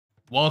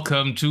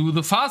Welcome to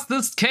the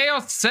fastest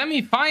chaos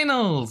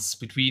semi-finals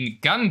between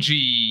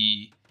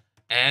Ganji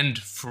and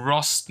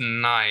Frost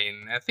 9.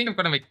 I think I'm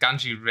gonna make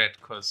Ganji red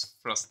because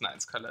Frost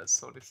 9's color is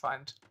so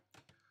defined.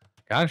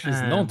 Ganji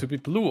is known to be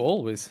blue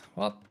always.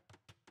 What?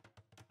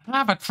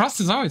 Ah, but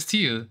Frost is always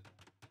teal.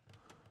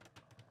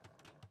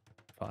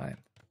 Fine.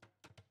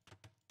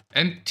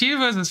 And teal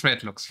versus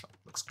red looks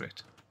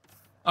great.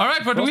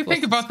 Alright, what do we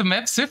think about the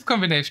map Sith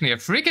combination here?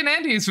 Freaking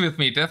Andy is with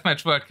me,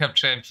 Deathmatch World Cup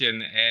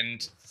champion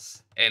and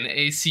an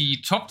AC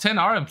top 10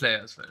 RM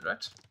player as well,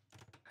 right?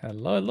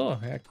 Hello.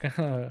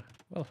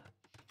 Well,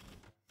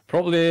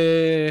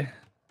 probably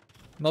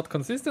not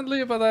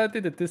consistently, but I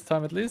did it this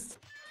time at least.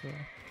 So.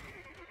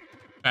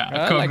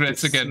 Yeah,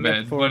 congrats again,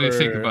 man. What do you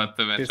think about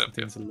the matchup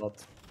here? A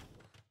lot.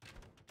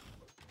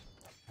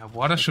 Yeah,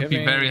 water should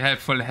be very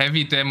helpful.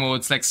 Heavy demo,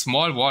 it's like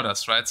small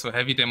waters, right? So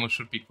heavy demo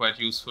should be quite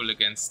useful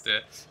against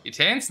the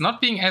Italians,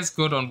 not being as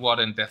good on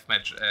water in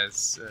deathmatch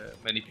as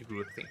many people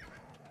would think.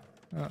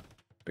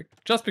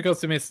 Just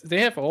because they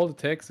have all the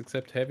tags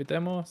except heavy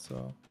demo,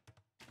 so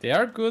they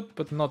are good,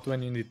 but not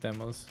when you need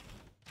demos,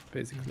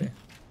 basically.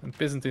 And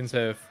Byzantines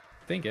have,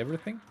 I think,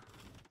 everything.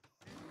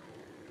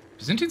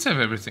 Byzantines have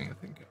everything, I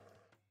think.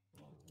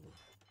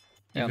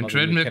 Yeah, even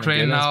treadmill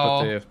crane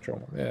now. But they have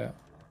Droman, yeah.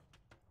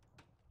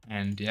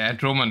 And yeah,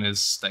 Droman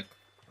is like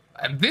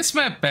this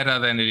map better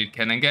than Elite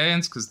Cannon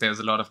Galleons because there's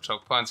a lot of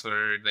choke points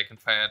where they can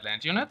fire at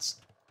land units.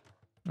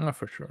 Oh,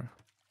 for sure.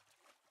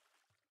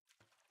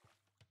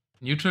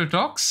 Neutral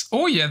docks.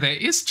 Oh yeah, there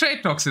is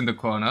trade docks in the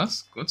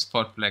corners. Good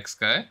spot,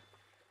 Blacksky.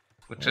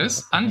 Which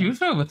is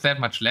unusual with that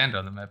much land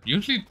on the map.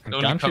 Usually it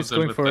only comes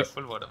in with the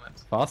full water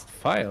maps. Fast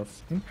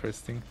fires.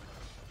 Interesting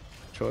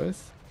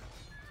choice.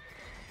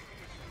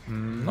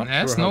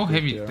 There's no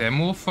heavy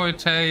demo for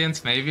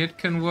Italians. Maybe it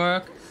can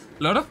work.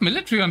 A lot of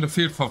military on the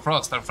field for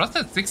Frost. And Frost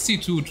has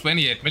 62,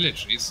 28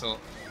 military, so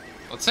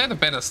I would say the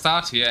better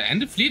start here.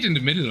 And the fleet in the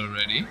middle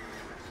already.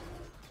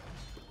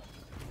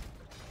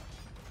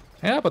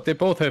 Yeah, but they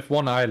both have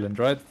one island,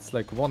 right? It's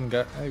like one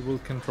guy will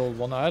control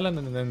one island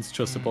and then it's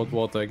just about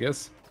water, I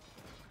guess.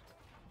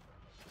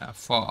 Yeah,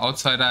 for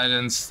outside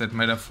islands that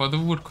matter for the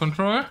wood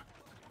control.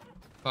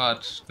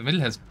 But the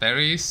middle has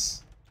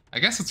berries. I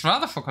guess it's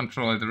rather for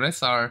control. The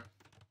rest are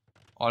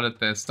all at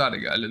their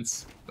starting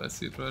islands. I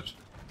see it right.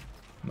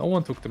 No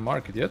one took the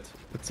market yet.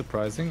 That's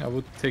surprising. I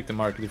would take the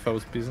market if I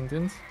was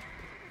Byzantines.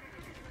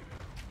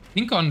 I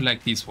think on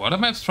like these water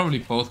maps, probably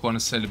both want to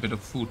sell a bit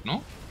of food,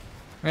 no?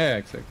 Yeah,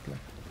 exactly.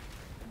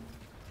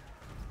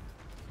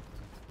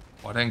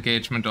 Water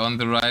engagement on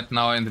the right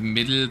now. In the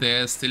middle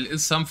there still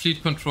is some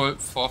fleet control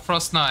for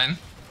Frost 9.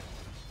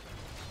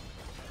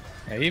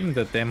 Yeah, even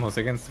the demos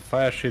against the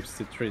fire ships,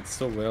 they trade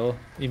so well,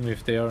 even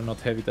if they are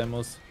not heavy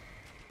demos.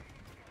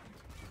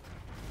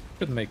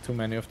 Shouldn't make too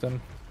many of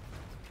them.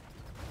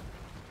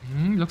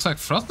 Looks like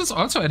Frost is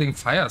also adding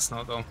fires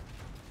now though.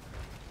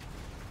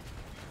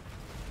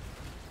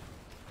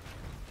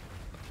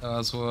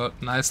 So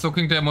nice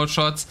looking demo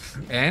shots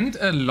and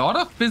a lot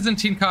of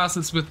Byzantine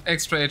castles with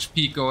extra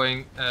HP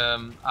going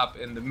up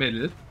in the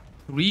middle.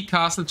 3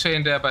 castle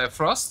chain there by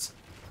Frost.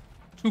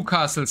 2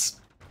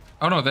 castles.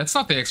 Oh no, that's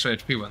not the extra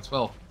HP ones.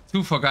 Well,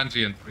 2 for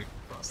Ganji and 3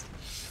 for Frost.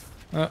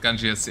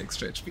 Ganji has the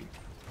extra HP.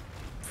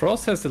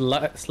 Frost has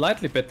a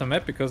slightly better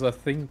map because I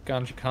think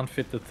Ganji can't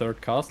fit the 3rd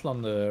castle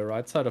on the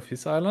right side of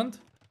his island.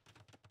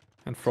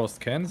 And Frost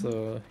can,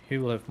 so he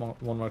will have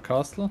one more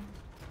castle.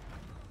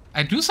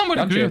 I do somewhat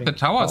agree with the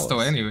towers though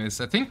anyways.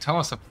 I think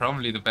towers are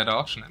probably the better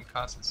option than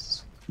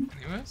castles.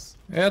 Anyways.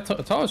 Yeah,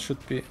 towers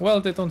should be.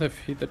 Well, they don't have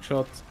heated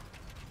shots.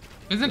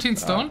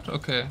 Byzantines don't?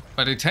 Okay.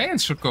 But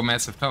Italians should go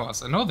massive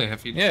towers. I know they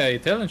have heated. Yeah,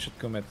 Italians should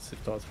go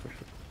massive towers for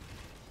sure.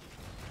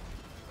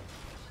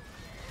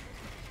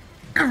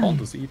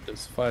 Hondos eat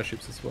those fire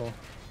ships as well.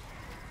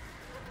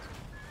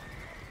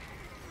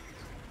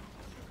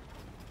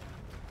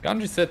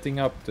 Ganji setting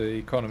up the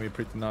economy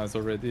pretty nice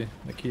already.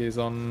 Like he is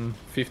on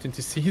 15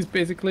 TCs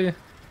basically,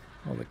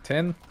 or like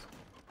 10.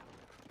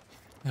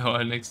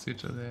 All next to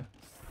each other.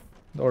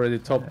 Already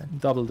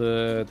double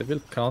the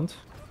build count.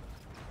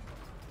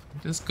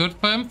 It is good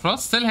for him.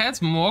 Frost still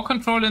has more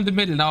control in the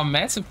middle. Now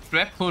massive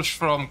trap push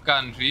from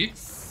Ganji.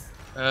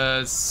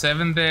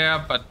 7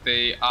 there, but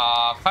they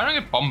are firing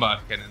at bombard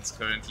cannons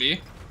currently.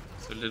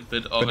 So a little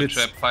bit of a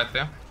trap fight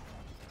there.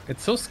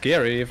 It's so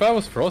scary. If I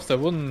was Frost, I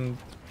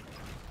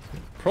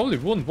probably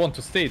wouldn't want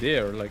to stay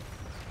there. Like,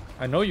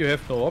 I know you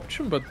have no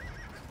option, but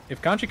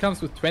if Ganji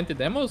comes with 20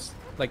 demos,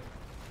 like,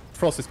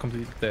 Frost is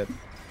completely dead.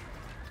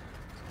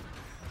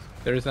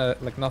 There is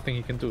like nothing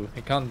he can do.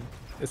 He can't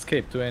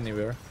escape to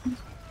anywhere.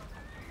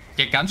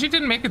 Yeah, Ganji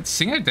didn't make a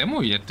single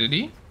demo yet, did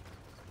he?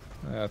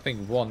 I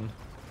think 1.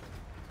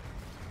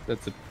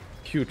 That's a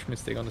huge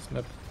mistake on this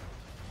map.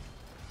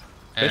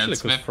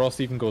 Especially because Frost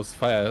even goes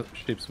fire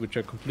ships, which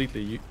are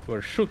completely,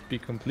 or should be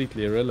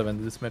completely irrelevant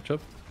in this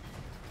matchup.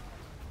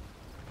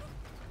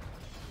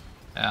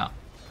 Yeah.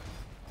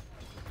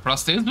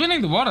 Frost is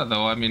winning the water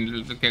though. I mean,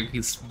 look at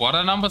his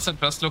water numbers are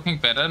just looking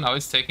better. Now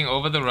he's taking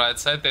over the right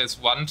side. There's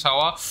 1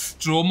 tower.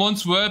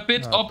 Dromons were a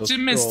bit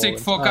optimistic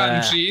for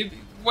Ganji.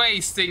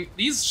 wasting.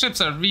 These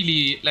ships are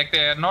really like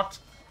they are not.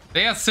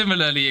 They are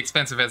similarly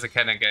expensive as a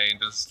Carnage,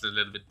 just a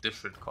little bit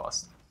different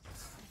cost.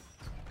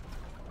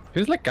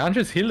 Feels like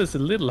Ganji's hill is a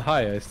little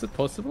higher. Is that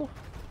possible?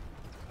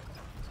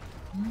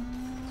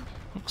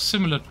 Looks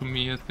similar to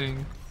me, I think.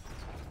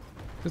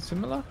 Is it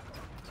similar?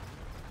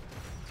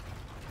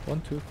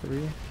 1, 2,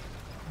 3.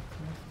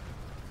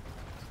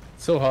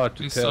 So hard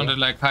to These tell. on the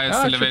like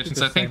highest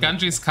elevations. I think same.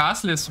 Ganji's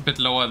castle is a bit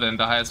lower than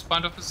the highest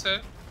point of the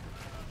set.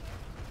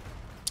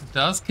 It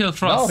does kill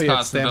Frost's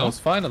castle though.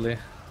 Finally.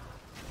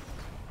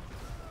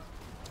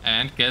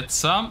 And get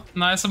some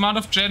nice amount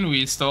of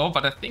Genuese though,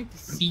 but I think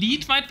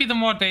Fleet might be the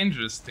more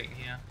dangerous thing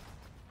here.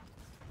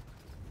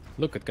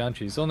 Look at Ganji,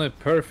 he's on a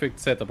perfect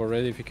setup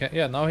already. If he can,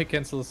 yeah, now he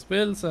cancels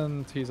wills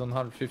and he's on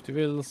 150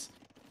 wills.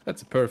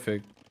 That's a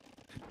perfect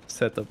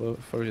setup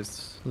for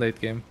his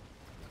late game.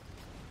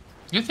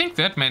 You think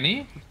that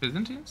many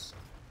Byzantines?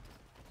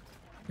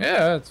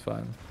 Yeah, it's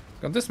fine.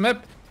 On this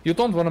map, you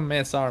don't want a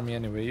mass army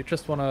anyway. You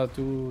just want to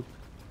do,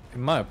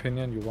 in my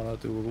opinion, you want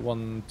to do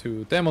 1,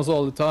 2 demos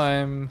all the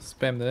time,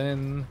 spam them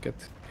in, get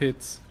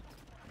hits.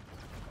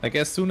 Like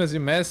as soon as you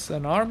mass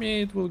an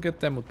army, it will get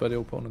demoed by the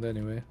opponent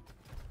anyway.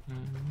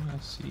 I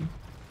see.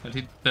 But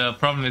the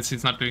problem is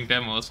he's not doing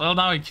demos. Well,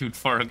 now he queued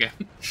 4 again.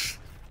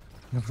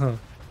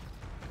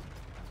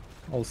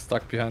 All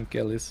stuck behind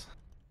galleys.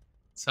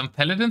 Some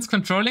paladins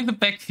controlling the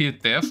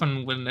backfield there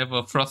from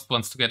whenever Frost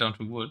wants to get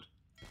onto wood.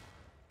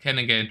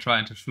 Carnage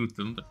trying to shoot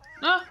them, but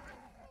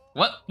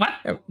What?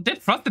 Yeah.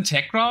 Did Frost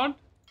attack round?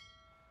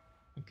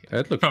 Okay.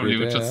 That looked Probably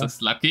weird, was just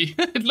as lucky.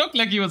 It looked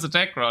like he was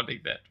attack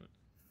rounding that.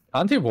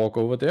 Can't he walk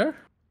over there?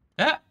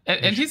 Yeah,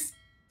 and he's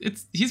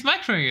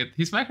microing it.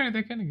 He's microing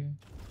the Carnage.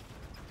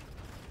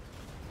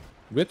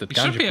 Weird that He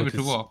should Ganji be able put to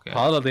his walk. Yeah.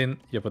 Paladin.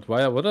 Yeah, but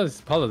why? What is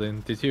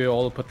Paladin? Did he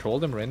all patrol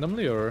them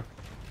randomly or?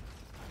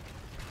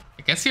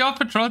 I guess he all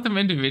patrolled them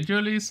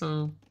individually,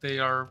 so they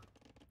are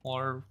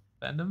more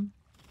random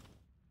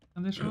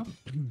than they show.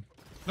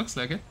 Looks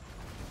like it.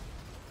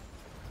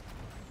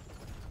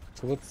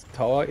 So what's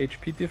tower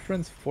HP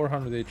difference?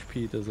 400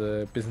 HP. Does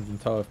a Byzantine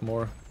tower have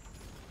more?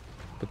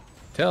 But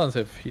Talons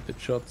have heated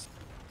shots.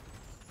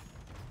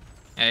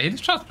 Yeah, his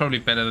shot's probably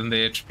better than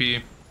the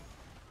HP.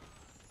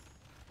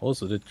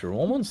 Also, the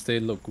Romans,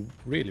 they look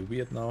really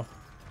weird now.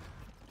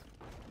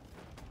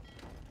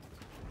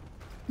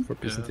 For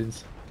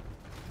Byzantines.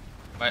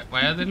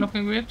 Why are they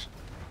looking weird?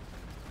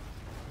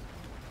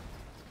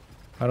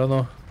 I don't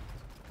know.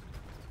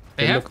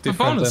 They have the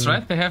bonus,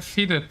 right? They have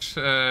heated,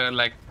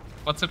 like,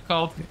 what's it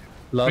called?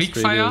 Greek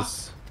fire?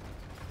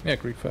 Yeah,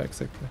 Greek fire,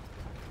 exactly.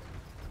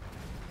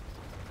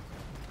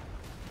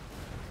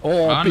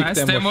 Oh,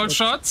 nice demo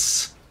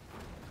shots.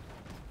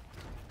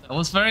 That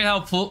was very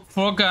helpful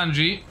for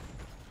Ganji.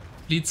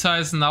 Lead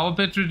size now a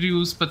bit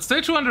reduced, but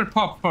still 200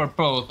 pop for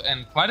both,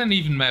 and quite an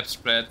even map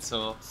spread,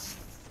 so...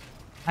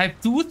 I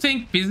do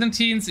think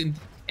Byzantines in the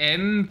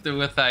end,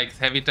 with like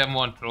heavy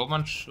demo and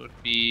Roman, should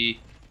be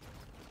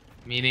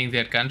meaning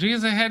that Ganji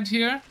is ahead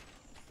here.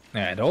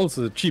 Yeah, and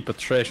also the cheaper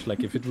trash,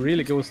 like if it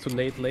really goes to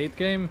late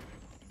game,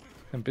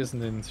 then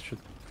Byzantines should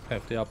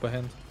have the upper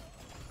hand.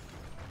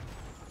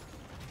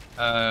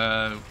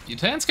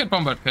 Italians get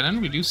bombard cannon,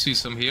 we do see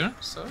some here,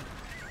 so...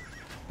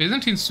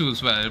 Byzantines too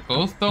as well,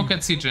 both don't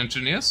get siege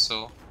engineers,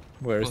 so...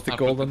 Where is the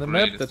gold on the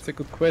map? That's a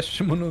good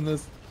question,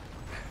 Monunas.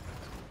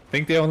 I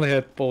think they only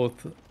had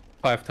both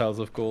 5 tiles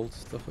of gold,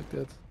 stuff like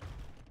that.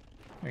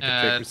 I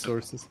can take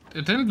resources.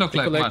 It didn't look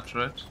like much,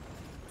 right?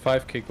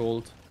 5k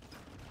gold.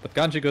 But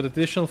Ganji got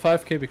additional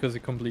 5k because he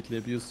completely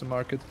abused the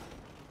market.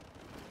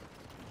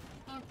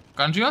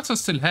 Ganji also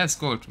still has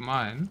gold to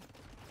mine.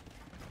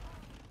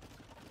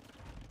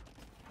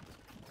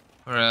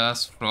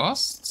 Whereas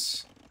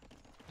Frost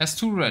has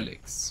 2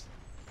 relics.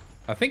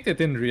 I think they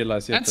didn't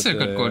realize yet That's a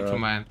good gold to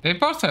mine. They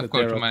both have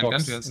gold to mine.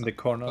 Ganji has in the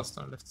corner. Frost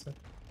on left side.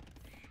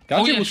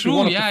 Ganji was true.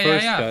 one of the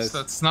first guys. So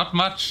it's not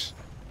much.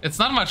 It's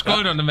not much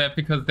gold on the map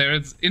because there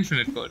is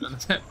infinite gold on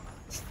the map.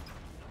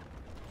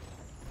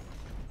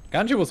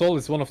 Ganji was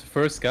always one of the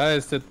first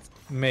guys that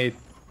made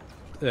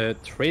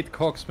trade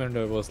cogs when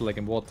there was like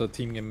a water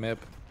team game map.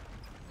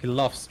 He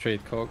loves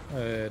trading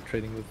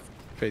with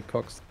trade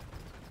cogs.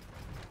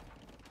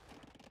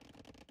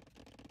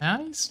 Yeah,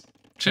 he's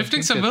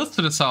shifting some wills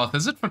to the south.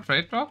 Is it for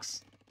trade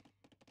rocks?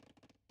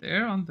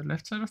 There on the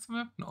left side of the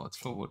map? No, it's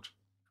for wood.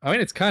 I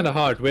mean, it's kind of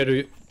hard. Where do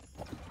you...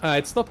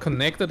 it's not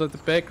connected at the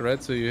back,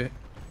 right? So you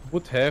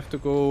would have to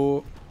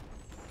go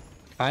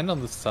kind of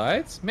on the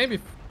sides. Maybe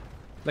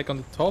like on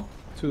the top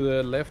to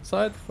the left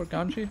side for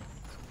Ganji.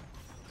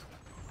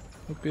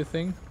 Would be a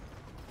thing.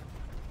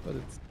 But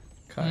it's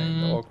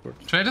kind of awkward.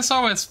 Trade is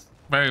always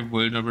very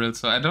vulnerable,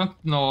 so I don't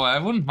know. I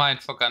wouldn't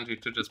mind for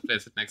Ganji to just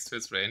place it next to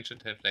his range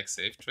and have like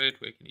safe trade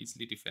where he can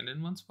easily defend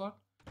in one spot.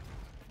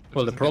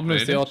 Well, the problem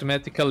is they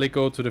automatically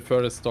go to the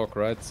furthest stock,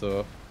 right?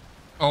 So...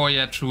 Oh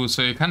yeah, true.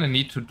 So you kind of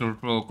need to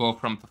go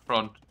from the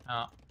front.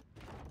 Yeah.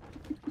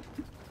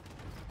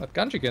 But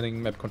Ganji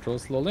getting map control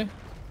slowly.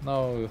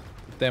 Now the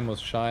demos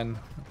shine.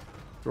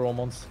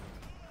 Romans.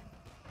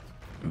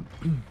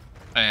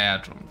 Yeah,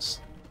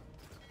 drones.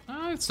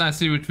 It's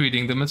nicely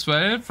retreating them as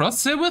well. Frost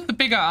still with the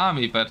bigger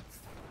army, but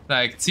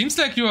like, it seems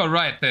like you are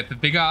right that the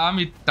bigger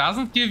army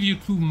doesn't give you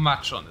too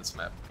much on this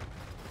map.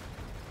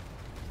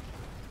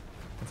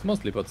 It's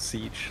mostly about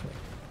siege. Like,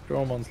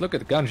 Dromons. Look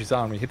at Ganji's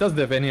army. He doesn't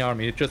have any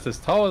army. He just has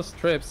towers,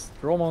 traps,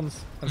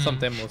 Dromons, and some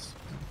demos.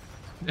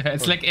 Yeah,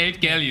 it's like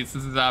 8 galleys,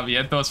 this is army,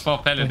 and those 4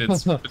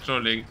 paladins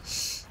patrolling.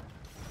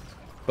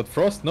 But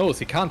Frost knows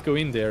he can't go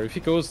in there. If he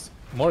goes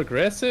more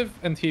aggressive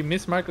and he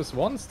mismarks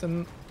once,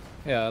 then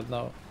yeah,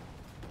 no.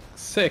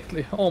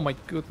 Exactly. Oh my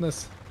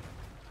goodness.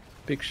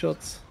 Big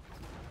shots.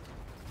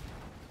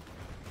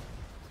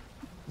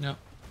 Yeah.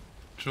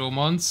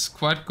 Dromons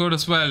quite good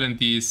as well in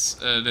these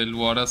little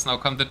waters. Now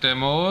come the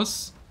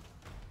demos.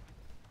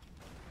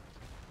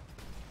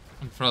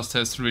 And Frost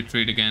has to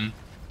retreat again.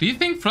 Do you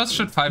think Frost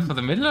should fight for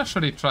the middle, or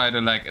should he try to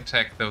like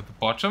attack the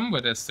bottom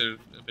where there's still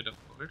a bit of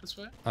cover this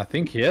way? I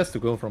think he has to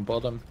go from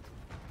bottom.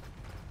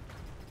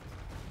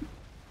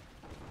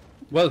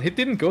 Well, he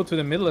didn't go to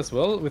the middle as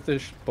well with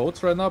the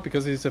boats right now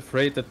because he's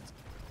afraid that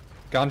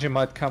Ganji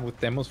might come with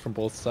demos from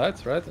both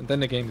sides, right? And then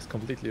the game is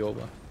completely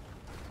over.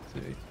 So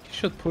he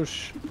should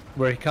push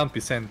where he can't be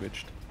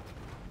sandwiched.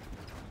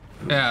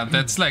 Yeah,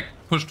 that's like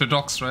push the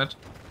docks, right?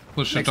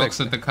 Push the docks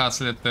at the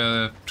castle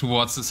at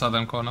towards the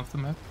southern corner of the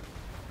map.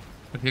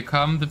 But here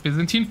come the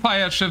Byzantine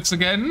fire ships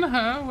again.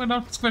 We're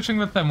not squishing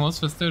with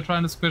demos, we're still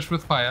trying to squish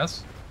with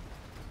fires.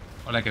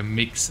 Or like a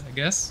mix, I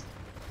guess.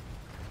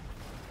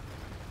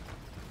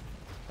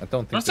 I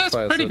don't think Frost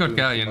has pretty good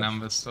galleon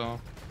numbers, so...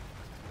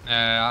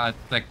 I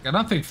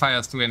don't think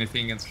fires do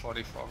anything against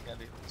 44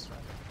 galleons, right?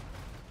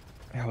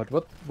 Yeah,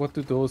 but what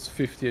do those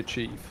 50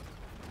 achieve?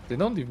 They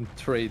don't even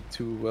trade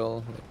too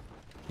well. Like,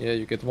 yeah,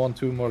 you get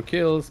 1-2 more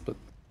kills, but...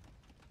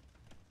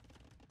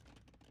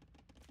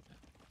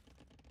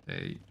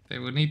 They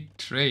would need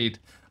trade.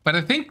 But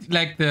I think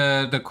like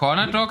the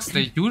corner docks,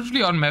 they're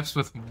usually on maps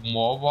with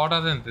more water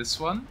than this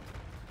one.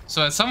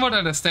 So I somewhat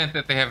understand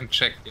that they haven't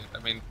checked yet. I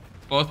mean,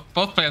 both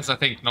players I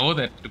think know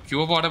that the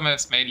pure water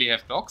maps mainly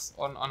have docks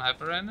on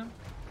HyperRandom.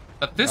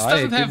 But this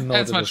doesn't have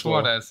as much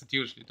water as it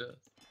usually does.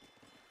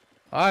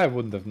 I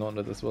wouldn't have known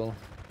that as well.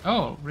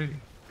 Oh, really?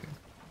 Okay.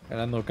 And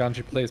I know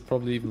Ganji plays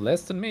probably even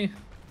less than me.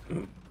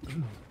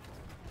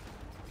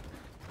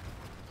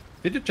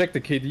 Did you check the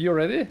KD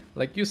already?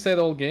 Like you said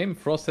all game,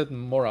 Frost had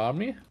more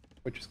army,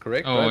 which is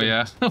correct. Oh right?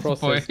 yeah,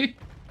 Frost boy. has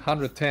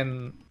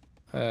 110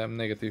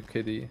 negative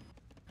KD.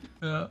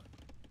 Yeah.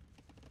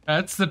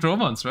 That's the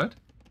Dromons, right?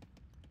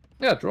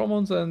 Yeah,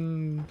 Dromons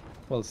and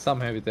well some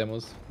heavy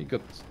demos. He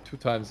got 2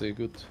 times a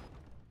good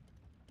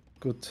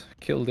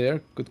kill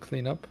there, good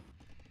cleanup.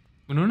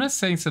 Mununa's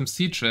saying some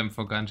siege ram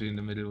for Ganji in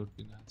the middle would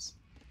be nice.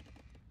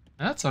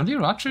 That's only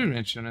archery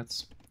range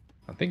units.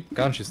 I think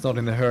Ganji's not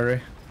in a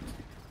hurry.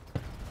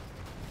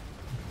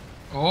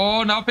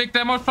 Oh, now big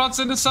demo shots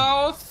in the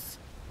south.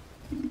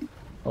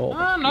 Oh,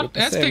 not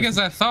as big as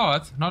I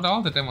thought. Not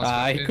all the demos.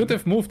 He could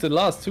have moved the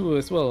last 2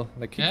 as well.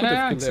 Like he could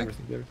have killed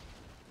everything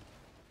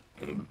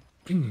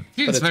there.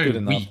 He's very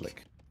weak.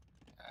 Like,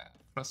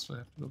 Frost will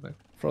have to go back.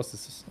 Frost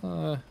is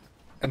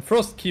and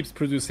Frost keeps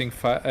producing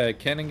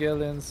cannon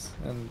galleons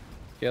and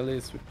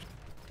galleys, which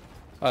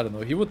I don't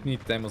know. He would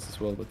need demos as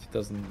well, but he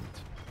doesn't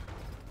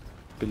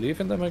believe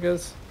in them, I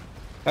guess.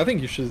 I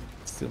think you should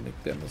still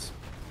make demos.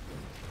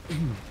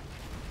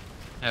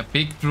 Yeah,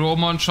 big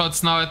Dromon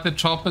shots now at the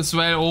top as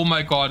well. Oh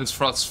my god, is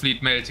Frost's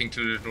fleet melting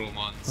to the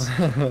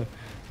Dromons.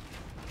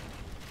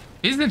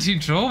 Byzantine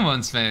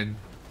Dromons, man.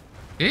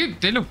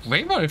 They look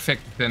way more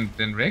effective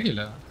than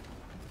regular.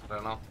 I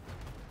don't know.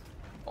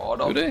 Oh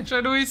no,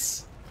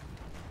 Januis.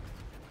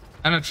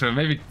 I'm not sure,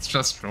 maybe it's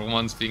just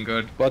Dromons being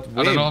good. But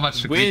I don't know how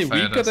much way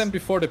weaker than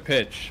before the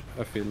patch,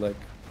 I feel like.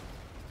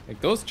 Like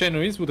those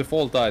Januis would have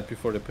all died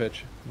before the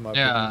patch. In my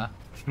opinion.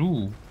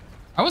 True.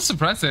 I was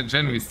surprised that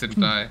Januis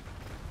didn't die.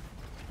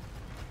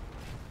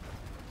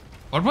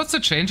 What was the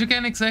change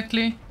again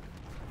exactly?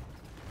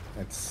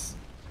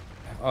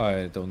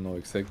 I don't know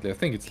exactly. I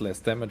think it's less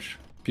damage.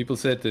 People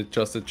said they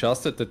just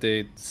adjusted that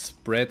they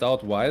spread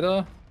out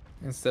wider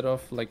instead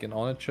of like an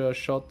onager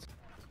shot.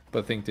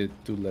 But I think they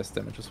do less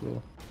damage as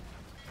well.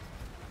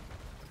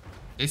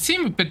 They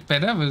seem a bit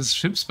better with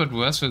ships, but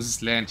worse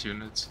versus land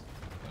units.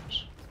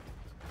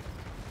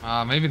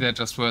 Maybe they're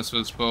just worse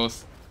with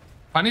both.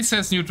 Funny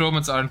says new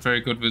Dromons aren't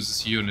very good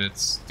versus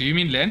units. Do you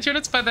mean land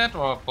units by that,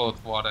 or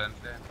both water and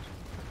land?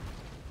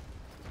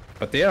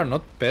 But they are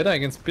not better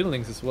against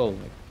buildings as well.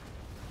 Like,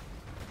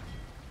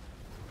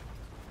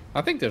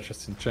 I think they're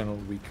just in general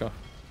weaker.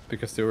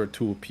 Because they were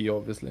too OP,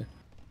 obviously.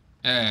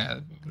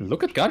 Yeah.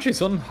 Look at Ganji,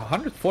 he's on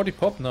 140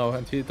 pop now,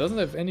 and he doesn't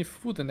have any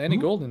food and any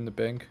gold in the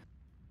bank.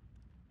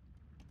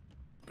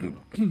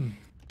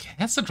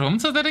 Yes, the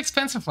Dromons are that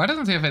expensive. Why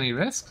doesn't he have any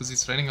rest? Because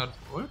he's running out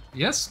of wood?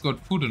 Yes, good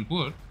food and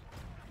wood.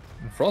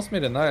 And Frost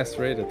made a nice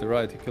raid at the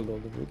right, he killed all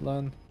the wood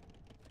line.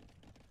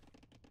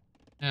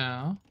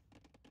 Yeah.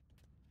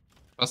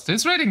 Frost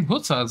is raiding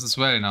Hussars as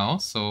well now,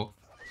 so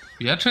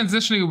we are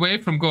transitioning away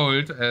from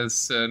gold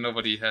as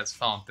nobody has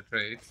found the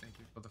trade. Thank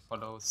you for the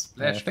follows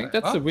Yeah, Splash. I think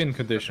that's a win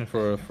condition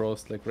for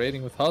Frost, like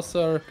raiding with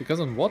Hussar, because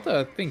on water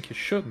I think he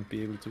shouldn't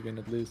be able to win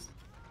at least.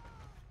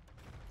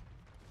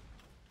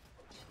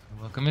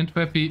 Welcome in,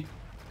 Peppy.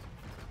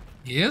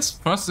 Yes,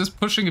 Frost is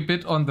pushing a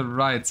bit on the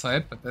right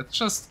side, but that's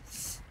just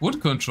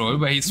wood control,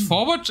 where he's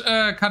forward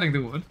cutting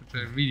the wood, which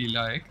I really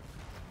like.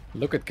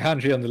 Look at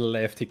Ganji on the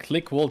left, he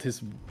click-walled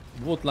his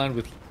wood line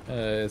with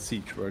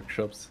siege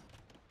workshops.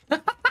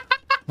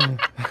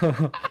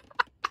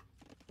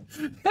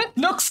 That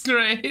looks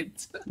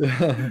great!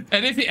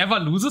 And if he ever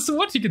loses the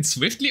wood, he can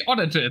swiftly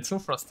onager it, so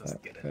Frost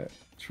doesn't get it.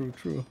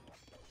 True.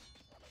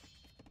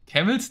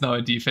 Camels now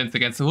in defense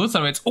against the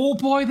Hussar raids. Oh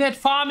boy, that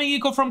farming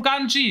eco from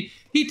Ganji!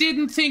 He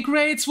didn't think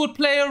raids would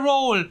play a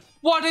role!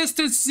 What is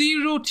this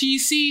 0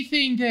 TC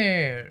thing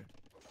there?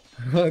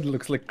 It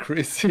looks like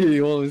Chris,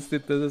 he always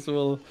did that as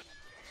well.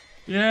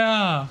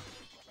 Yeah.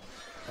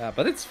 Yeah,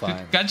 but it's fine.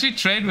 Did Ganji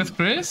trade with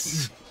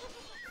Chris?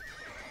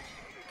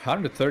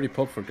 130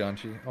 pop for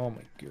Ganji. Oh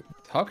my god.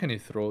 How can he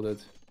throw that?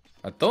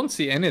 I don't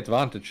see any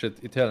advantage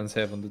that Italians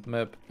have on that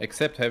map,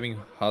 except having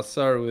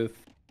Hussar with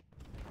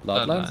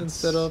Bloodlines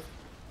instead of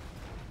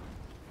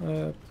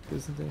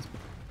Byzantines.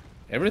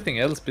 Everything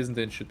else,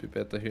 Byzantine should be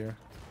better here.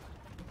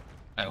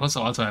 I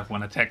also have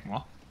one attack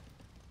more.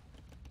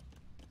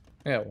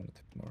 Yeah, one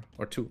attack more.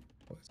 Or two.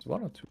 Oh, it's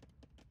one or two?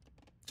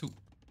 Two.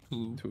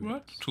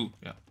 What? Two,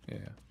 yeah.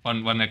 Yeah.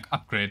 One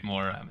upgrade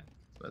more, I mean.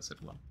 So I said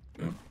one.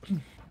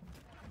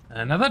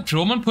 Another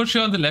Droman push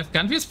here on the left.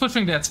 Ganji is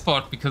pushing that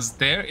spot because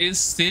there is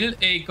still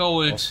a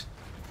gold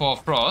for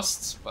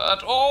Frost.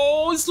 But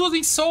he's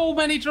losing so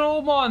many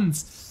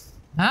Dromons.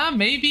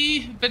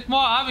 Maybe a bit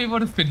more army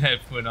would have been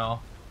helpful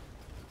now.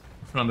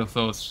 In front of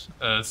those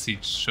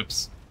siege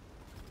ships.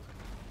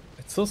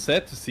 It's so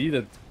sad to see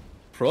that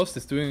Frost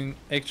is doing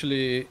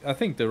actually, I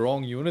think, the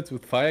wrong units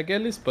with fire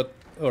galleys,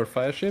 or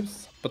fire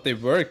ships, but they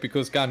work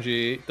because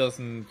Ganji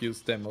doesn't use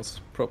demos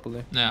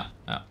properly. Yeah.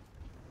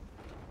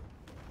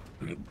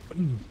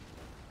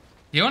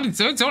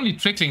 It's only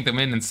trickling them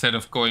in instead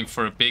of going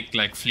for a big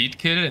fleet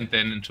kill and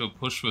then into a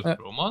push with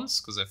Romans,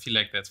 because I feel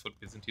like that's what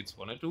Byzantines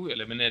want to do: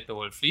 eliminate the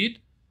whole fleet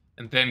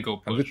and then go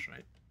push,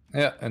 right?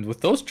 Yeah, and with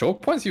those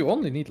choke points, you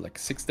only need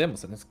 6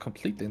 demos, and it's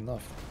completely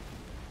enough.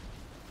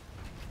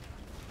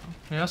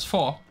 Yes,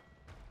 4.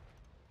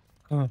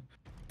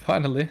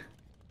 Finally.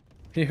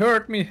 He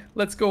heard me.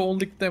 Let's go,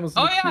 only demos.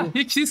 Oh yeah,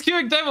 he's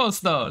queuing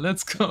demos now.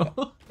 Let's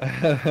go.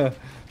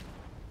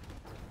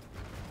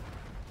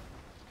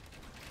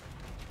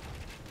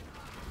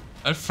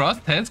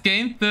 Frost has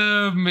gained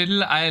the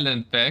middle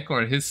island back,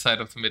 or his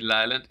side of the middle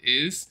island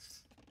is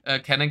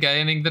cannon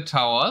gaining the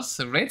towers.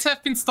 The raids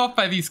have been stopped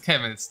by these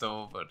camels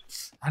though, but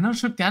I don't know,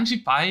 should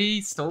Ganji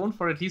buy stone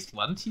for at least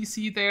 1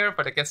 TC there?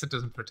 But I guess it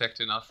doesn't protect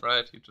enough,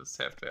 right? You just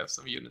have to have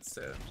some units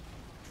there.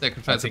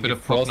 Sacrifice a bit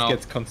of pop now. If Frost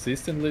gets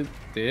consistently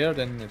there,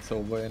 then it's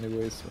over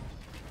anyway, so...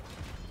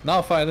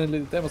 Now finally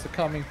the demos are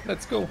coming,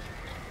 let's go!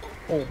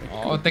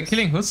 Oh, they're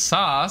killing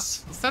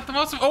Hussars. Is that the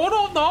most...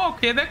 Oh no,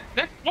 okay,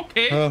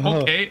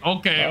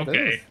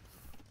 okay.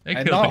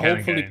 And now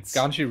hopefully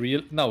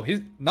Ganji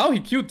now he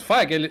queued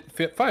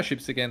fire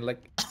ships again.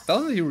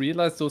 Doesn't he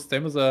realize those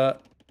demos are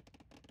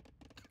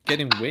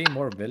getting way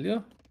more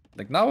value?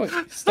 Now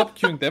stop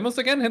queuing demos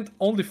again and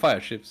only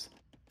fire ships.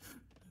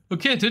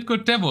 Okay, did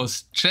good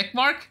demos. Check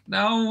mark.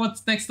 Now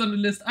what's next on the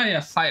list? Ah,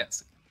 yeah,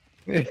 fires.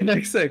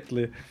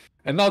 Exactly.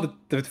 And now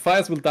the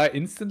fires will die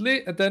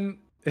instantly, and then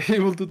he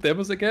will do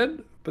demos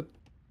again. But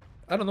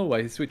I don't know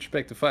why he switched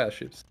back to fire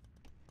ships.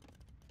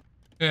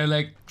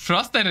 Yeah,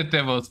 Frost added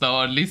demos now,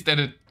 or at least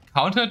added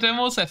counter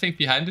demos, I think,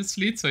 behind his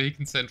fleet, so he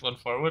can send one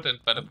forward and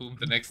bada boom,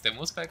 the next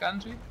demos by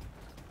Ganji.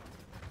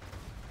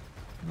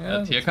 Yeah,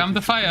 and here come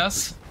the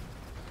fires.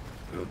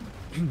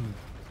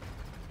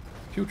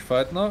 Huge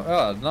fight now.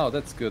 Ah, now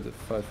that's good. A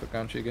fight for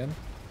Ganji again.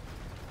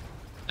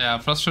 Yeah,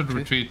 Frost should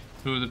retreat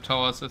through the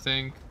towers, I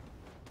think.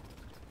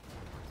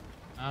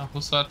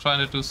 Hussar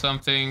trying to do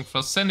something.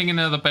 Frost sending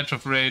another batch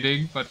of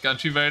raiding, but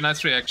Ganji, very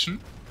nice reaction.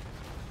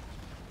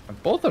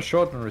 And both are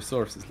short on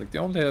resources. They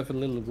only have a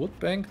little wood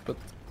bank, but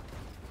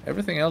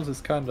everything else is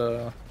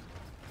kinda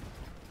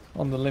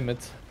on the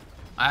limit.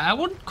 I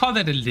wouldn't call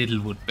that a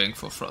little wood bank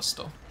for Frost,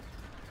 though.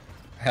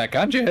 Yeah,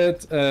 Ganji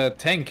had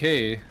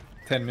 10k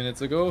 10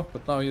 minutes ago,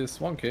 but now he has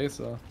 1k,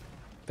 so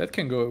that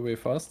can go away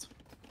fast.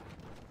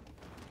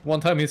 One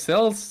time he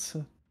sells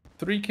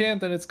 3k and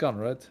then it's gone,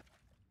 right?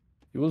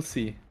 You will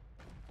see.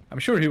 I'm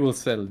sure he will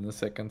sell in a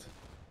second.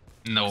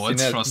 No,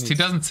 it's Frost. He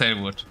doesn't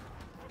sell wood.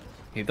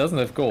 He doesn't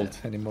have gold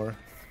anymore.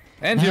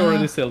 And he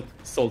already sold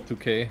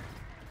 2k.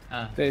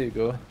 There you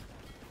go.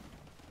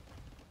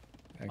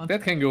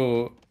 That can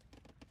go...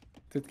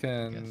 That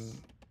can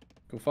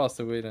go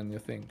faster way than you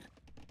think.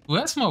 Who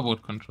has more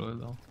wood control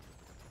though?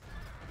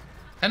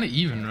 Kinda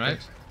even, right?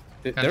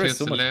 There is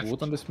so much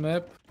wood on this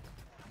map.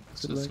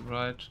 It's just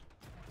right.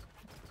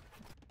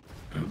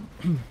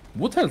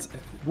 Wood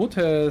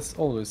has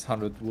always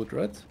 100 wood,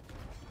 right?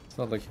 It's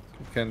not like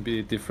it can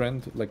be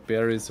different, like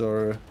berries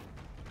or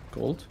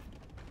gold.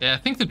 Yeah, I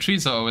think the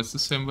trees are always the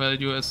same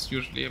value as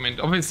usually. I mean,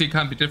 obviously it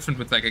can't be different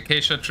with like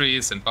acacia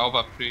trees and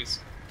baobab trees.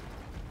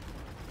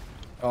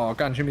 Oh,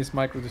 Ganji missed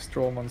micro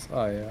Stromans.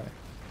 Oh, yeah.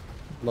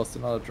 Lost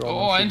another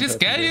draw. Oh, and his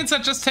galleons are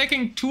just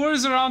taking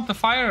tours around the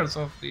fires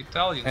of the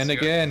Italians. And here.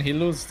 again, he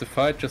loses the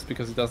fight just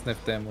because he doesn't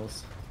have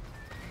demos.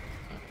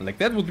 Like,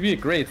 that would be a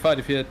great fight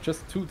if he had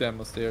just 2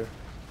 demos there.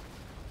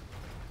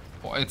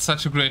 Oh, it's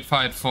such a great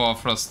fight for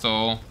Frost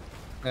though.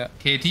 Yeah.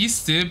 KD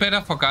still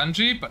better for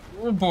Ganji, but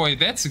oh boy,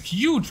 that's a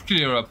huge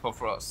clear up for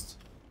Frost.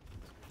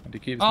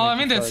 Oh, I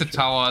mean, that's the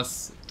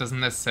towers. Doesn't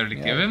necessarily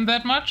give him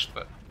that much,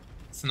 but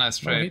it's a nice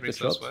trade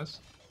resource-wise.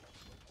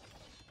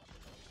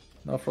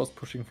 Now Frost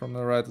pushing from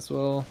the right as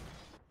well.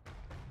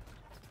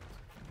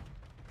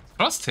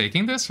 Frost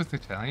taking this with the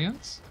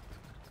Italians?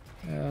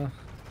 Yeah.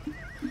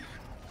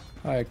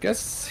 I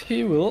guess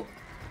he will.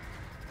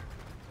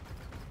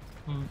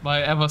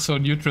 My ever so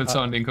neutral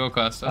sounding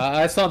co-caster.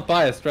 I sound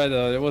biased, right?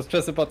 I was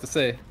just about to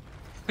say.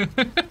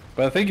 But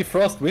I think if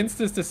Frost wins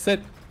this, the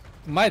set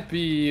might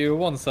be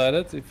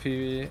one-sided if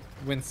he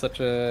wins such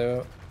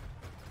a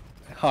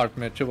hard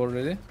matchup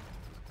already.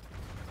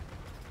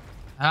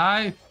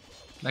 I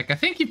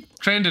think he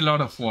trained a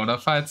lot of water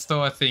fights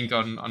though. I think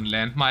on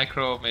land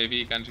micro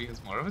maybe Ganji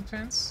has more of a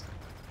chance.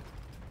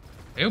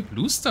 Hey,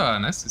 Blue Star,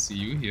 nice to see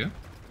you here.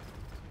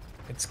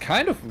 It's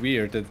kind of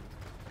weird that,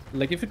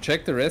 like, if you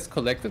check the res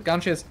collected,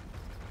 Ganji has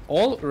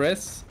all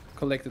res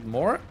collected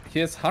more. He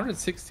has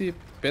 160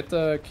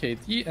 better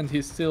KD and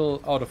he's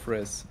still out of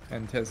res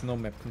and has no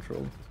map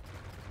control.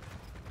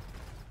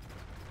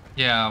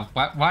 Yeah,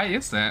 why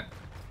is that?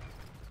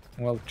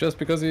 Well, just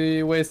because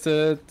he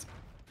wasted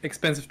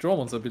expensive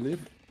Dromons, I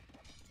believe.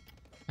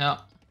 Yeah.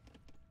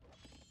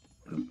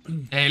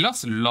 Yeah, he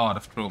lost a lot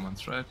of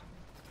Dromons, right?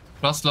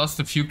 Frost lost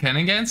a few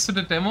cannon gains to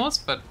the demos,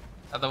 but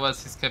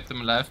otherwise he's kept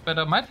them alive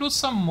better. Might lose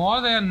some more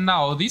there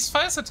now. These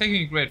fights are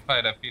taking a great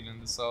fight, I feel, in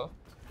the south.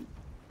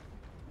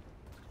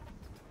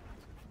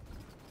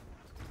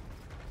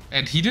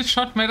 And heated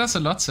shot matters a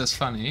lot, says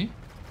Funny.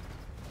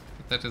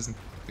 But that isn't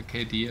the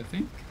KD, I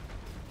think.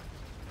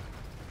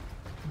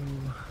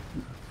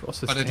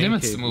 But it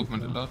limits the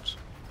movement a lot.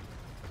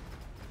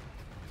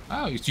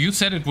 Oh, you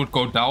said it would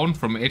go down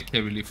from 8k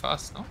really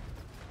fast,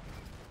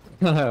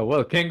 no?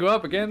 Well, can go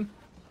up again.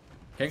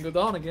 Can go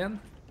down again.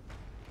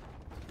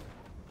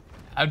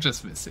 I'm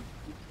just missing.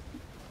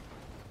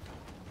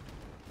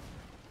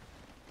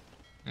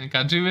 And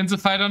Ganji wins a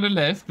fight on the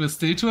left with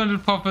still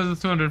 200 pop versus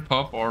 200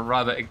 pop, or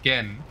rather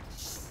again.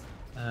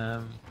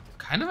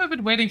 Kind of a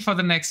bit waiting for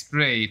the next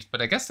raid,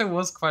 but I guess there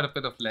was quite a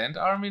bit of land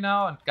army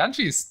now, and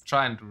Ganji is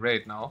trying to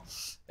raid now.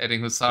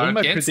 Adding Hussar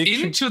gets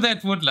into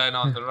that wood line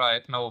on the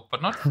right. No,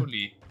 but not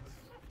fully.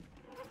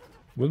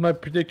 Will my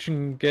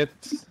prediction get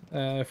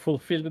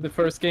fulfilled in the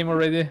first game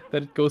already,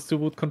 that it goes to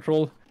wood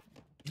control?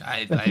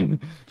 I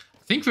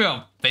think we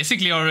are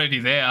basically already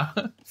there.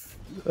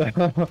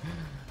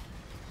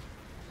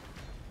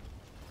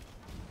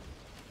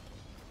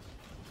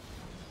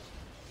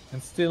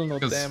 And still no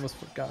demos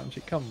for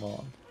Ganji, come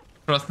on.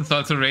 Frost is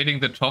also raiding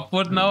the top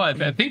wood now.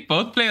 I think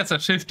both players are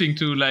shifting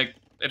to, like,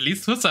 at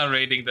least Hussar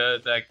raiding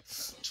the, like,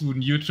 2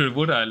 neutral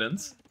wood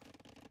islands.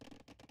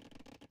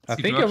 I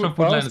think if I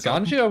was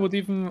Ganji, I would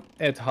even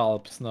add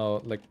Halps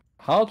now. Like,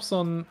 Halps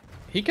on...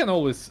 He can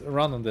always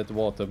run on that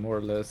water, more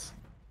or less.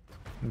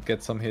 And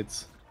get some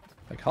hits.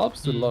 Like,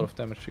 Halps do a lot of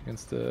damage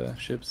against the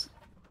ships.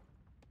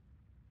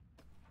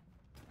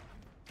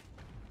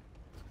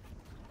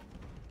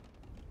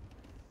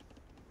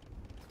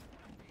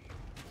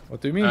 What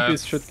do you mean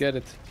this should get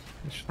it?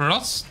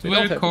 Frost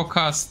will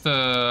co-cast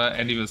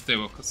Andy with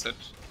Devo cassette.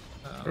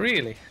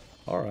 Really?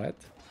 Alright.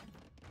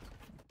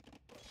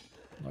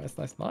 Nice,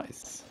 nice,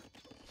 nice.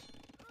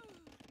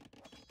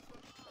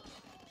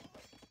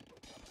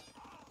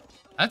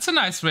 That's a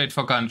nice raid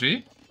for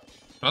Ganji.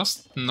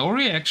 Frost, no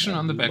reaction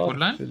on the backwood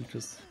line.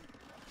 Villages.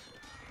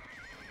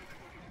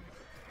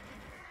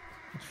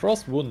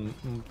 Frost won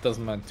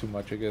doesn't mind too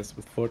much, I guess,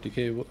 with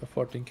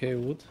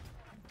 14k wood.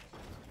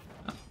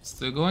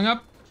 Still going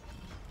up.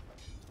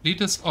 Fleet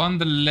is on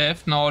the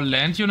left now.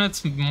 Land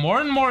units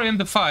more and more in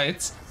the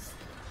fights.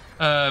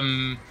 I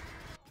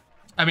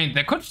mean,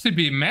 there could still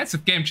be a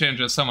massive game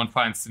changer if someone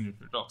finds the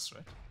neutral docks,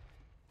 right?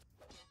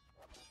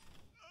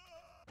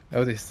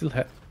 Oh, they still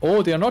have...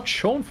 Oh, they are not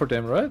shown for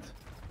them, right?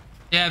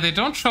 Yeah, they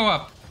don't show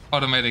up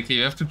automatically.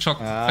 You have to check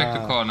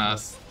the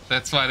corners.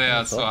 That's why they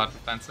are so hard to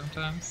find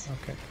sometimes.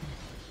 Okay.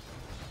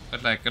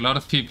 But like, a lot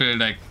of people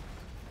like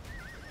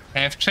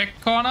have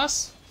checked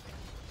corners.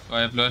 Or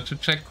have learned to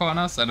check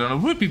corners. I don't know.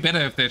 It would be better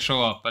if they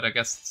show up, but I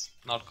guess it's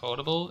not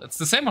codable. It's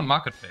the same on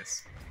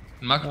Marketplace.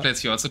 In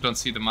Marketplace, you also don't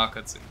see the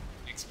markets in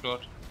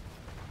Explored.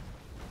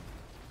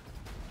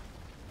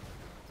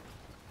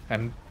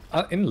 And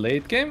in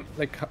late game,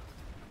 like,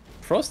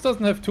 Frost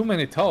doesn't have too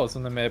many towers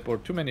on the map or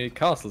too many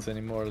castles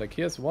anymore. Like,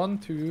 he has 1,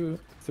 2,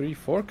 3,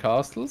 4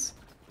 castles.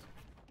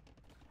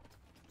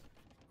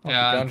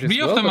 Yeah,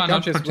 3 of them are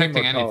not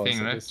protecting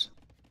anything, right?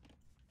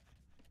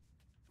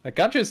 Like,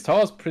 Ganji's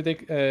towers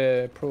protect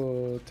the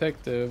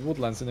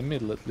woodlands in the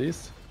middle, at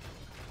least.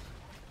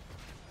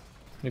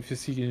 If you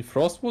see in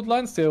Frost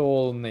woodlines, they're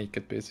all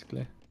naked,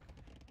 basically.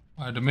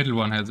 The middle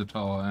one has a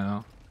tower,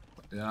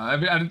 yeah. Yeah, I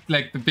mean,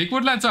 like, the big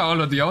woodlands are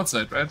all on the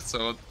outside, right?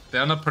 So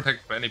they're not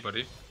protected by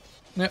anybody.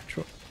 Yeah,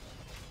 true.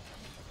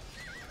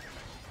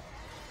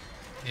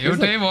 Yo,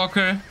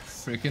 Daywalker,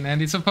 freaking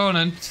Andy's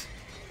opponent.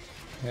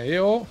 Hey,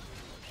 yo.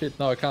 Shit,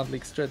 now I can't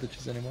leak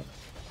strategies anymore.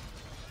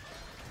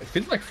 It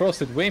feels like Frost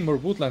had way more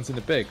woodlands in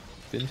the back,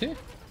 didn't he?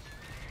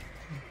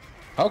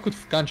 How could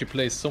Ganji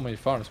place so many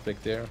farms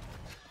back there?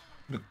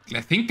 Look,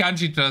 I think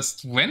Ganji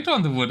just went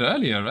on the wood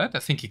earlier, right? I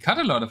think he cut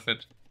a lot of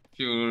it. If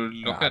you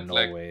look at, no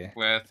like, way.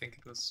 where I think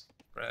it was...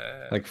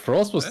 like,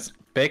 Frost was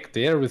back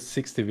there with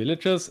 60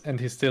 villagers, and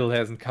he still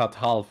hasn't cut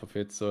half of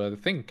it, so I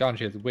think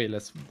Ganji has way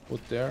less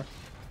wood there.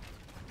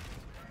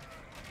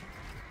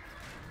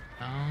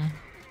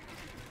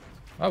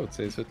 I would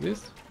say so, at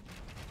least.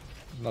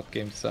 Not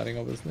game deciding,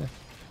 obviously.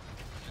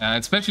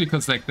 Especially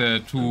because, like,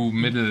 the two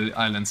middle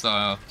islands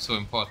are so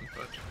important,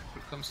 right?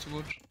 When it comes to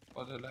wood.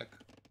 Or the, like,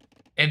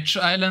 edge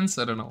islands?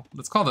 I don't know.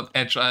 Let's call them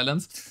edge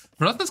islands.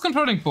 Frost is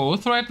controlling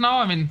both right now.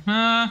 I mean,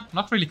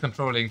 not really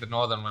controlling the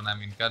northern one. I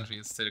mean, Ganji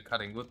is still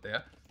cutting wood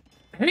there.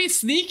 Very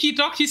sneaky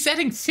dog. He's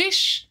setting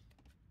fish.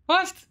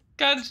 What?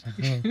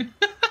 Ganji.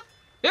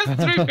 There's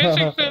 3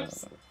 fishing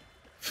ships.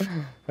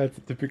 That's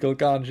a typical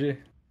Ganji.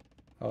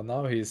 Oh,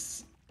 now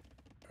he's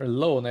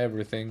alone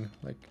everything.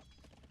 Like,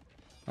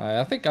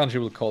 I think Ganji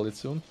will call it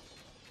soon.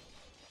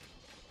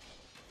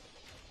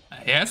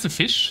 He has the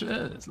fish,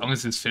 as long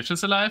as his fish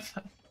is alive.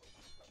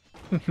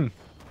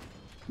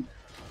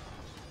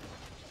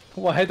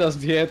 Why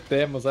doesn't he have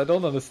demos? I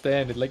don't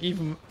understand it. Like,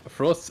 even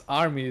Frost's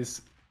army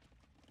is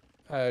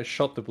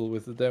shottable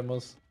with the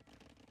demos.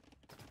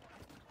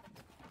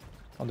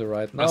 On the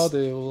right now,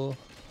 they will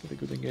get a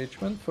good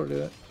engagement for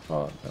the...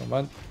 Oh, never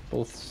mind.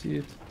 Both see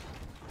it.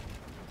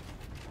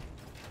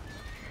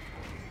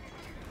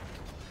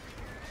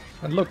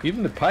 And look,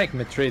 even the pike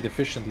may trade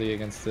efficiently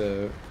against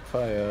the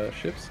fire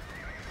ships.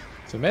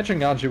 So imagine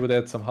Ganji would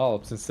add some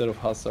halbs instead of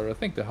Hussar. I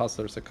think the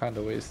Hussars are kind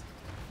of waste.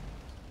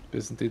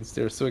 Byzantines,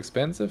 they're so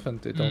expensive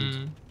and they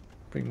don't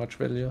bring much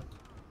value.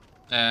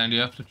 And you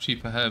have the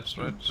cheaper helps,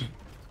 right? Exactly.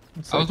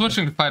 I was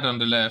watching the fight on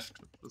the left.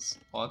 It was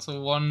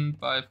also won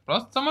by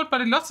Frost somewhat,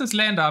 but he lost his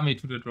land army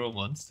to the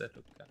Dromons. That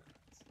looked kind of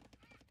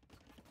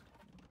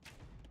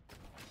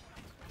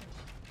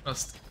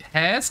nice. Frost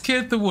has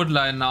killed the wood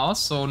line now,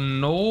 so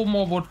no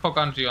more wood for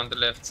Ganji on the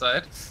left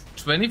side.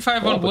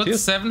 25 on wood,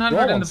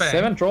 700 in the bank.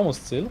 7 Dromons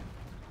still.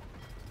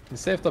 He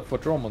saved up for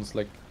Dromons.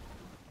 Like,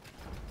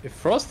 if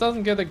Frost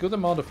doesn't get a good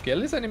amount of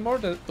galleys anymore,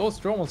 those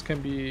Dromons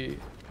can be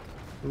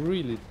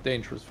really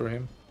dangerous for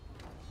him.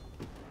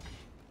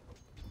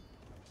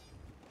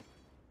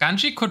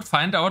 Ganji could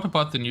find out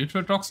about the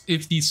neutral dogs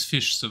if these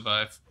fish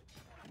survive.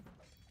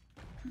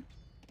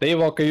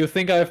 Daywalker, you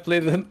think I've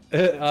played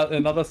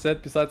another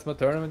set besides my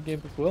tournament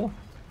games as well?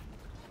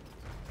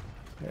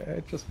 Yeah, I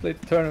just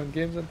played tournament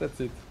games and that's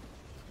it.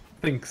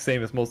 I think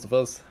same as most of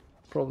us,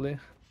 probably.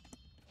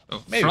 Oh,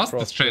 Frost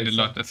has trained a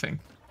lot, I think.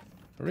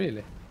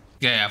 Really?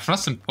 Yeah,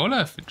 Frost and Polar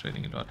have been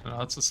training a lot. And I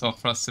also saw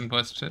Frost in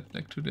voice chat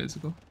like 2 days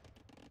ago.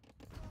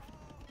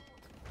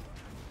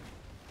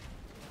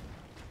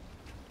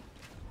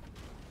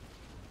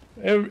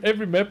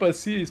 Every map I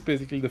see is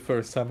basically the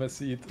first time I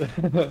see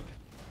it.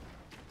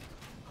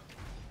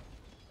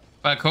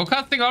 Well,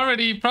 co-casting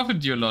already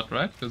profited you a lot,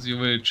 right? Because you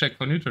will check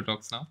for neutral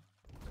dogs now.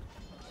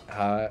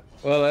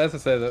 Well, as I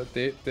said,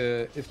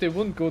 if they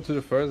wouldn't go to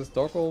the furthest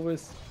dog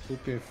always, it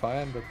would be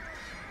fine, but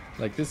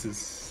like this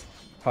is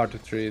hard to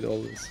trade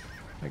always,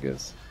 I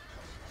guess.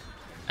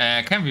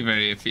 Can be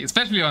very iffy,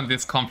 especially on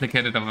this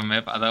complicated of a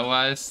map,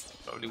 otherwise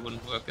probably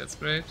wouldn't work as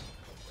great.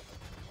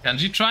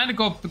 Ganji trying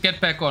to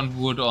get back on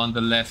wood on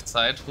the left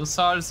side.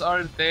 Hussars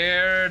are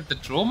there. The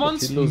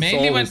Dromons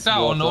mainly went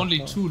down, water.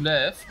 Only 2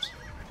 left.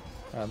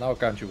 Now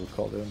Ganji will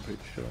call it, I'm pretty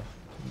sure.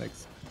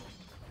 Next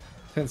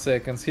 10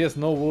 seconds. He has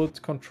no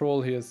wood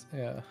control. He has,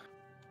 yeah.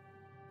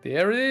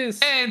 There it is.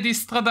 And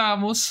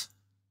Distradamus.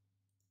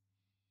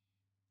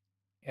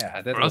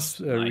 Yeah, that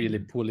was really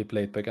poorly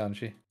played by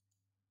Ganji.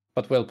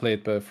 But well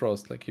played by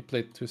Frost. Like, he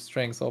played to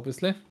strengths,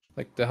 obviously.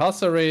 Like, the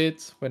Hussar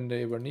raids when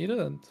they were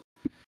needed.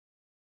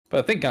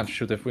 But I think Ganji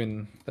should have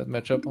won that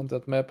matchup on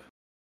that map.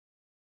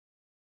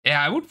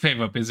 Yeah, I would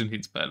favor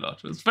Byzantines by a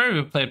lot. It was very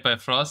well played by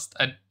Frost.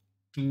 I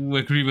do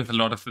agree with a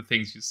lot of the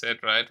things you said,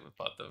 right?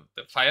 About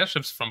the fire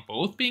ships from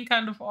both being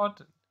kind of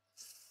odd.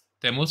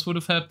 Demos would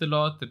have helped a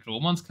lot. The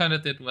Dromons kind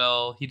of did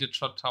well. Heated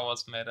shot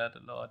towers mattered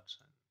a lot.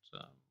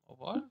 And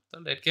overall, the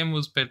late game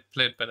was played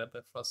better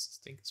by Frost,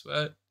 I think, as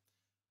well.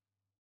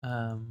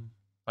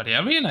 But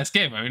yeah, really nice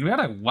game. I mean, we had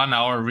a 1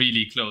 hour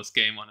really close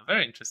game on a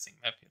very interesting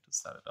map here to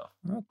start it off.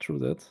 Not true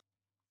that.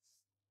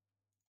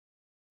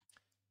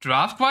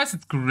 Draft-wise,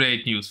 it's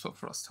great news for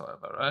Frost,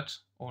 however, right?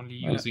 Only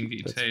using the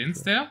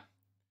Italians there.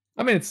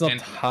 I mean, it's not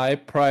high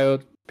prior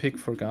pick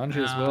for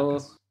Ganji as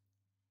well.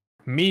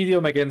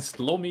 Medium against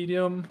low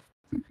medium.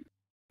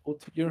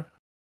 Tier.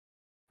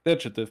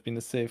 That should have been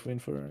a safe win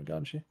for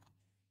Ganji.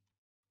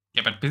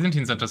 Yeah, but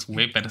Byzantines are just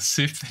way better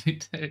saved than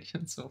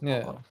Italians. So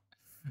yeah.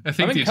 I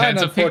think the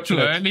Italians are picked too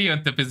early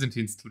and the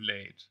Byzantines too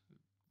late.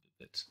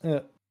 Yeah.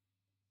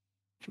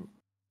 True.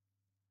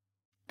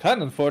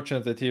 Kind of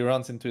unfortunate that he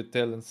runs into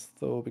Italians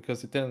though,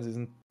 because Italians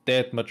isn't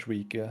that much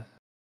weaker.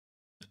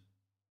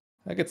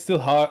 Like it's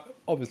still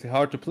obviously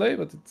hard to play,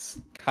 but it's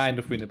kind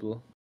of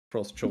winnable.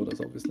 Frost showed us,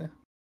 obviously.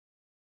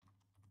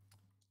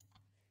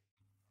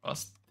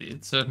 Frost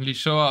did certainly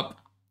show up.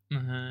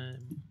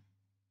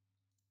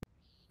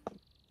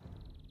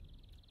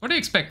 What do you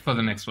expect for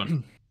the next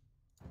one?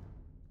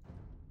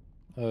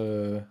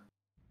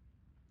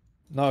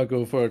 Now I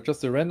go for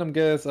just a random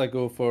guess. I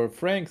go for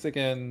Franks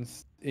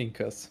against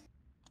Incas.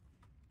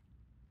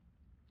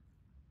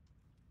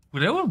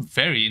 Well, that was a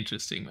very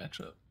interesting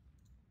matchup.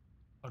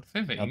 What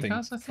favor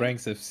Incas, I think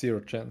Franks have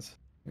 0 chance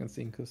against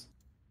Incas.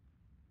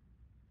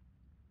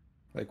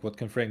 Like, what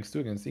can Franks do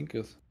against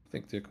Incas? I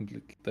think they're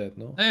completely dead,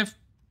 no? They have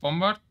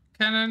bombard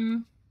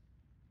cannon.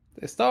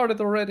 They started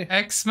already.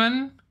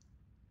 X-Men.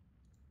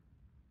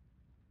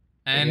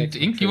 And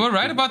you were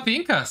right about the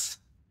Incas.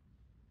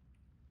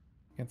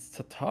 Against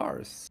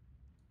Tatars.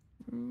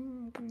 I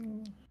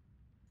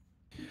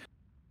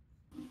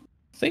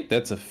think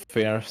that's a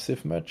fair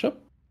Civ matchup.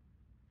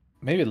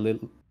 Maybe a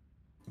little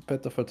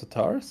better for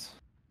Tatars.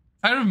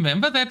 I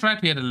remember that,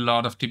 right? We had a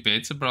lot of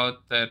debates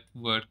about that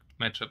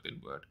matchup in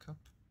World Cup.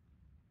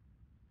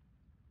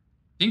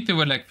 I think there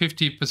were like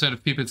 50%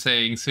 of people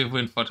saying Civ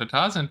win for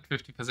Tatars and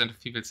 50% of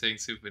people saying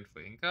Civ win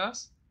for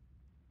Incas.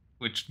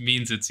 Which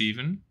means it's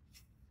even.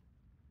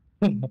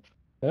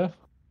 Yeah,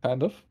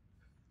 kind of.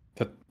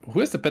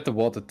 Who is the better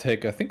water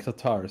take? I think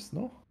Tatars,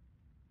 no?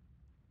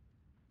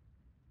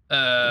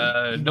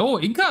 No,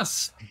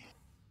 Incas.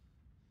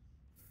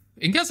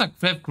 Incas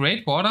have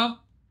great water.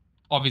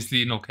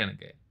 Obviously, no cannon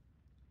game.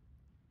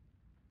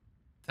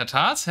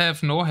 Tatars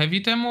have no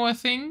heavy demo, I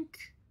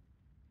think.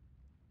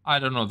 I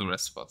don't know the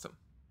rest about them.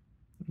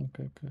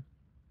 Okay.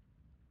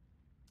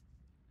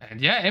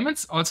 And yeah,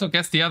 Amon's also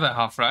guessed the other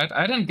half, right?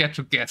 I didn't get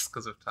to guess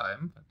because of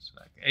time, but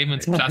like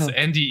Amon's plus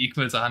Andy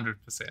equals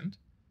 100%.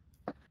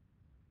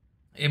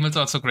 Amon's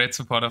also great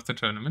support of the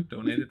tournament,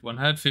 donated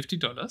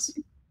 $150.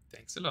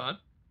 Thanks a lot.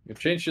 You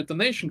changed your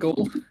donation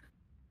goal.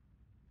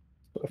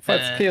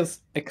 5 scales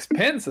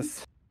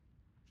expenses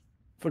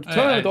for the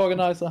tournament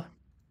organizer.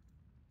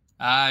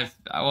 I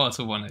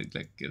also want to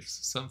like give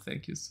some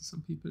thank yous to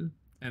some people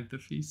and the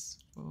fees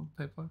for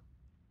PayPal.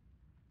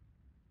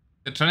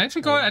 The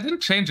donation goal, I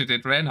didn't change it.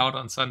 It ran out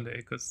on Sunday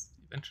because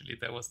eventually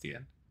that was the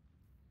end.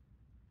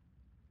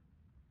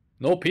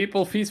 No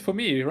people fees for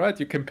me, right?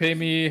 You can pay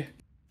me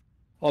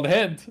on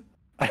hand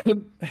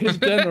in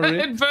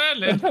January. In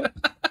Berlin.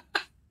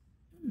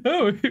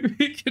 Oh,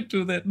 we can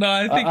do that. No,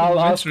 I think I'll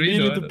ask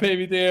Lily to pay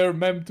me there,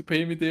 Mem to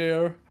pay me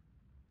there.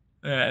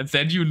 And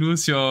then you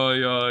lose your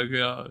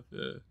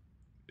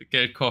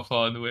Geldkoffer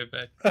on the way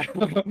back.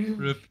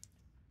 Rip.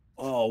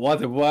 Oh,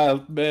 what a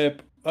wild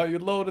map. Are you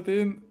loaded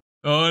in?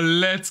 Oh,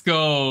 let's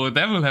go.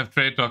 Then we'll have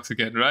trade talks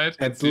again, right?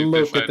 And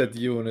look at that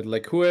unit.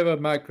 Like, whoever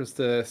macros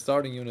the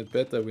starting unit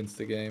better wins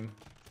the game.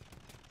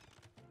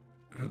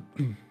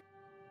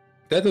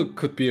 That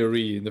could be a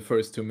re in the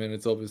first 2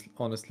 minutes, obviously,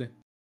 honestly.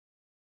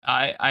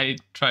 I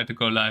tried to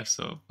go live,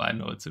 so I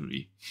know it's a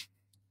re.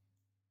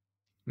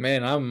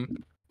 Man,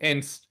 I'm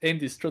Andy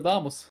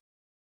Stradamus.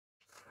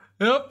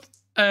 Yep.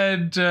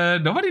 And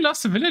nobody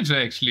lost a villager,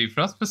 actually.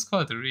 Frostburst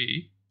called a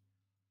re.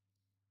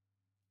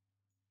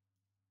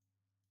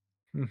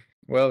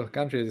 Well,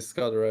 Ganji is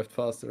got arrived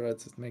faster,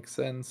 right? So it makes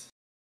sense.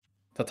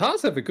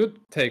 Tatars have a good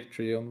take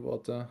tree on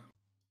water.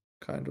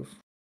 Kind of.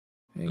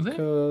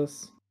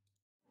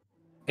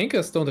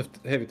 Incas don't have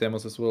heavy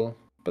demos as well,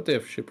 but they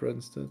have shipwreck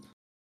instead.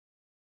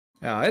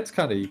 Yeah, it's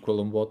kind of equal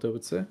on water, I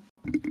would say.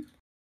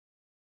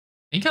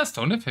 Incas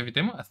don't have heavy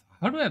demo?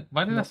 Why did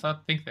I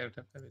think they would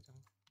have heavy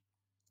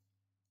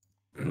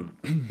demo?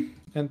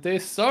 And they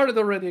started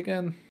already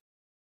again.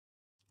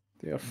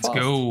 They are fast. Let's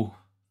go.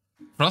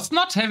 Frost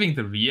not having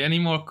the re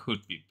anymore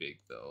could be big,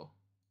 though,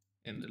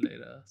 in the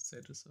later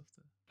stages of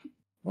the...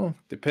 Well,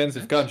 depends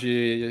if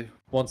Ganji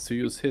wants to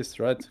use his,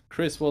 right?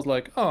 Chris was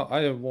like, oh,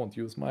 I won't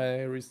use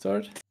my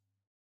restart.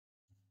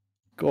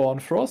 Go on,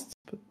 Frost.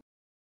 But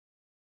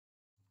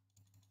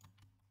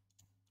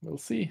we'll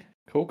see.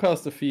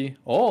 Co-caster fee.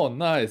 Oh,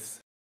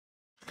 nice.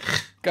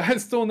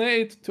 Guys,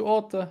 donate to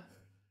Otter.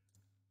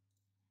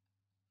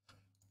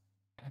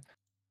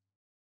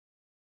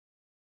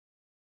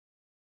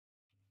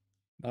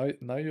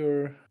 Now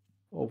your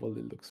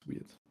overlay looks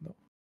weird. No.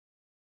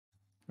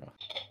 Oh.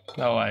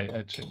 No,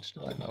 I changed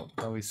it.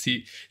 Now we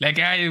see. Like,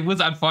 it was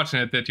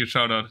unfortunate that you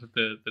showed out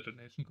the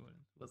donation goal.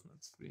 It wasn't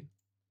on screen.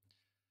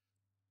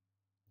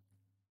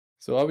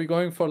 So are we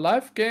going for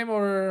live game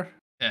or?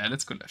 Yeah,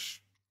 let's go live.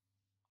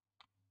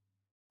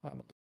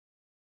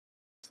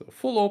 So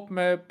full open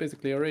map,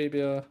 basically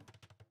Arabia.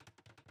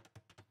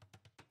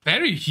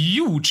 Very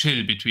huge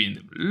hill between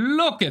them.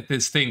 Look at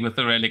this thing with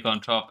the relic on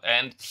top.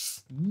 And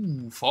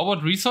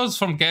forward resources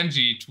from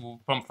Ganji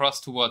from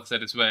Frost towards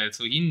that as well.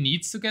 So he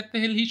needs to get the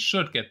hill. He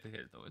should get the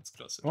hill, though. It's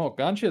closer. Oh,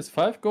 Ganji has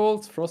 5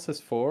 golds. Frost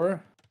has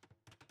 4.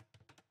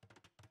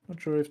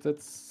 Not sure if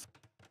that's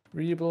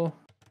Rebel,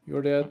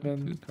 you're the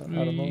admin.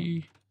 I don't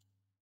know.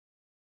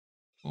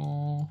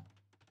 4.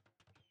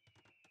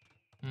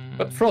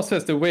 But Frost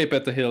has the way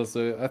better hill,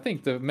 so I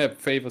think the map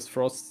favors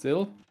Frost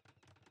still.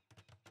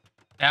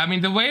 Yeah, I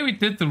mean, the way we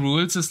did the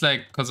rules is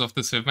like, because of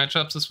the Civ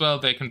matchups as well,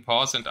 they can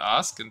pause and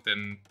ask, and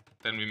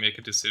then we make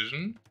a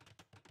decision.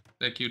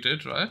 Like you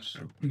did, right?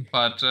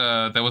 But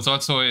there was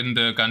also in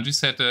the Ganji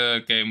set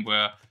a game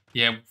where,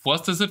 yeah,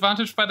 was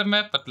disadvantaged by the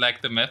map, but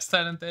liked the map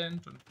style and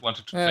then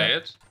wanted to play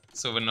it.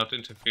 So we're not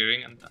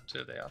interfering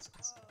until they ask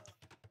us.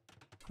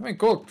 I mean,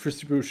 gold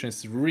distribution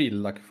is really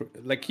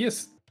like he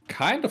has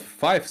kind of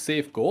 5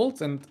 safe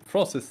golds, and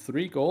Frost has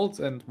 3 golds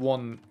and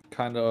 1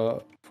 kind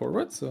of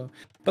forward. So,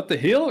 but the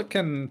hill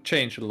can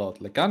change a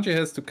lot. Like Ganji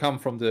has to come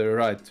from the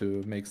right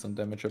to make some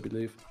damage, I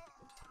believe.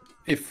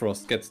 If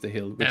Frost gets the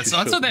hill. There's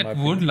also that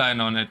wood line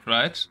on it,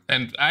 right?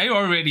 And I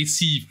already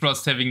see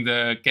Frost having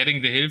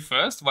getting the hill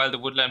first, while the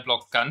wood line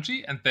blocks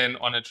Ganji, and then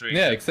onagering.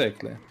 Yeah,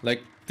 exactly.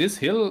 Like this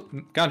hill,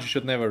 Ganji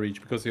should never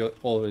reach because he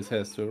always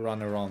has to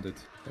run around it.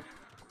 Like,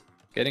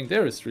 getting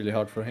there is really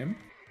hard for him.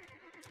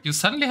 You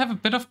suddenly have a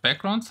bit of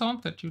background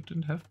sound that you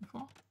didn't have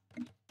before.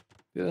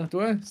 Yeah,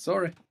 do I?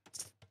 Sorry.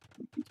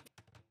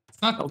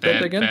 It's not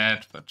that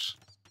bad, but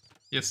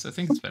yes, I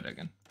think it's better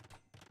again.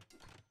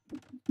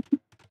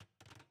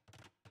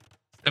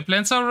 The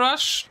Lancer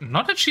Rush,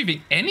 not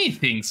achieving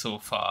anything so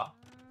far.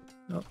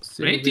 No,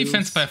 great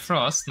defense by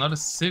Frost, not a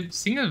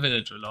single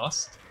villager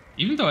lost.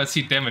 Even though I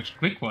see damaged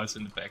quick walls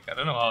in the back. I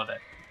don't know how that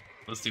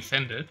was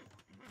defended.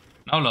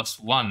 Now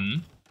lost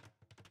 1.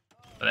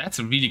 But that's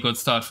a really good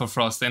start for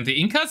Frost. And the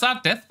Incas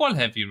are death ball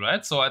heavy,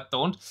 right? So I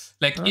don't...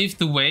 Like, if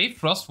the way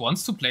Frost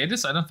wants to play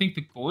this, I don't think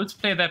the golds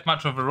play that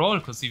much of a role.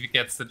 Because if he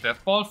gets the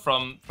death ball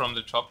from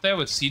the top there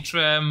with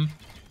Seatram,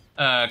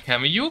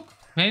 Kameyuk,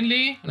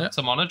 mainly, and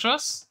some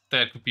onagers,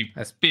 that could be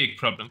a big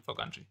problem for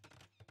Ganji.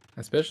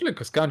 Especially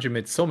because Ganji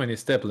made so many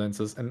step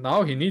lancers, and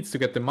now he needs to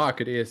get the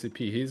market ASAP.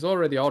 He's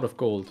already out of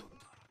gold.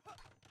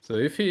 So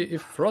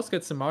if Frost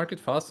gets the market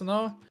faster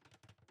now,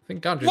 I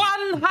think Ganji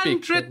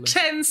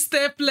 110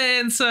 step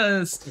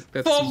lancers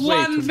for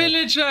 1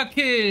 villager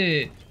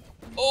kill.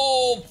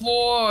 Oh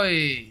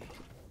boy.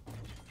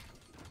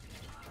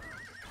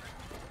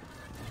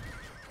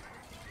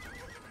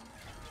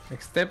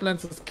 Like step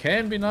lancers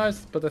can be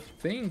nice, but I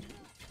think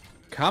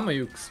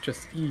Kameyuks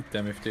just eat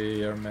them if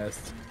they are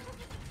masked.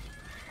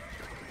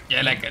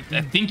 Yeah, like,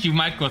 I think you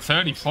might go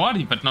 30,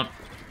 40, but not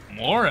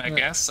more, I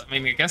guess. I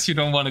mean, I guess you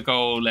don't want to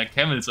go, like,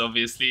 camels,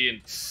 obviously.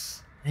 And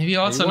maybe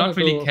also not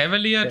really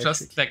cavalier,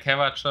 just, like,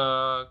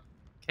 Kevacha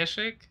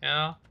Keshik,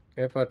 yeah.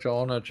 Kevacha,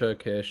 Onager,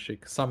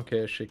 Keshik, some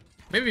Keshik.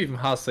 Maybe even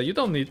Hassa. You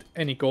don't need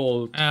any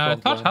gold. I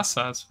thought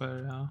Hassa as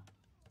well, yeah.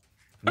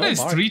 But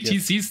there's 3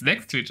 TCs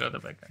next to each other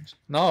back then.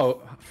 Now,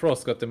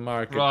 Frost got the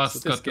market,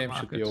 so this game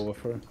should be over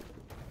for him.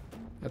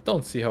 I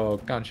don't see how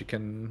Ganji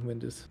can win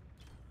this.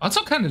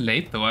 Also kind of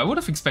late though. I would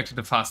have expected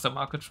a faster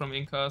market from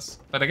Incas.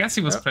 But I guess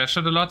he was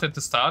pressured a lot at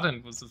the start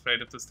and was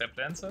afraid of the step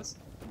lancers.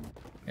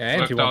 Yeah,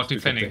 and worked out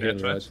defending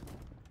that, right?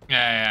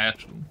 Yeah,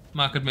 true.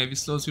 Market maybe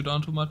slows you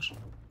down too much.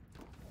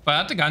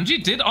 But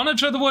Ganji did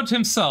onager the wood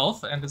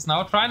himself and is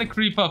now trying to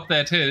creep up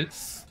that hill.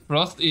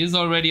 Frost is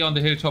already on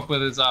the hilltop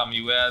with his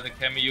army, where the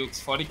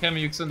Kameyuks, 40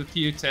 Kameyuks on the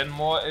field, 10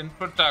 more in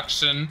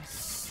production.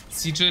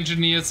 Siege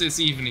Engineers is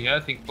even here. I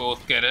think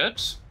both get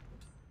it.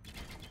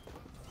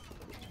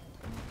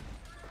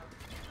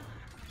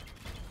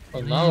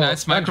 Well, now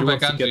nice micro by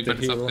Ganji, but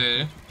it's up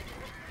there.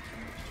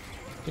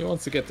 He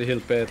wants to get the hill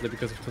badly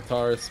because of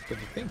Tatars, but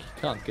I think he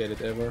can't get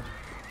it ever.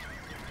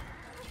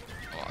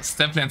 Oh,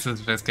 Step Lancer is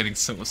just getting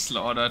so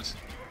slaughtered.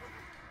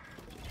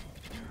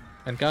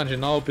 And Ganji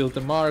now built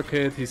the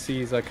market, he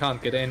sees I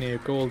can't get any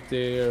gold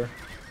there.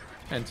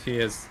 And he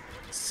has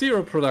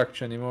 0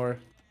 production anymore.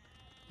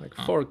 Like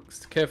 4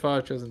 Kev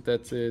archers and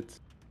that's it.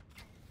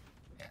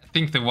 I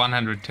think the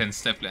 110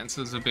 Step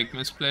Lancer is a big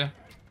misplay.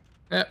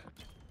 Yeah.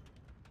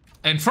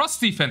 And Frost's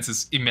defense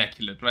is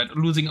immaculate, right?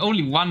 Losing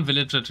only 1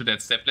 villager to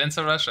that Step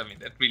Lancer rush, I mean,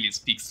 that really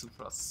speaks to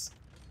Frost's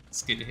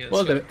skill here.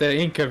 Well, the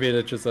Inca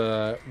villagers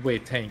are way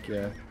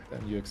tankier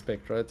than you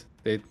expect, right?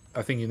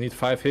 I think you need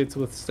 5 hits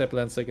with Step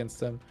Lancer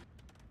against them.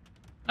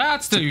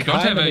 Still, you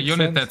don't have a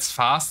unit that's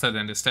faster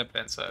than the Step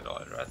Lancer at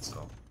all, right?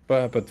 So.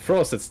 But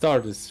Frost at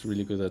start is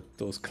really good at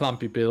those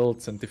clumpy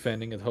builds and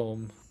defending at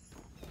home.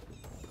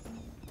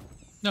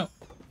 No,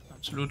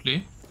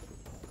 absolutely.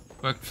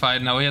 Worked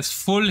fine. Now he has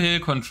full hill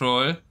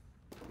control.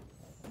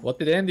 What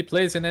did Andy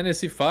place in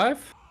NSC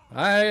 5?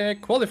 I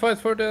qualified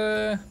for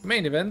the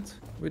main event,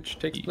 which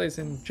takes place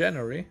in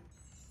January.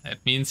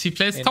 That means he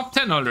plays top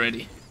 10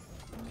 already.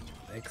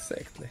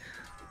 Exactly.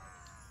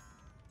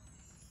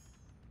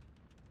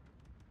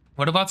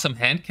 What about some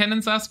hand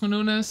cannons, asked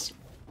Manunas?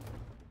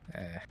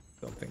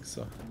 Don't think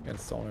so.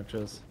 Against the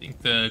onagers. I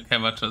think the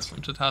Kevachas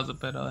from Tatars are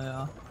better,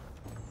 yeah.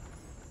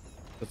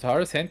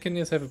 Tatars hand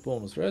cannons have a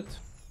bonus, right?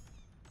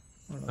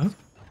 Huh?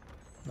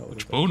 No,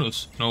 which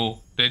bonus? No,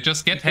 they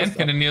just get hand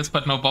cannoneers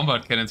but no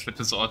bombard cannons, which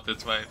is odd,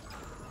 that's why.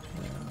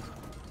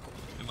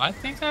 You might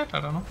think that? I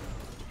don't know.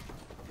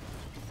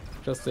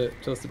 Just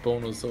the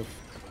bonus of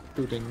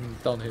shooting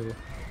downhill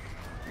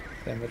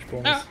damage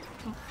bonus.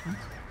 Yeah.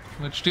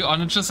 Which the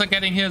onagers are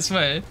getting here as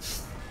well.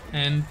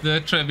 And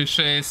the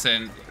trebuchets,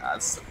 and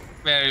that's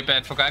very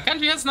bad for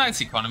Ganji. Has nice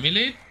economy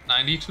lead,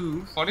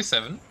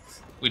 90-47,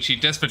 which he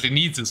desperately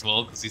needs as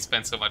well because he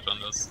spent so much on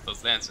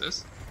those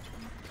lancers.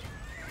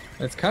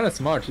 It's kind of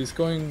smart. He's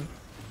going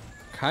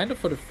kind of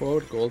for the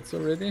forward golds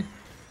already.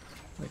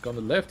 Like on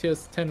the left he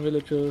has 10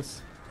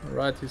 villagers, on the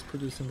right he's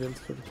producing builds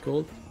for the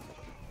gold.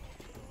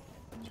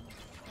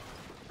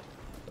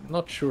 I'm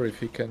not sure if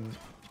he can...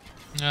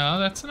 Yeah,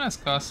 that's a nice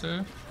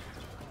castle.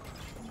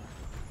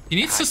 He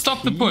needs to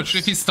stop the push.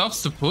 If he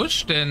stops the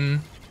push,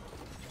 then...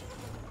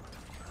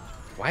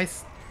 Why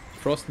is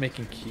Frost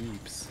making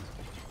keeps?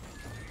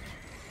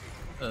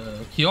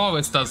 He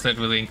always does that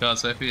with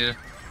Incas, I feel.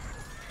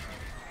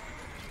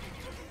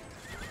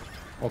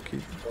 Okay.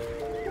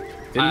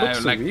 They look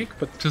so like, weak,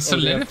 but... To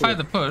solidify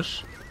the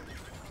push,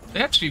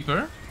 they're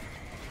cheaper.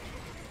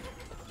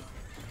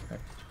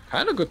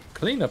 Kind of good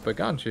cleanup by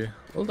Ganji.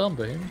 Well done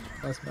by him.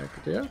 Nice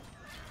micro there.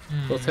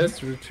 Frost has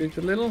to retreat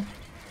a little.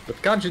 But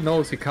Ganji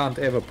knows he can't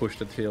ever push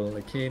that hill.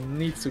 Like, he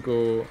needs to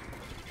go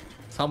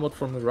somewhat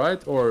from the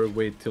right or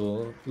wait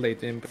till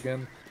late imp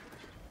again.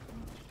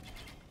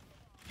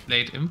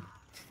 Late imp?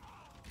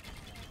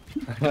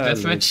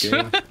 That's much.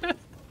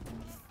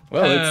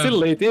 Well, it's still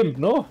late imp,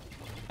 no?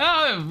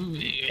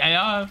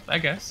 Yeah, I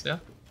guess, yeah.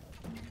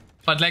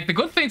 But like the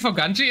good thing for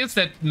Ganji is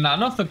that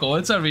none of the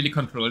golds are really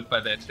controlled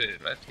by that hill,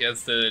 right? He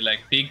has the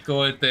like big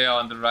gold there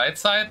on the right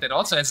side that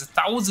also has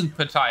 1,000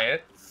 per tile.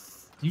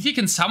 If he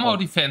can somehow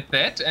defend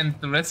that and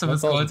the rest of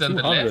his golds on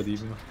the left.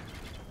 Even.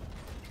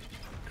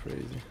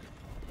 Crazy.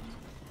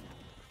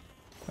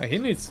 He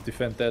needs to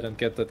defend that and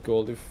get that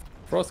gold. If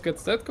Frost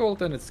gets that gold,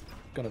 then it's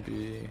gonna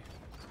be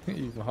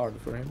even harder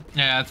for him.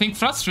 Yeah, I think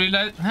Frost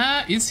realized,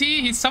 is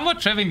he? He's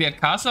somewhat traveling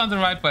that castle on the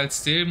right while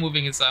still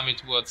moving his army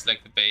towards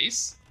like the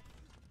base.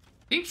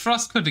 I think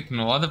Frost could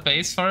ignore the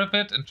base for a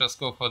bit and just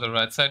go for the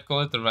right side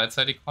gold, the right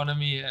side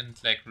economy, and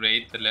like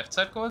raid the left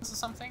side golds or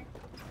something.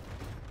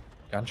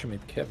 Ganji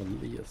made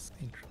Cavaliers.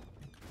 Interesting.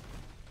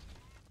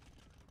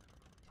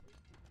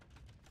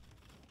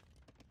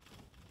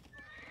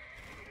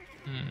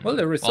 Well,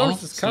 the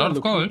resources kind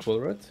of look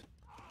equal, right?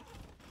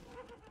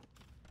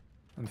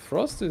 And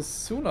Frost is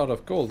soon out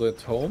of gold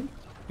at home.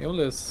 He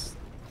only has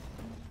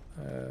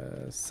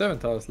 7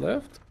 tiles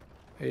left.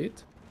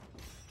 8.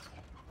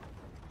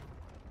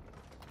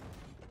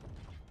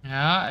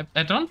 Yeah,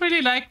 I don't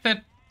really like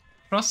that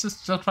Frost is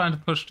still trying to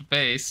push the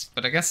base,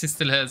 but I guess he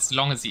still has, as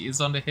long as he is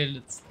on the hill,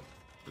 it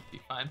would be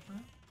fine for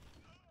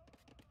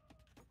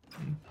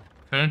him.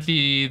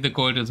 Currently, the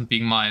gold isn't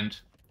being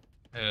mined,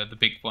 the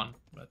big one.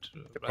 But,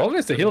 the problem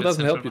is the hill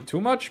doesn't help you too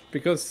much,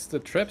 because the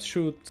traps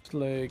shoot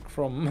like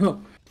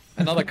from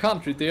another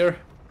country there.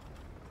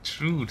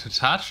 True, the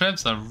tar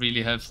traps are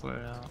really helpful,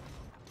 yeah.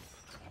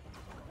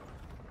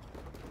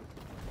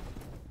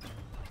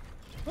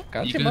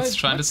 Eagle's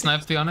trying to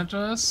snipe the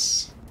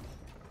onagers.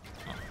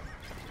 Oh,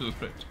 too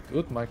afraid.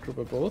 Good micro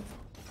by both.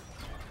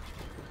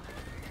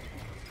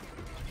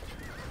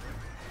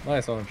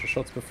 Nice onager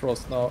shots by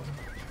Frost now.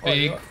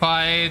 Big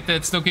fight,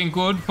 that's looking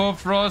good for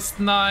Frost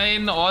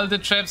 9. All the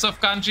traps of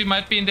Ganji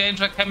might be in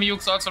danger.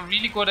 Kamiyuk's also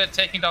really good at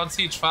taking down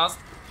siege fast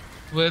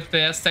with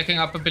their stacking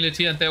up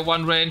ability and their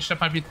one range. There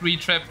might be 3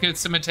 trap kills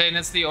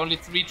simultaneously. Only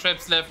 3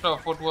 traps left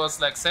of what was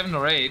like 7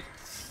 or 8.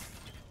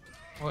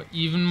 Or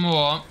even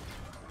more.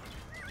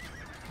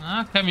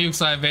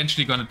 Kamiyuks are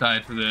eventually gonna die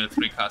to the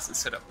 3 castles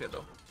set up here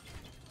though.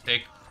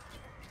 Take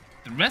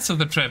the rest of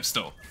the traps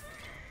though.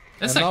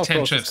 There's like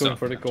 10 traps going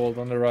for the gold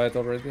on the right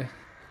already.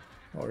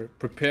 Or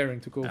preparing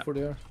to go for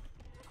there.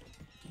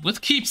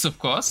 With keeps, of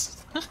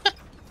course.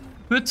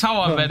 The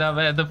tower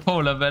better, the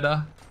polar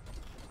better.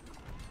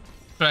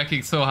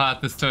 Striking so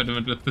hard this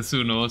tournament with the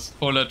Sunos.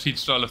 Polar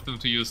teached all of them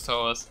to use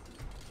towers.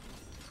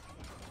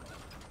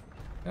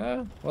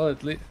 Yeah, well,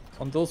 at least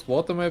on those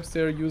water maps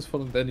they're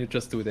useful, and then you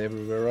just do it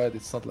everywhere, right?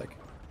 It's not like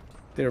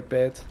they're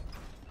bad.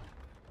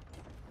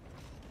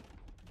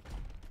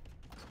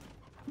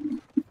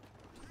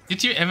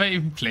 Did you ever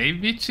even play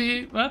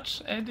Michi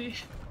much, Andy?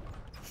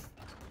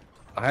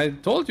 I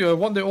told you I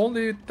won the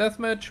only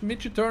deathmatch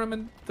Michi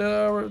tournament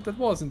that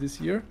was in this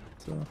year.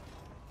 So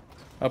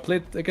I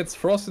played against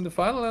Frost in the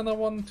final and I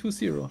won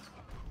 2-0.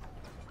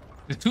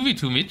 The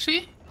 2v2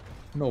 Michi?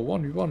 No,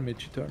 1v1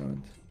 Michi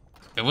tournament.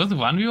 There was a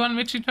 1v1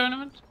 Michi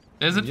tournament?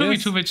 There's a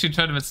 2v2 Michi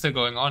tournament still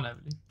going on, I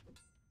believe.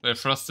 Where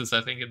Frost is,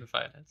 I think, in the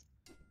finals.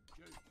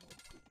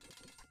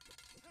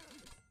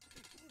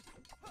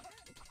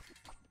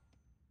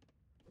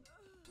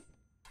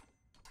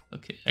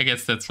 Okay, I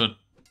guess that's what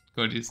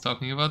Gordy is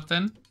talking about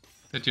then.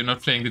 That you're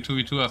not playing the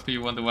 2v2 after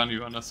you won the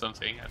 1v1 or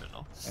something, I don't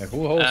know.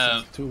 Who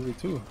hosts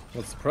 2v2?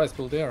 What's the prize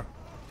pool there?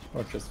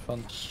 Or just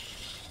fun?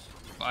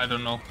 I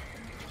don't know.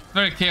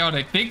 Very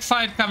chaotic. Big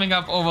fight coming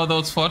up over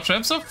those 4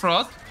 traps of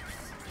Frost.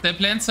 Step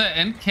Lancer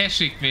and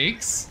Keshik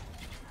mix.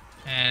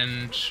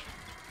 And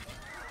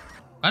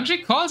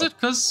Ganji calls it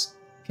because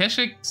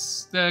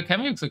Keshik's the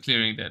Kamiyuks are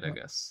clearing that, I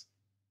guess.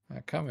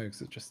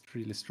 Kamiyuks are just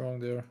really strong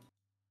there.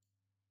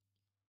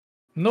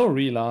 No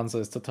real answer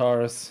is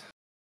Tataris.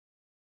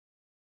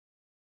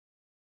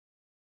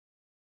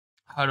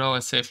 I'd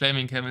always say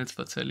flaming camels,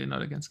 but certainly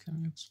not against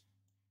camels.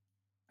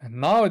 And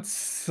now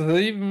it's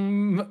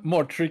even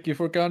more tricky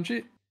for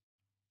Ganji.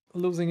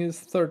 Losing his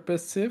third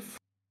best civ.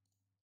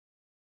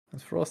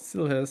 And Frost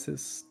still has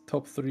his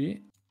top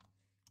 3.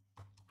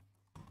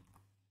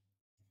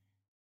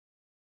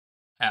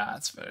 Yeah,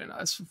 it's very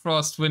nice for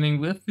Frost winning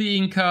with the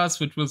Incas,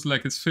 which was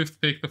like his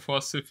 5th pick, the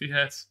 4th civ he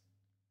has.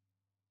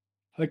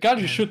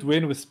 Ganji should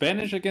win with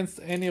Spanish against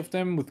any of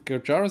them, with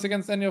Gujaras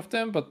against any of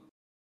them, but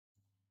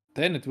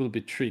then it will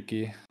be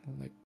tricky.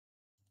 Like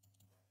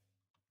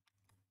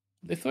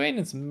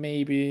Lithuanians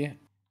maybe.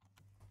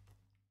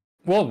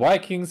 Well,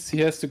 Vikings he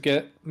has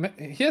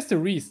to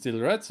re still,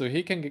 right? So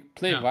he can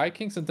play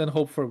Vikings and then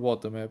hope for a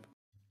water map.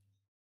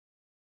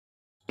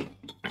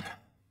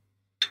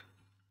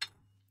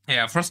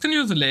 Yeah, Frost can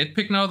use a late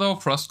pick now though.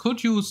 Frost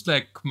could use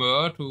like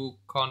Khmer to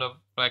kind of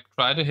like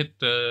try to hit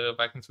the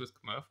Vikings with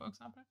Khmer, for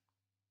example.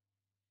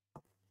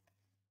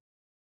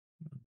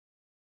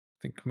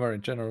 I think Khmer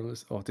in general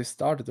is... Oh, this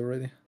started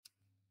already.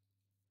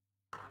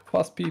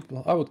 Fast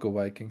people. I would go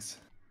Vikings.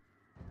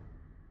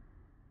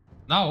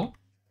 No?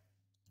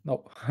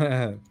 No.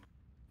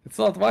 It's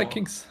not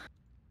Vikings.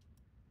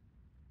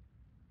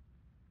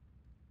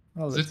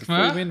 Oh, is that's it a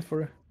Khmer? free win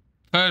for...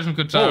 Persian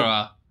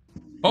Gujara.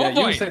 Oh yeah,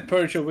 boy! you said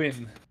Persia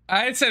win.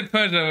 I said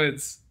Persia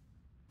wins.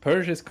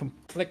 Persia is...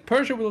 Like,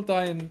 Persia will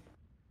die in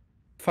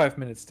 5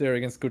 minutes there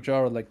against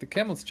Gujara. Like, the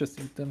camels just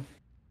eat them.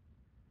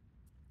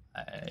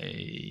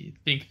 I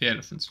think the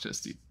elephants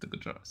just eat the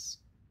Gujaras.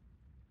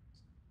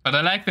 But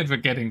I like that we're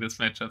getting this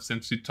matchup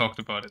since we talked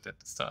about it at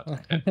the start.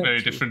 And very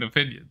different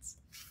opinions.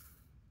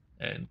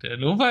 And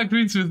Nova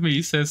agrees with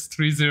me, says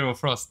 3-0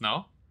 Frost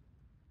now.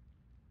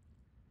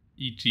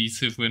 E.g.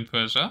 Civ win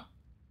Persia.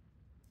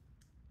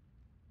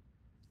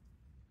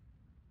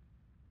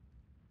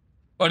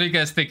 What do you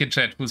guys think in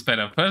chat? Who's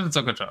better, Persians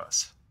or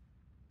Gujaras?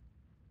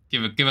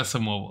 Give us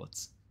some more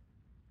votes.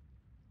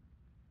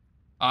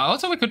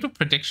 Also, we could do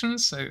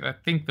predictions. I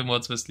think the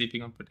mods were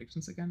sleeping on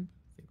predictions again.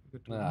 I think we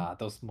could do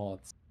those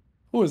mods.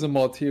 Who is a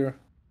mod here?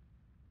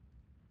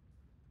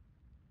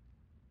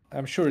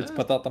 I'm sure it's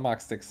Patata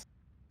Maxtix.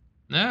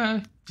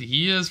 Yeah,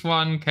 he is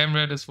one,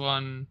 Camred is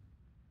one,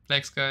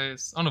 Blacksky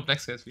is... Oh no,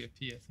 Blacksky is VIP,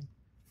 I think.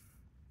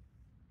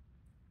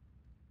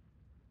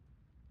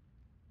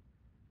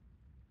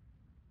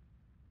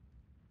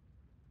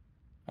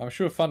 I'm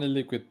sure Funny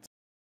Liquid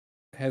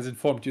has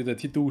informed you that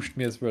he douched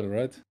me as well,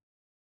 right?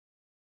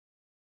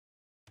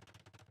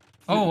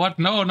 Oh, what?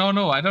 No.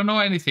 I don't know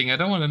anything. I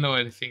don't want to know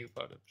anything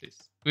about it, please.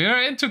 We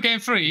are into game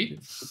 3.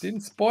 It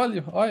didn't spoil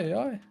you.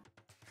 Aye.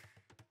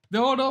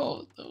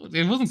 No.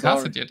 It wasn't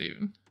casted yet,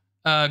 even.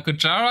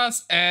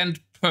 Gujaras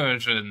and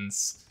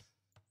Persians.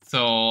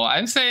 So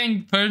I'm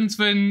saying Persians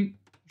win.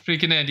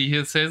 Freaking Andy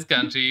here says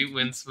Ganji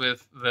wins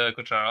with the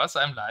Gujaras.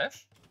 I'm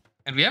live.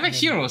 And we have a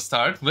hero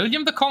start.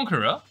 William the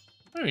Conqueror.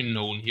 Very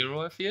known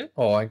hero, I feel.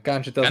 Oh, and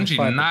Ganji doesn't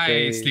find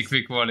nicely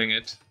quick walling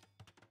it.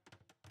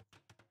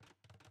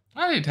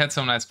 Well, it had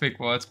some nice quick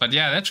walls, but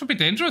yeah, that should be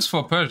dangerous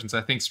for Persians.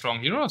 I think strong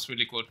hero is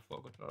really good for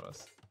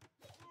Gujaras.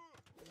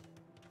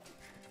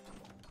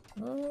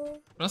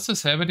 Plus the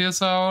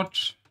Saboteers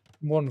out.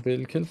 1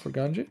 veil kill for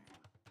Ganji.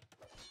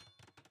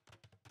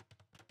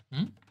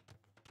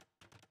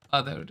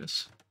 Ah, there it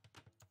is.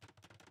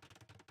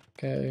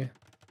 Okay.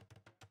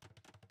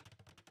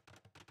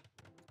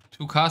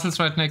 2 castles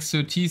right next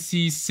to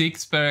TC,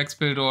 6 barracks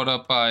build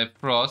order by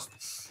Frost.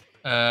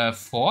 4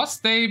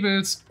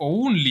 stables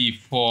only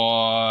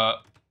for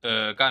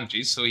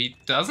Ganji, so he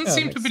doesn't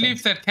seem to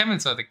believe that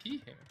camels are the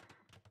key here.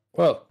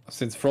 Well,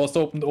 since Frost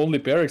opened only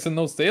barracks and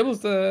no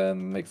stables,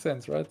 then makes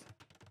sense, right?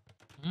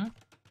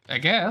 I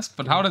guess,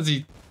 but how does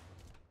he...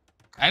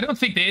 I don't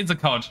think there is a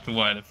counter to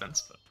War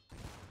Elephants, but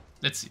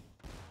let's see.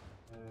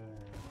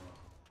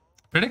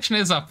 Prediction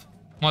is up.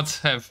 Mods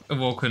have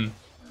awoken.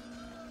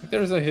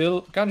 There is a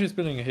hill. Ganji is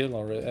building a hill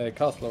already,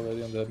 castle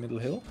already on the middle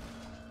hill.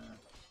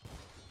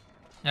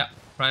 Yeah,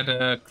 right,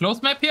 a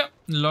close map here.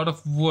 A lot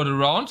of wood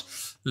around.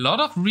 A lot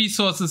of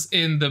resources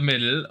in the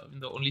middle.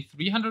 Only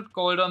 300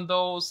 gold on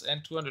those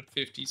and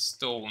 250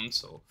 stone.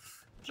 So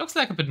it looks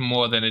like a bit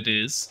more than it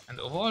is. And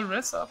overall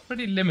rests are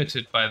pretty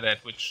limited by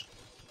that, which...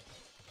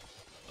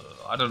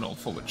 I don't know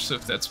for which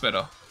civ that's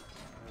better.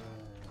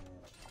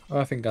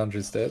 I think Ganji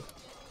is dead.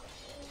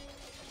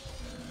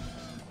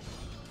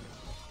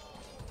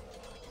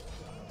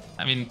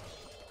 I mean,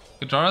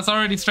 Gujaras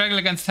already struggle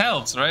against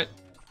helps, right?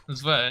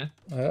 As well.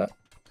 Yeah.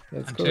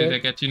 That's until correct. they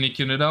get unique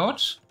unit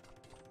out.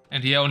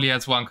 And he only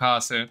has 1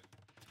 castle.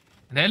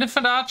 And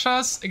elephant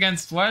archers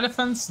against war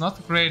elephants, not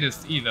the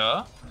greatest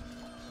either.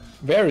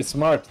 Very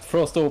smart.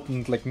 Frost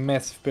opened like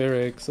massive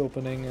barracks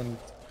opening and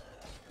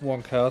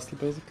 1 castle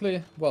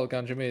basically, while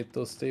Ganji made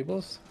those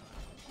stables.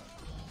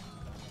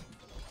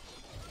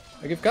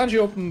 Like if Ganji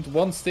opened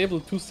 1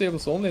 stable, 2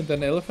 stables only, and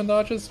then elephant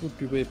archers would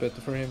be way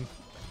better for him.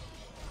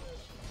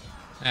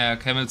 Yeah,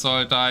 camels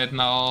all died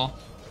now.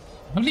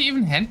 Only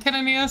even hand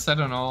cannoneers? I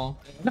don't know.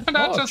 Elephant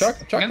archers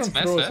against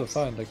Chakram throws are massive.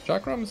 fine. Like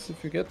chakrams,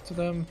 if you get to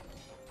them.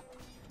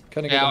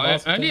 Can I get a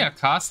mask earlier thing?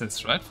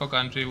 castles, right? For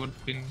Ganji would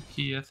have been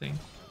key, I think.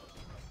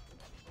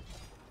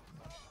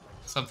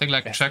 Something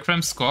like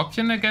Chakram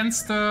Scorpion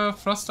against the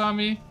Frost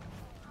Army.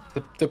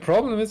 The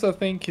problem is, I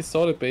think he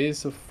saw the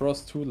base of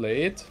Frost too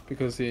late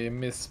because he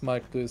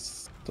mismarked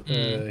his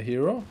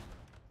hero,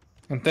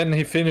 and then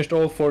he finished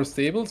all 4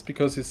 stables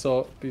because he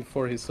saw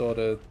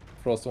that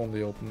Frost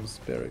only opens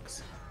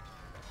barracks.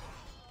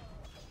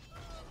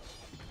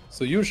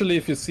 So usually,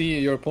 if you see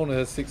your opponent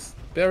has 6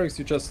 barracks,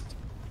 you just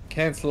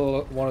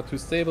cancel 1 or 2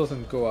 stables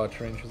and go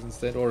Archer Rangers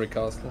instead, or a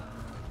castle.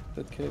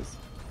 In that case.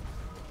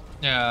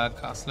 Yeah,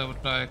 castle I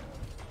would like.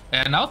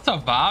 Now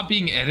Tavar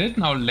being added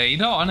now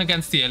later on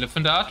against the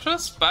Elephant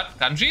Archers, but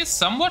Ganji is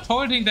somewhat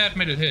holding that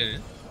middle hill.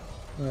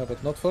 Yeah,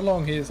 but not for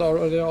long. He is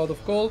already out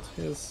of gold.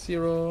 He has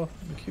 0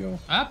 in Q.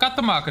 Got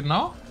the market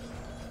now.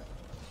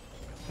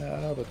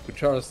 Yeah, but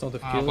Kucharas don't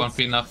have kills. Won't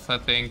be enough, I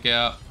think,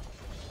 yeah.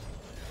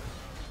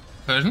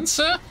 Persians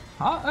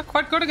are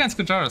quite good against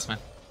Kucharas, man.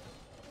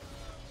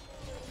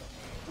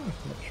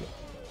 Not sure.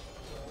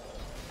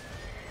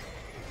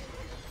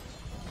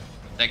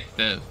 Like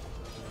the...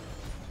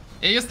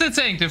 Yeah, you're still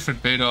saying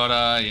different build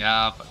order,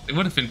 yeah, but it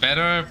would have been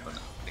better, but I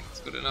don't think it's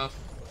good enough.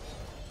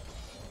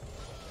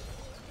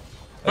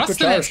 Frost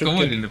still has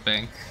gold in the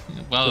bank.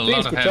 Well, a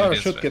lot of Kuchara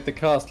should get the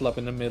castle up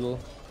in the middle,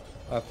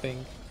 I think.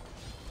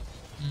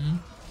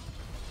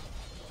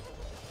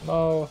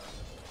 Now,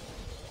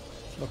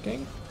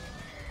 looking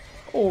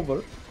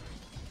over.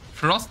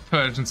 Frost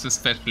Persians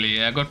especially,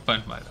 yeah, good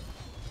point, Maida.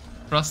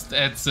 Frost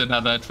adds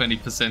another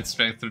 20%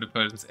 strength to the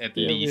Persians at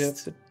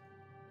least. We have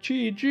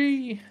the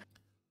GG.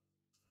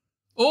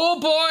 Oh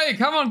boy,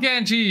 come on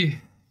Ganji!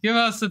 Give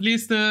us at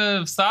least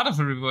the start of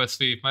a reverse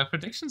sweep. My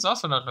prediction's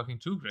also not looking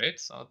too great.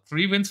 So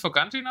 3 wins for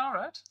Ganji now,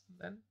 right?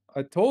 Then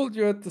I told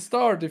you at the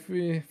start, if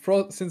we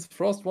since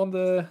Frost won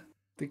the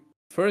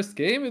first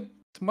game, it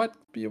might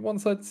be a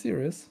one-sided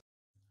series.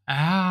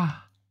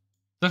 Ah,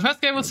 the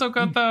first game was so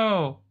good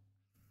though.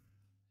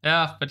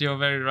 Yeah, but you're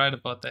very right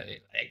about that.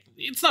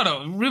 It's not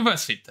a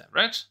reverse sweep then,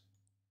 right?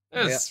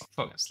 There's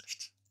 4 games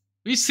left.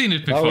 We've seen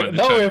it before.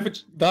 Now we have a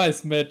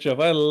nice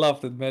matchup. I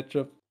love that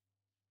matchup.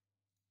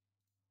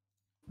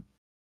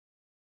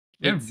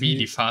 They're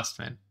really fast,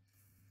 man.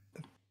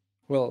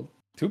 Well,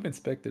 2-min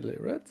spec delay,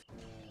 right?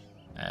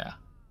 Yeah.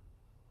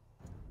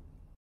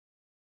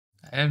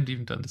 I haven't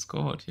even done the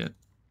scoreboard yet.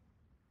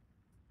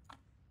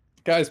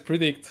 Guys,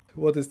 predict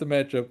what is the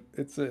matchup.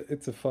 It's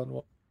a fun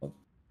one.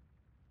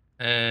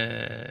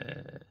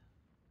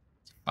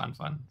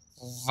 Fun.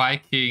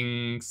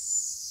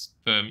 Vikings,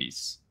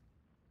 Burmese.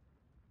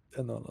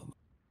 No.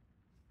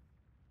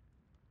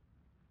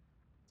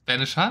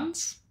 Spanish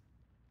Huns?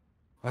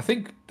 I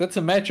think that's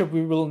a matchup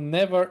we will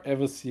never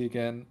ever see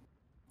again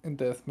in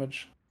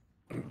deathmatch.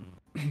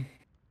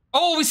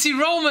 Oh, we see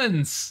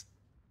Romans!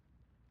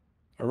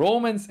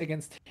 Romans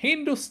against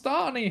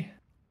Hindustani.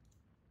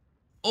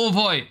 Oh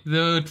boy,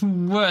 the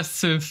 2 worst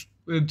Civ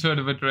in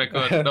tournament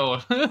record.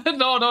 No.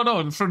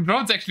 no.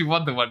 Romans actually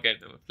won the 1 game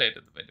that we played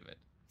in the main event.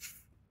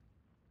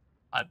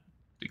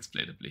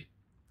 Unexplainably.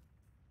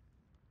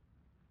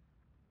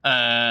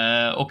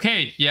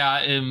 Okay,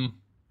 yeah,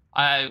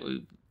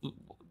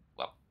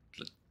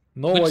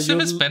 No, which Civ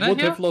is better would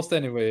here? have lost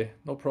anyway.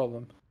 No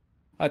problem.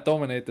 I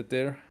dominated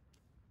there.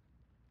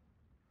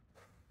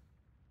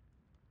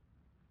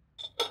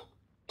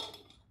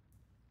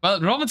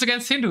 Well, Romans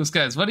against Hindus,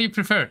 guys. What do you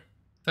prefer?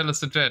 Tell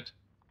us in chat.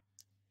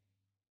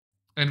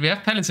 And we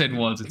have Palisade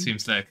walls, it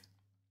seems like.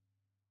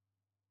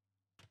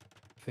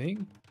 I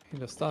think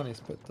Hindustani is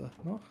better,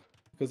 no?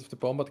 Because of the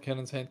bombard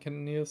cannons, hand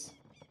cannoneers.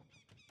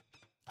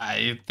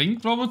 I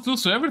think Romans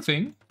lose to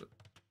everything.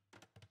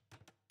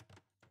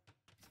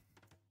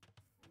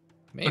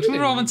 Maybe but who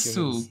Romans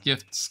to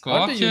gift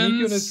Scorpions? The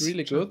unique unit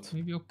really good.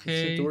 Maybe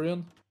okay.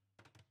 Centurion.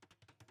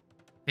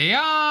 They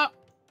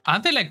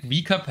aren't they like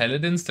weaker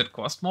paladins that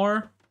cost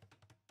more?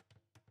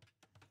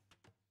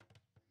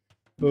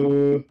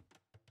 Don't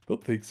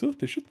think so.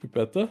 They should be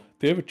better.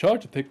 They have a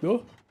charge attack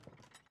though.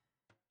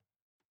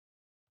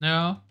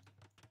 No.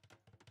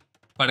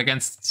 But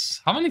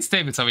against how many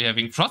stables are we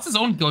having? Frost is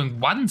only going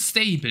 1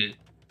 stable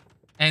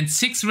and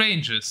 6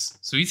 ranges.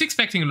 So he's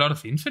expecting a lot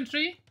of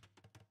infantry?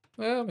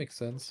 Yeah, makes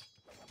sense.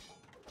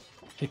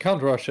 He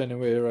can't rush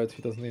anyway, right?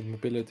 He doesn't need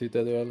mobility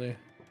that early.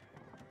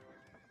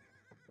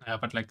 Yeah,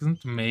 but like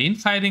isn't the main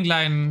fighting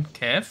line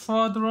Cav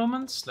for the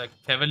Romans? Like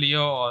Cavalier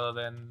or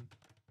then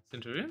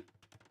Centurion?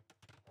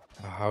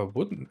 I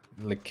wouldn't.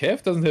 Like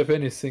Cav doesn't have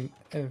anything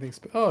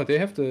oh, they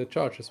have the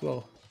charge as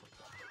well.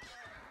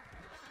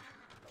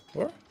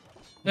 Or?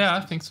 Yeah,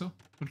 I think so.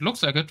 It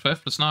looks like it,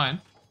 12 plus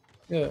 9.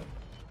 Yeah.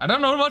 I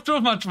don't know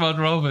too much about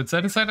Romans. I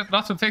decided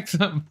not to pick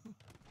them.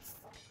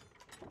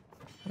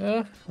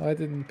 Yeah, I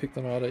didn't pick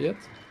them out yet.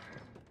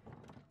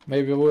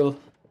 Maybe I will.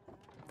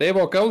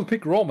 Daybok, I will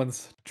pick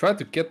Romans. Try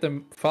to get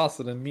them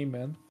faster than me,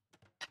 man.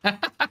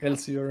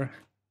 Else you're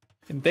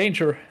in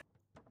danger.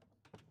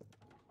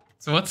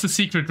 So what's the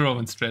secret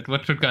Roman strat?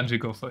 What should Ganji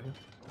go for here?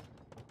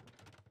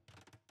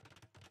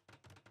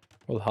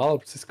 Well,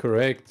 Halps is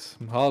correct.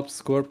 Halps,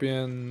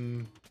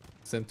 Scorpion,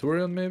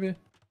 Centurion maybe?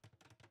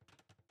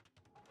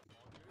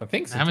 I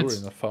think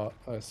Centurion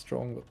are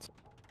strong, but...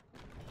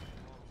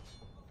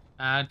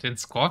 Then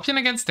Scorpion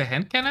against the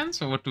hand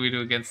cannons? Or what do we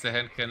do against the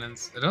hand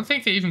cannons? I don't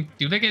think they even...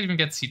 Do they even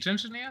get siege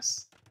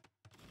engineers?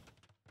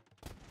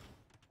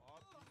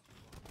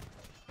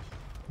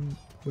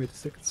 Wait a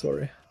second,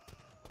 sorry.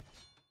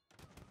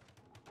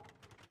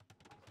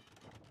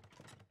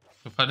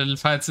 So far little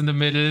fights in the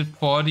middle.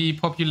 40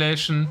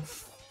 population.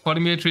 40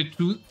 military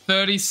to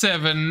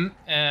 37.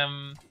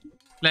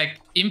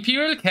 Like,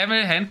 Imperial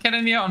Camel hand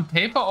cannoneer on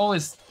paper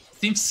always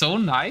seems so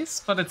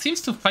nice, but it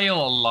seems to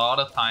fail a lot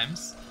of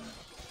times.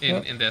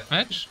 In that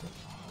match.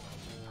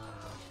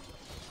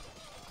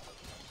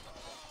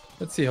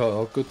 Let's see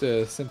how good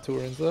the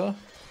Centurions are.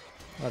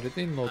 They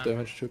did no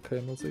damage to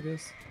camels, I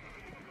guess.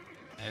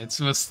 It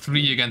was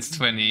 3 against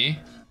 20.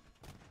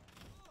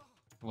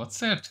 What's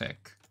their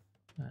attack?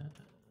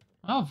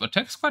 Oh,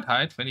 attack's quite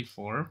high,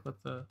 24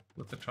 with the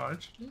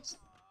charge at least.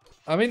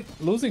 I mean,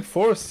 losing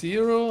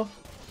 4-0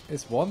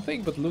 is one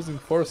thing, but losing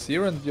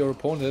 4-0 and your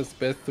opponent has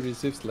best 3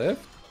 civs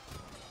left.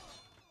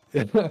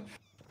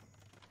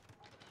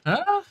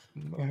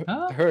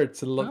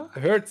 Hurts a lot.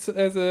 Hurts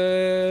as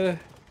a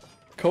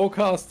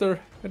co-caster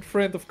and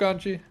friend of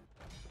Ganji.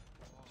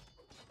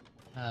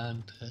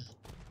 And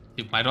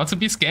it might also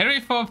be scary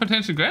for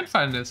potential grand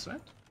finalists,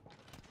 right?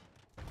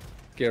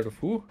 Scared of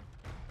who?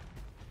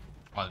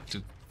 Well,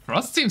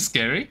 Frost seems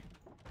scary.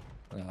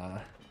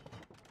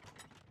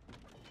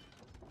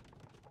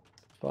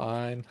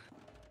 Fine.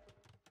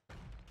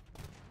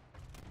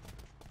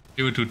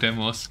 You would do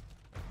demos.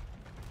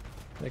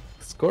 Like,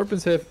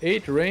 Scorpions have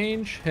 8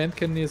 range, hand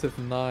cannoneers have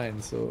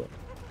 9, so...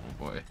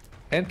 Oh boy.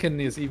 Hand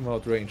cannoneers even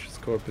outrange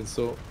Scorpions,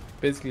 so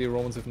basically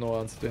Romans have no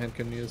answer to hand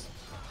cannoneers.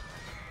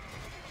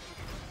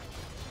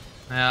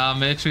 Yeah,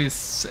 military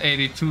is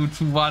 82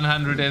 to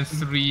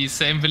 103,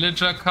 same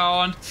villager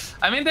count.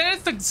 I mean, there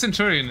is the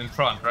Centurion in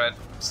front, right?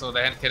 So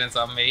the hand cannons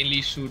are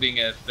mainly shooting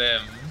at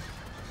them.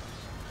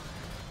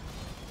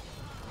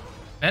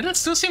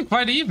 Battles do seem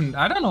quite even.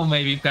 I don't know,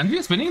 maybe Ganji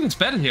is winning this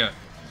battle here.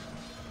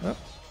 Yep.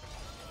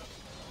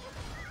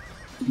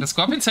 The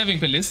Scorpions having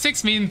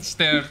ballistics means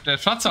their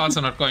shots are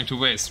also not going to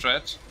waste,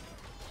 right?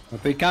 I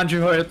think Ganji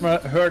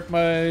heard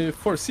my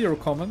 4-0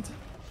 comment.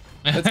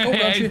 Let's go,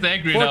 Yeah, Ganji. he's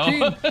angry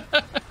now.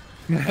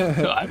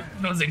 So I'm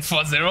losing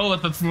 4-0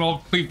 with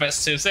the 3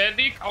 best civs,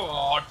 Andy. Come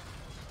on.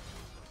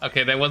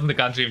 Okay, that wasn't the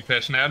Ganji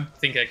impression. I don't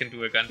think I can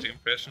do a Ganji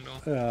impression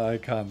though. I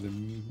can't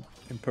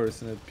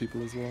impersonate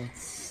people as well.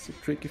 It's too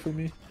tricky for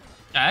me.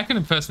 I can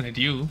impersonate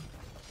you.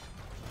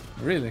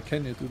 Really?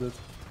 Can you do that?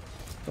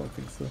 Don't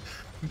think so.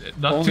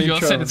 Not Only to your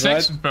German,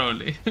 satisfaction,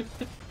 probably.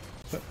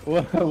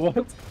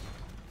 What?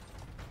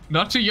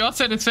 Not to your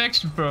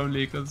satisfaction,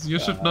 probably, because you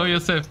should know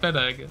yourself better,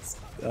 I guess.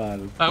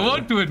 I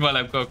won't do it while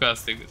I'm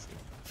co-casting this.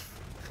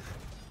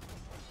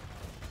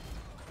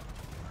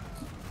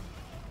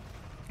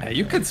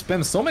 You can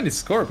spam so many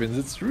Scorpions,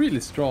 it's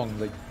really strong.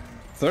 Like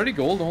 30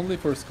 gold only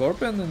for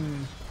Scorpion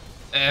and...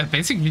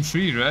 basically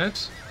free,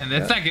 right? And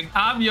that's like an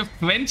army of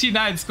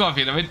 29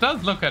 Scorpion. I mean, it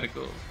does look kind of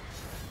cool.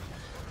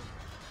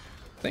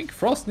 I think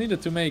Frost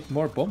needed to make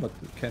more bomber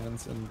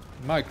cannons and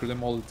micro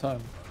them all the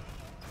time.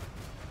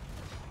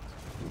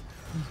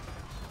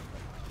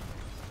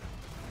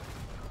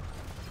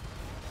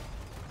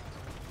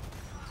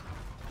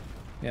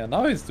 Yeah,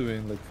 now he's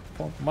doing like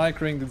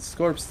microing the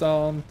Scorps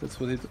down, that's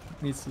what he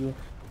needs to do.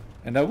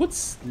 And I would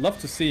love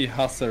to see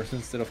hussars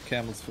instead of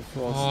camels for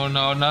Frost. Oh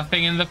no,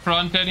 nothing in the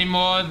front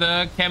anymore.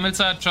 The camels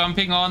are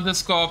jumping on the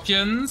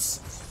Scorpions.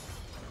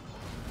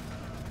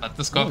 But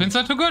the Scorpions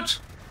are too good.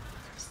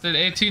 Still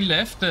 18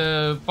 left.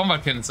 The bomber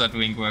cannons are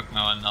doing work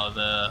now, and now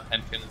the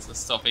hand cannons are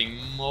stopping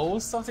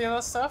most of the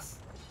other stuff.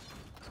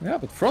 Yeah,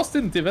 but Frost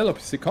didn't develop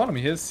his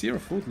economy. He has 0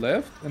 food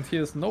left, and he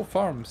has no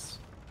farms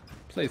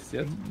placed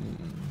yet.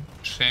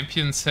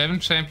 Champion 7,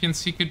 Champion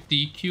Secret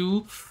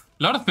DQ.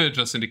 A lot of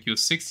villagers in the queue,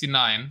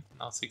 69,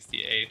 now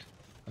 68.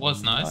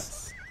 Was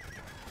nice.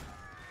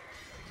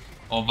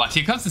 Oh, but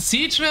here comes the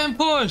siege ram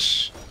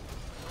push.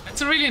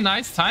 That's a really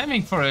nice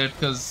timing for it,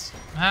 because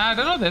I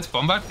don't know, there's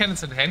bombard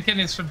cannons and hand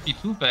cannons shouldn't be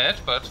too bad,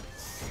 but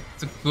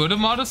it's a good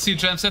amount of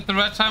siege rams at the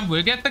right time.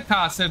 We'll get the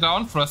castle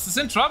down. Frost is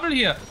in trouble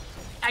here.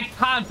 I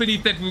can't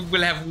believe that we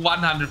will have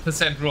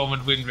 100%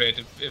 Roman win rate.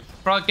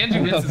 If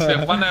Ganji wins this, we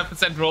have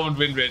 100% Roman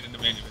win rate in the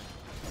main event.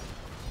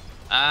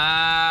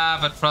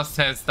 But Frost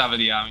has double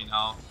the army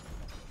now.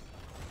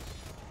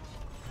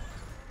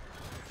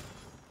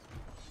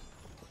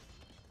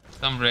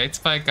 Some raids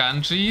by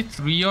Ganji,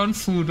 3 on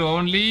food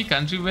only.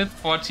 Ganji with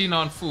 14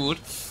 on food,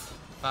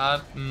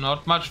 but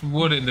not much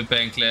wood in the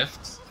bank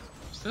left.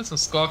 Still some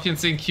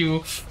Scorpions in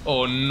queue.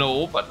 Oh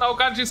no, but now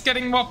Ganji's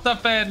getting mopped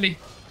up badly.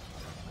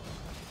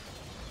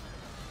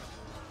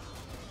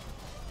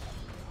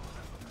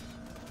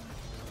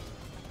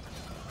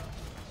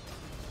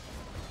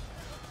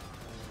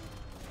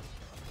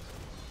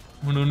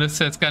 Monunes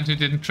says Ganji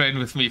didn't train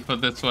with me for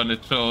this one,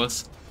 it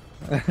shows.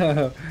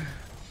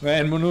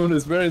 Man,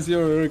 Monunes, where is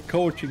your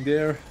coaching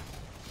there?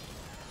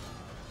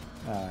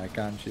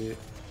 Ganji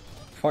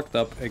fucked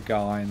up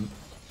again.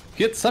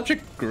 He had such a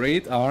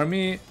great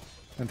army,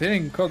 And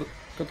then he got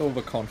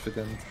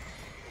overconfident.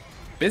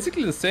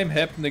 Basically the same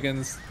happened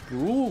against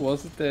Brew.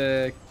 Was it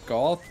the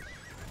Goth?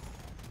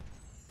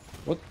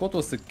 What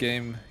was the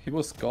game? He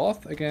was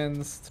Goth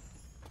against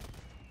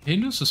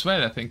Hindus as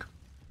well, I think.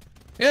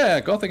 Yeah,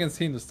 Goth against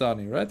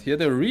Hindustani, right? He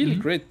had a really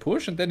great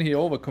push and then he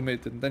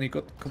overcommitted and then he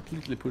got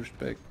completely pushed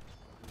back.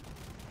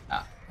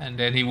 And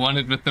then he won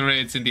it with the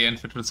raids in the end,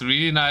 which was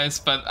really nice,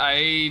 but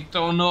I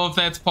don't know if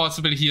that's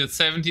possible here.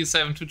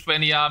 77 to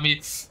 20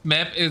 army.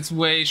 Map is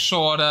way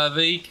shorter.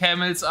 The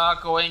camels are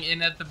going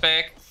in at the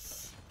back.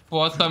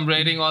 For some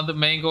raiding on the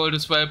main gold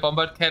as well.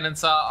 Bombard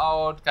cannons are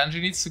out.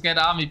 Ganji needs to get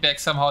army back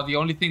somehow. The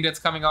only thing that's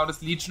coming out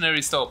is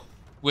legionaries though,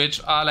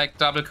 which are like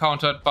double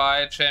countered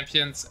by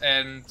champions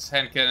and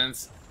hand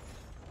cannons.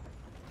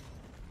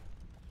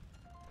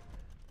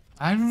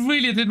 I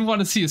really didn't want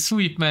to see a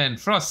sweep, man.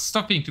 Frost,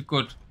 stop being too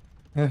good.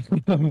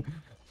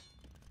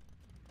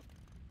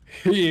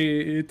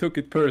 He took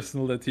it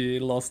personal that he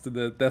lost in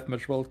the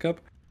Deathmatch World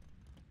Cup.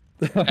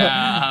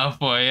 Oh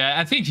boy, yeah.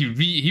 I think he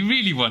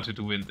really wanted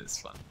to win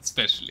this one,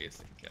 especially, I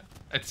think, yeah.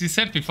 As he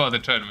said before the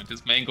tournament,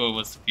 his main goal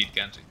was to beat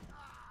Ganji.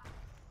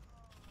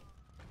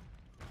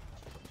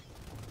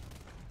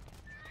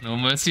 No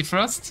mercy,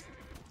 Frost.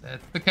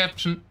 That's the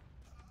caption.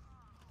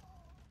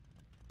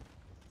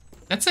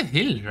 That's a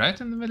hill, right,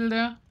 in the middle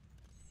there?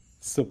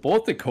 So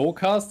both the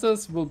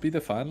co-casters will be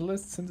the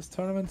finalists in this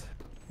tournament?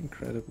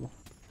 Incredible.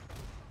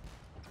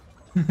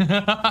 We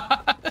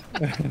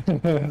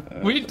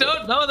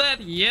don't know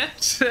that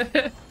yet.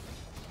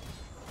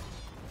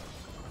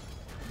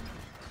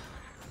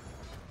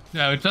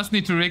 Yeah, we just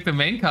need to rig the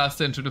main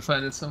caster into the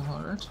finals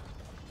somehow, right?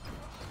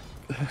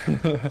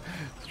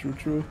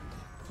 True.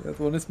 That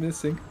one is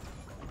missing.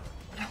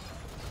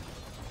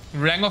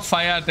 Ring of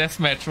Fire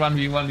deathmatch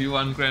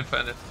 1v1v1 grand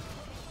final.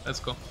 Let's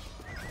go.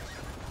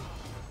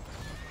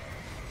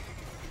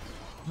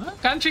 Well,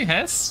 Ganji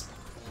has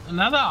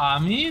another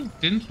army.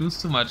 Didn't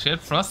lose too much yet.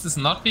 Frost is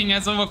not being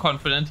as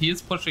overconfident. He is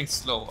pushing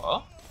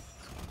slower.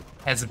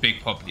 Has a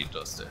big pop lead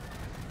though still.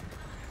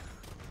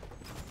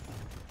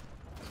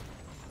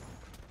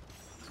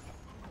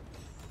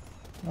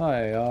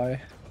 Aye.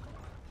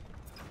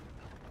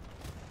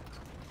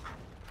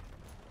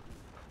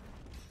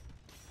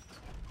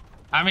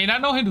 I mean, I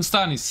know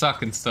Hindustanis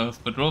suck and stuff,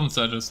 but Romans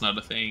are just not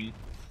a thing.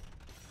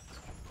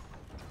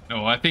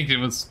 No, I think it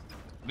was...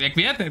 Like,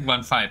 we had that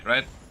one fight,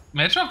 right?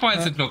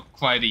 Matchup-wise, it looked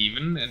quite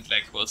even, and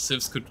like, well,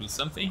 Civs could do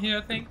something here,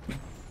 I think.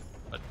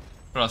 But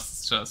Frost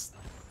is just...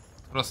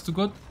 Frost too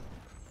good.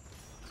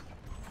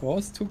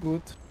 Was too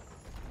good.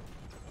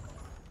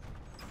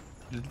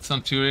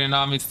 Some Turian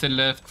army still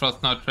left.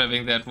 Frost now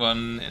traveling that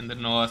one in the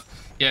north.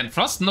 Yeah, and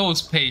Frost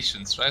knows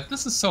patience, right?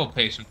 This is so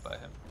patient by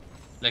him.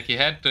 Like, he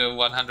had the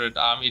 100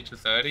 army to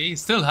 30. He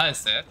still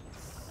has that.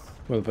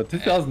 Well, but he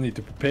doesn't need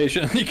to be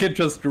patient. He can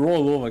just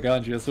roll over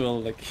Ganji as well.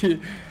 Like, he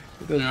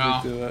doesn't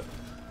need to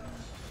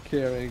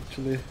care,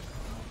 actually.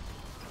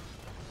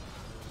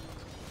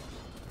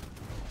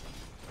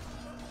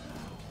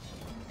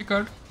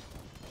 Good.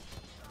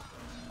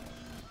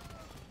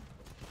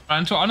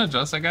 Trying to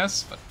onagers, I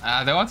guess, but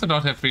they also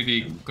don't have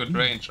really good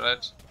range,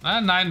 right?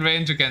 9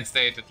 range against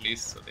 8 at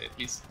least, so they at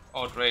least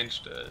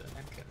outranged the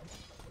hand cannons.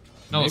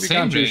 No, maybe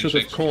same Ganji range, should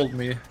have actually. called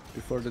me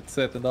before that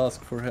set and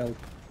asked for help.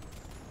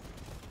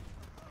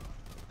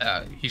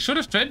 He should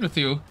have trained with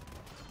you,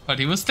 but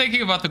he was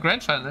thinking about the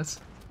grand finals.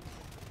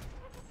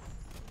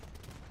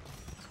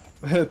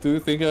 Do you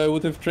think I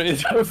would have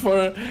traded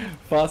for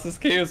fastest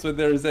chaos when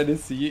there is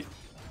NSC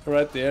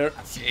right there?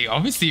 Yeah,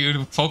 obviously,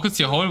 you focus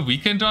your whole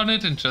weekend on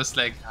it and just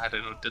like, I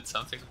don't know, did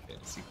something with the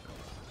NSC.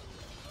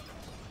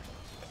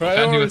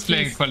 And he was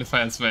playing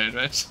qualifier as well,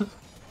 right?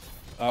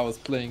 I was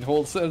playing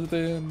whole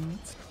Saturday and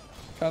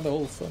kind of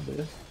whole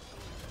Sunday.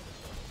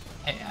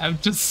 I'm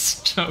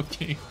just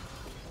joking.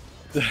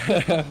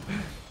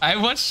 I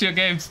watched your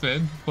games,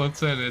 man, both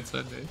Saturday and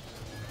Sunday.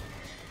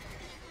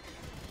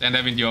 And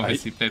I mean, you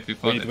obviously played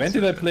before. Wait, when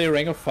did I play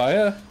Ring of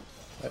Fire?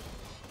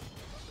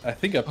 I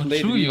think I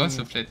played. Oh, true, you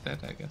also played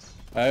that, I guess.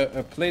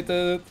 I played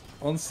it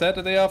on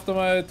Saturday after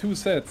my 2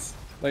 sets.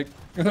 Like,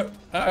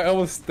 I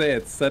was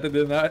dead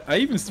Saturday night. I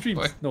even streamed.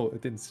 Boy. No, I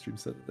didn't stream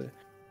Saturday.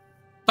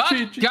 But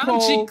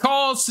Ganji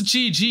calls the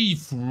GG.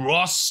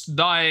 Frost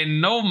 9.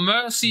 No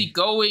mercy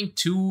going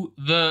to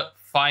the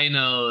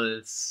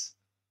finals.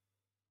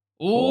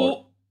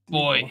 Oh,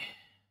 boy.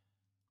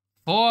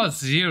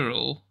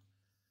 4-0.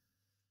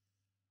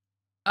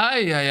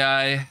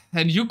 Aye.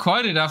 And you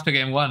called it after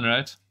game 1,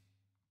 right?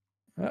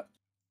 Yeah.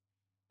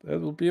 That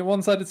will be a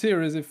one-sided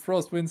series if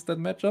Frost wins that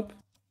matchup.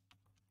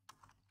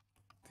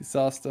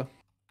 Disaster.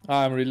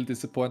 I'm really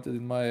disappointed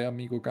in my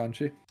amigo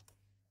Ganji.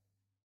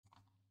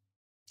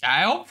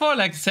 I hope for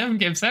like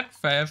 7-game set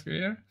for every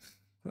year.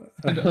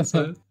 And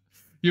also,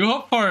 you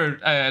hope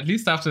for, at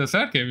least after the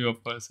 3rd game, you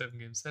hope for a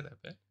 7-game set, I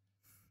bet.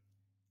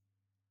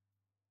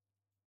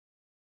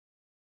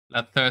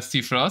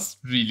 Bloodthirsty Frost,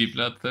 really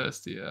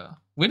bloodthirsty, yeah.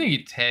 Winning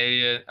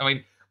Italian, I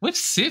mean, which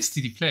civs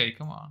did he play?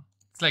 Come on.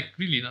 It's like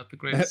really not the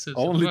greatest civs.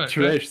 Only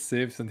trash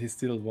civs and he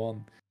still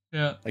won.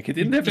 Yeah. Like he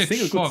didn't have a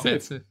single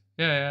good civ.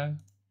 Yeah.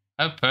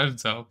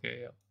 Persians are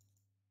okay, yeah.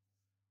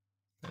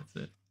 That's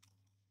it.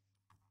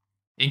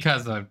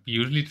 Incas are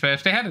usually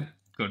trash. They had a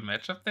good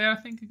matchup there, I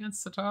think,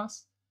 against the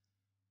Tatars.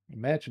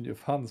 Imagine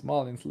if Hans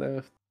Marlins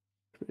left.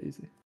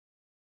 Crazy.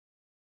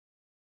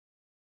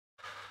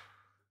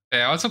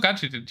 Yeah, also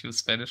Ganji didn't use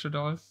Spanish at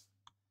all.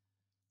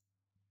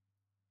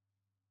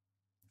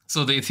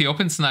 So the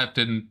Ethiopian snipe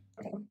didn't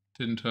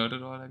hurt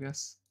at all, I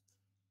guess.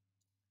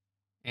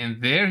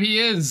 And there he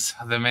is,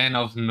 the man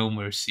of no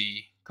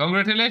mercy.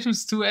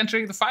 Congratulations to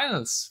entering the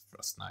finals,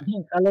 Frost Knight.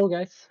 Hello,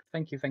 guys.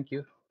 Thank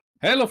you.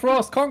 Hello,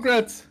 Frost.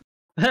 Congrats.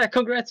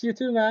 Congrats, you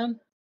too, man.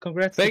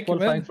 Congrats to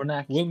qualifying for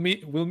NAC. We'll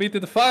meet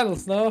in the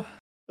finals now.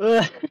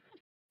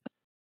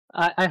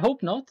 I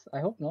hope not.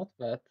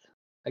 But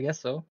I guess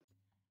so.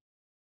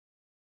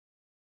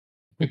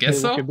 I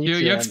guess so.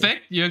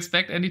 You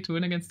expect Andy to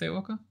win against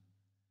Daywalker?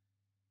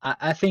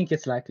 I think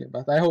it's likely,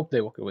 but I hope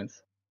Daywalker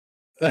wins.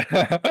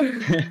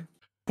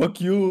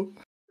 Fuck you.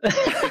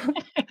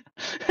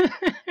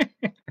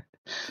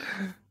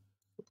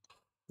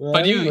 Well,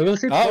 but we'll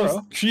see tomorrow. I was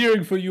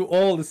cheering for you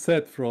all the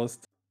set,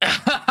 Frost.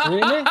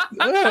 Really?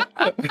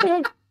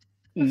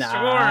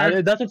 Nah, sure.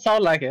 It doesn't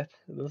sound like it.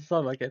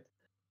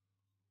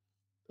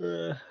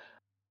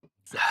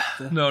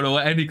 No,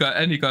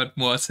 Andy got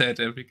more sad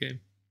every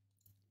game.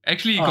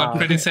 Actually, he got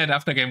pretty sad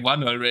after game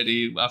 1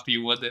 already, after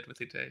you won that with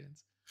the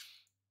Italians.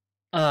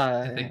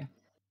 I think.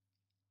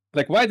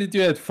 Like, why did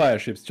you add fire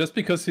ships? Just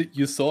because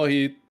you saw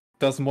he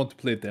doesn't want to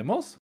play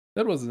demos?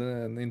 That was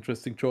an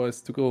interesting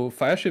choice to go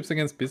fire ships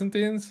against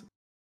Byzantines.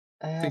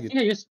 I think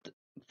I used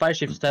fire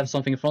ships to have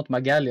something in front of my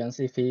galleons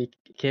if he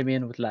came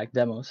in with like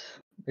demos.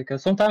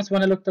 Because sometimes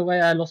when I looked away,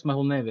 I lost my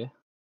whole navy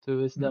to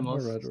his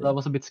demos. So I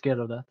was a bit scared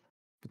of that.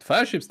 But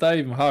fire ships die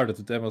even harder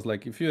to demos.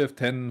 Like, if you have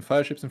 10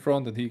 fire ships in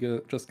front and he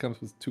just comes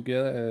with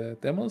 2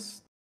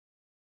 demos,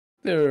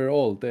 they're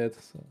all dead.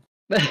 So.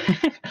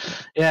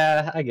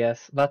 Yeah, I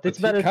guess. But it's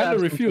better. He kind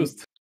of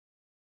refused.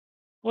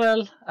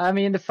 Well, I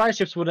mean, the fire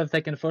ships would have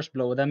taken the first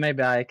blow. Then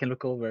maybe I can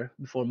look over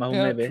before my whole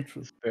navy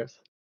disappears.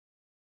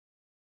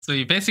 So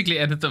you basically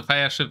added the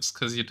fire ships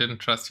because you didn't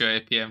trust your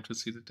APM to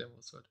see the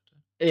demos.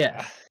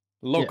 Yeah.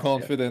 Low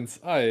confidence.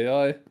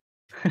 Aye.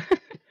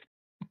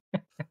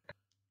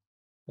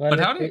 Well, but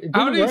how do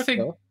you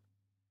think? Though.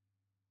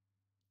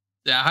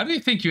 Yeah, how do you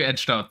think you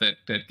edged out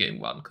that game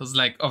 1? Because,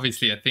 like,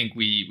 obviously, I think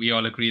we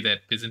all agree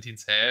that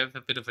Byzantines have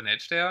a bit of an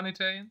edge there on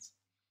Italians.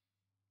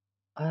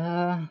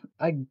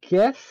 I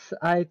guess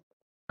I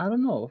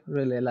don't know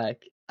really.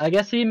 Like, I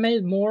guess he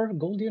made more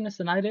gold units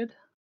than I did,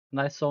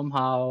 and I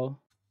somehow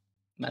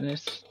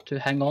managed to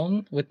hang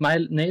on with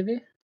my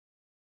navy.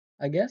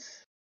 I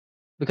guess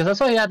because I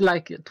saw he had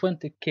like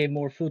 20k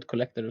more food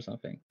collected or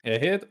something. Yeah,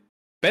 he had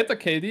better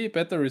KD,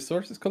 better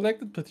resources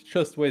collected, but he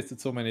just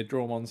wasted so many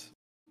Dromons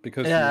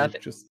because he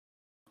just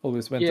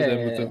always went to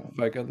them with the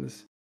fire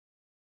galleys.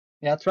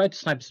 Yeah, I tried to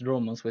snipe his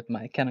Dromons with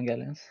my cannon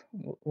galleons.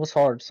 It was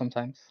hard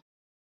sometimes.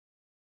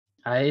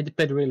 He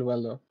played really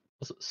well though.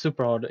 It was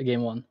super hard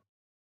game 1.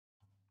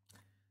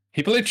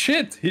 He played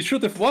shit. He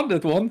should have won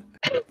that one.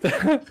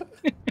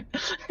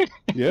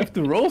 You have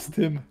to roast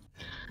him.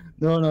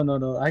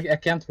 No. I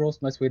can't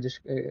roast my Swedish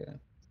friend.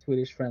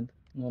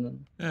 No.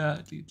 Yeah,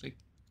 like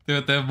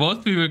the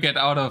most people get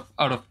out of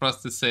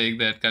Frost is saying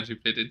that Ganji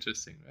played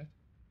interesting, right?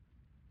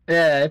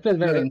 Yeah, it played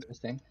very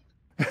interesting.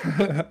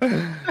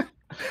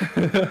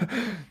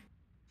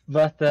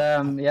 But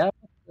I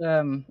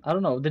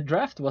don't know. The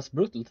draft was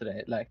brutal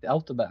today. Like the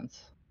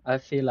autobans. I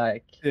feel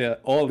like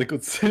all the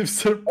good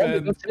saves are banned. All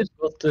the good saves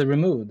got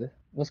removed. It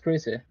was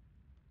crazy.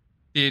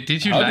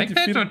 Did you like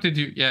that, or did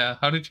you? Yeah,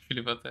 how did you feel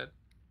about that?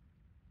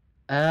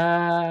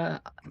 I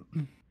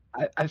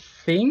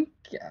think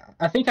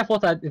I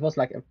thought that it was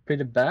like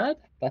pretty bad,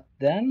 but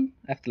then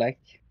after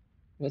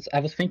I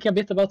was thinking a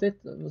bit about it.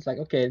 It was like,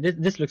 okay,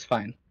 this looks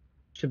fine.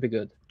 Should be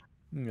good.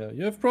 Yeah,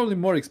 you have probably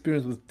more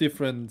experience with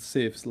different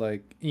saves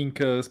like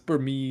Incas,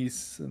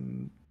 Burmese,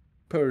 and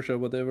Persia,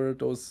 whatever,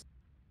 those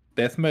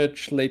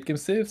deathmatch late game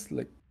saves.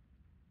 Like,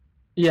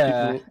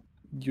 people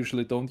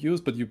usually don't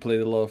use, but you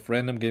played a lot of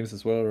random games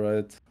as well,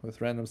 right?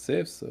 With random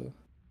saves, so.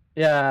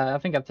 Yeah, I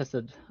think I've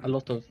tested a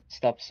lot of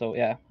stuff, so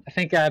yeah. I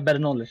think I have better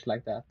knowledge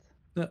like that.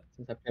 Yeah.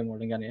 Since I play more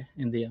than Ganji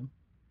in DM.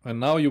 And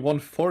now you won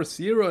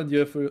 4-0 and you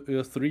have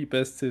your 3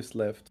 best saves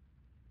left.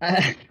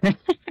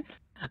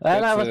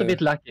 Well, I was a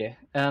bit lucky,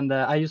 and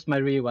I used my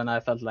re when I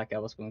felt like I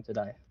was going to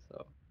die.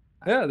 So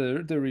yeah,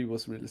 the re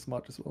was really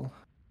smart as well.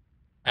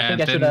 I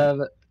think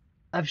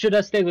I should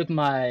have stayed with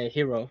my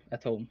hero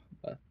at home,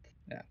 but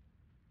yeah,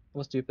 it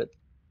was stupid.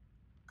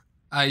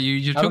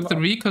 You took the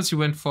re because you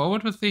went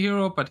forward with the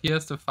hero, but he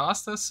has the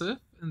faster Civ,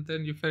 and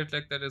then you felt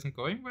like that isn't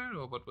going well,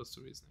 or what was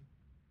the reasoning?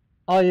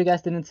 Oh, you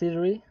guys didn't see the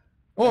re?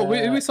 Oh,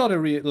 we saw the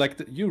re.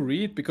 Like you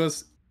read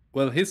because.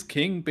 Well, his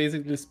king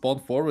basically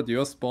spawned forward,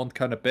 yours spawned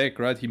kind of back,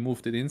 right? He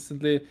moved it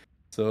instantly,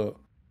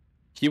 so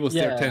he was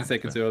there 10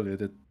 seconds earlier.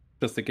 That's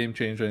just a game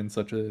changer in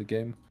such a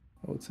game,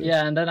 I would say.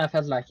 Yeah, and then I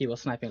felt like he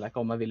was sniping like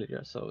all my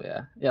villagers, so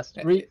yeah. Yes,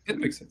 it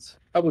makes sense.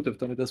 I would have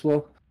done it as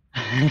well.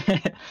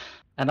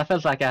 And I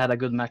felt like I had a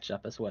good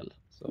matchup as well,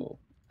 so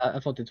I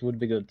thought it would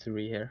be good to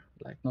here,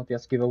 like not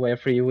just give away a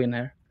free win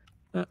here.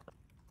 Yeah.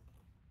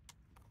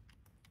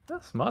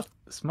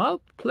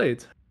 Smart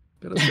played.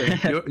 Gotta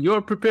say,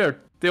 you're prepared.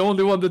 The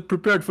only one that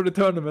prepared for the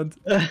tournament.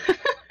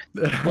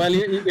 Well,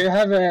 you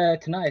have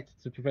tonight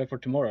to prepare for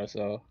tomorrow,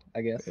 so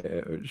I guess.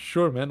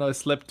 Sure, man. I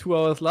slept 2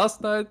 hours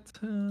last night.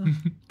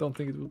 Don't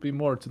think it will be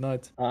more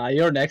tonight.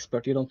 You're an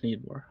expert. You don't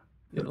need more.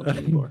 You don't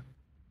need more.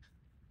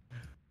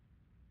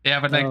 Yeah,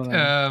 but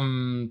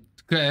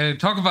like,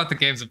 talk about the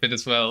games a bit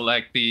as well.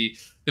 Like the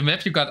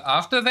map you got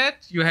after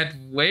that, you had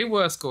way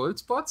worse gold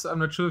spots. I'm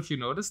not sure if you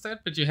noticed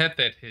that, but you had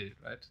that hill,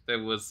 right? That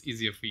was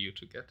easier for you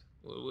to get.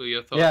 What were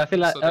your thoughts? Yeah,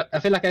 I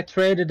feel like I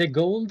traded the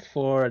gold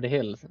for the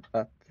hills,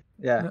 but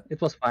yeah, it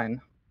was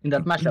fine. In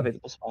that matchup,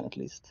 it was fine at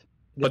least.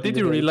 But did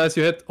you realize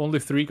you had only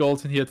 3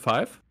 golds and he had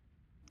 5?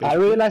 I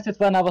realized it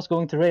when I was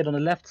going to raid on the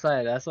left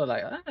side. I saw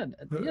like,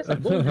 he has a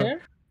gold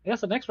here. He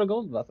has an extra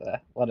gold, but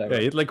whatever. Yeah,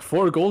 he had like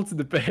 4 golds in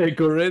the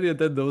bag already, and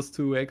then those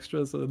 2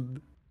 extras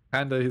on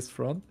kinda his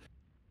front.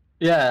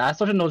 Yeah, I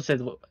started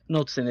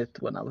noticing it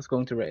when I was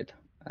going to raid.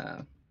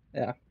 Yeah,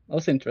 that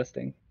was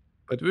interesting.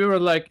 But we were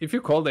like, if you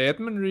call the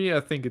adminry,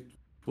 I think it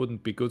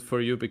wouldn't be good for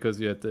you because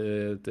you had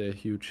the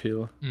huge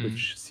hill,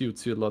 which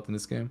suits you a lot in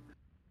this game.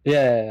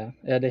 Yeah,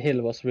 the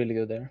hill was really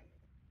good there.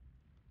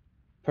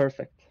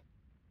 Perfect.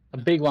 A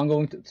big one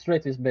going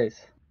straight to his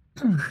base.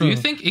 Do you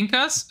think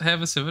Incas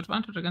have a civ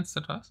advantage against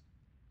Tatars?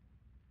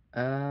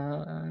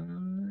 Yeah,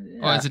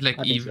 or is it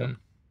like even? So.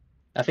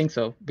 I think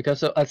so,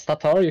 because as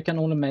Tatar you can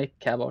only make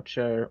Cav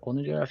Archer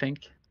Onager, I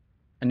think.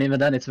 And even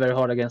then it's very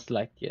hard against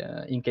like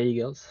Inca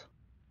Eagles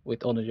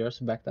with Onagers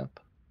backed up.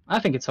 I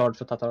think it's hard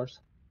for Tatars.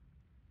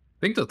 I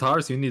think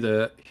Tatars you need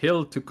a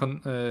hill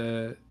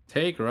to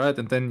take, right?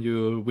 And then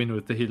you win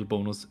with the hill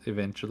bonus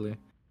eventually.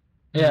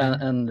 Yeah,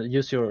 and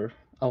use your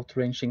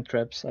outranging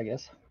traps, I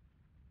guess.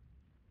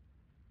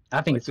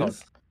 I think it's hard.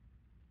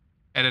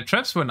 And the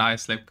traps were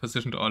nice, like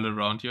positioned all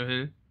around your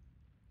hill.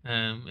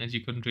 And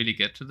you couldn't really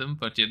get to them,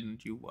 but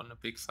you won a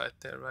big fight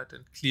there, right?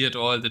 And cleared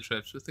all the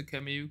traps with the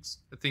Kameyuks.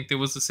 I think there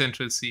was a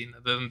central scene.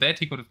 Other than that,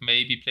 he could have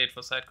maybe played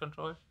for side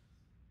control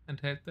and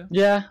held them.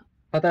 Yeah,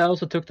 but I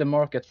also took the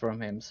market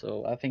from him,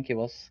 so I think he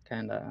was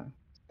kind of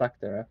stuck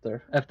there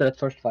after that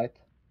first fight.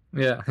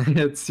 Yeah, he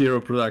had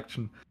 0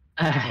 production.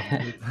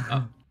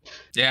 Yeah,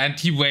 and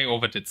he way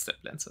overdid step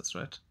lancers,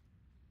 right?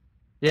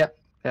 Yeah,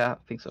 I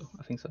think so.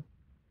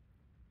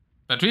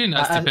 But really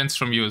nice defense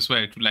from you as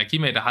well. Like he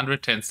made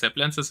 110 step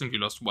lancers and you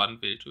lost 1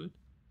 bill to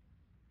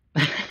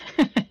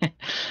it.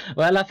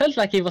 Well, I felt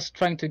like he was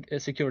trying to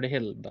secure the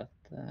hill, but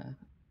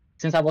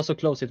since I was so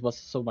close, it was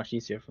so much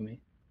easier for me.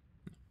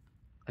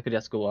 I could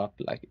just go up,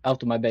 like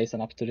out of my base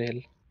and up to the hill.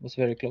 It was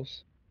very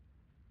close.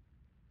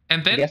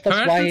 And then I guess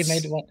that's why he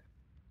made one.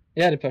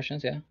 Yeah, the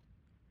Persians, yeah.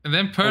 And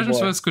then Persians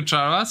versus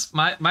Gujaras.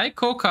 My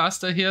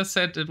co-caster here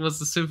said it was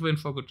the civ win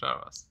for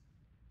Gujaras.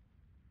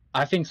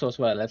 I think so as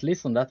well, at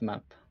least on that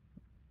map.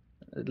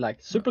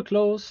 Like super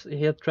close,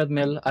 he had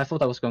treadmill. I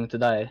thought I was going to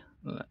die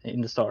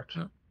in the start.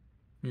 Yeah.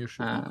 You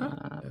should.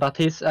 But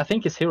I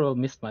think his hero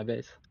missed my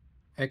base.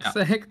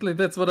 Exactly,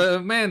 that's what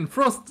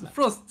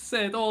Frost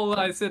said. All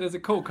I said as a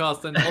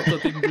co-caster, and Otto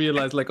didn't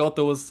realize. Like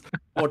Otto was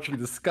watching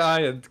the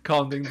sky and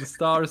counting the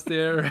stars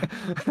there.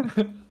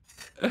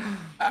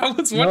 I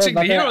was watching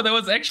the hero that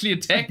was actually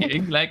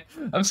attacking. Like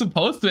I'm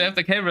supposed to have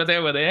the camera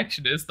there where the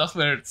action is, not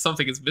where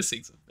something is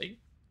missing something.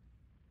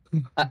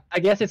 I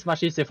guess it's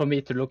much easier for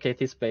me to locate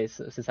his base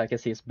since I can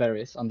see his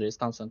berries under his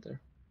town center.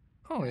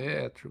 Oh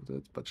yeah, true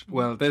that. But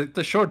well,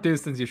 the short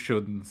distance you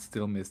shouldn't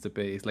still miss the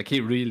base. Like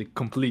he really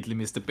completely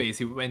missed the base.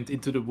 He went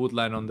into the wood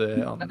line on the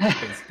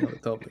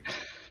top.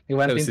 He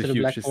went into the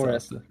Black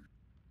Forest.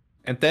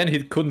 And then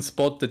he couldn't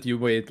spot that you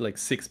wait like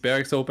 6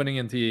 barracks opening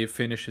and he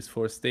finished his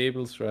 4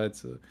 stables, right?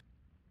 So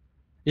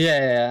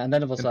yeah, and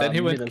then it was. And then he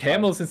went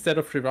camels instead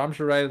of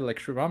Shrivamsha, right? Like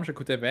Shrivamsha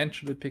could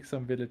eventually pick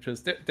some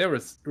villagers. There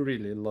was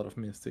really a lot of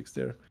mistakes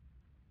there.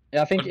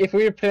 Yeah, I think if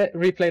we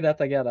replay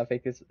that again, I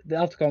think the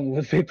outcome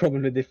would be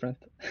probably different.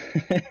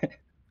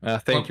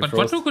 Thank you, but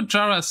what do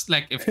Gujaras,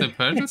 like, if the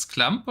Persians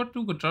clump, what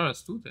do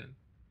Gujaras do then?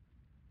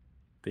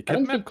 I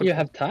don't think you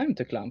have time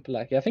to clump.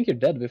 Like, I think you're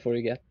dead before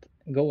you get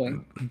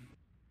going.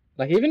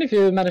 Like, even if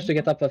you manage to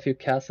get up a few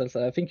castles,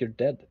 I think you're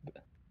dead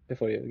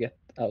before you get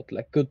out.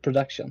 Like, good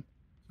production.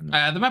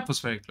 The map was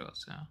very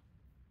close, yeah.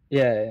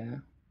 Yeah.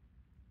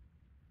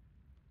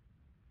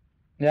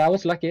 Yeah, I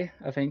was lucky,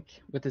 I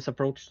think, with this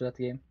approach to that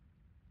game.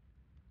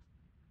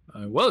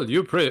 Well,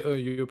 you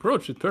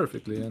approached it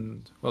perfectly,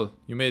 and well,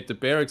 you made the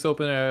barracks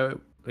open.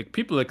 Like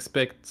people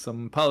expect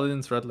some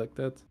paladins, right, like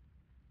that.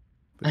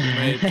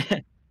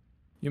 But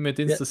you made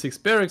insta 6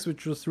 barracks,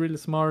 which was really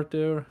smart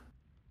there.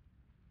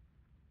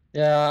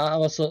 Yeah, I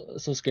was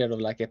so scared of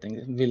like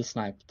getting will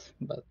sniped,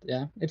 but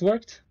yeah, it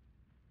worked.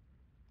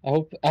 I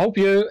hope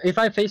you, if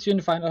I face you in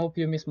the final, I hope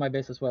you miss my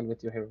base as well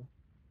with your hero.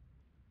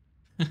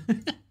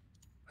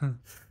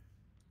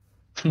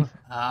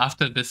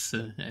 After this,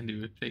 Andy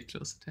will pay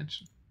close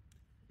attention.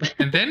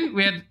 And then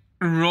we had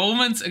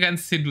Romans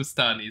against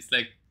Hindustanis,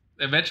 like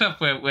a matchup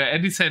where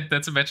Andy said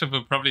that's a matchup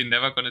we're probably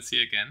never going to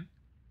see again.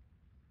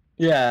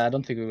 Yeah, I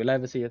don't think we will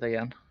ever see it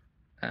again.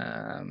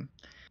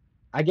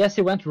 I guess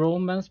he went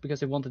Romans because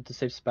he wanted to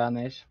save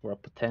Spanish for a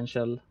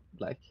potential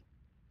like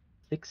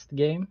 6th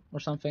game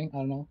or something. I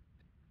don't know.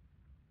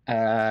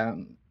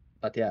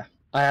 But yeah,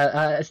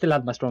 I still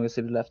had my strongest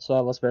city left, so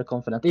I was very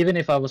confident, even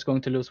if I was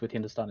going to lose with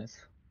Hindustanis.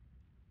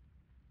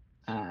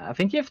 I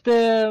think if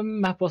the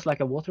map was like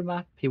a water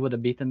map, he would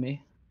have beaten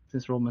me,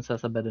 since Romans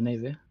has a better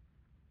navy.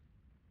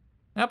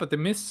 Yeah, but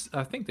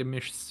I think they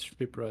miss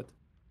ship right.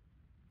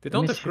 They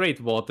don't have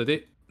great water.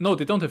 They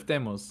don't have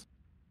demos.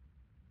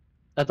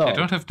 At all. They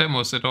don't have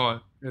demos at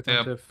all. They're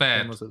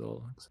bad. Demos at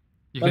all.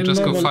 You can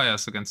just go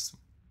fires against them.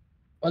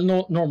 Well,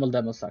 no, normal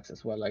demo sucks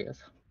as well, I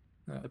guess.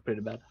 Yeah. They're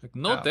pretty bad. Like,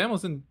 no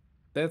demos in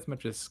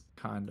deathmatch is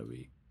kind of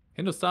weak.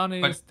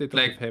 Hindustanis, they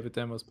don't have heavy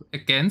demos. But...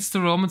 Against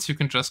the Romans, you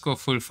can just go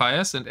full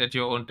fires and add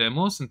your own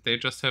demos, and they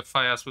just have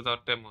fires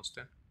without demos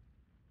then.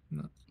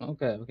 No.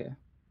 Okay.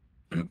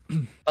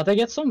 But they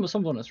get some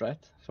bonus, right?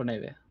 For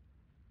navy.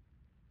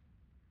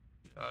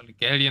 The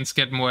Galleons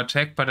get more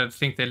attack, but I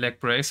think they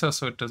lack bracer,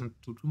 so it doesn't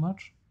do too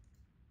much.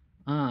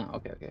 Ah,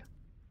 okay.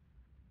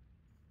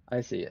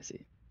 I see.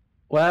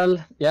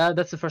 Well, yeah,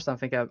 that's the first time I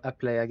think I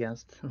play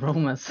against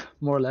Romans,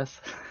 more or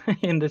less,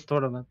 in this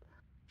tournament.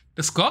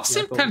 The Scorp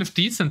seemed kind of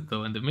decent,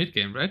 though, in the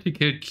mid-game, right? He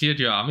cleared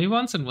your army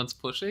once and once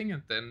pushing,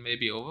 and then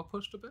maybe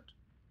over-pushed a bit?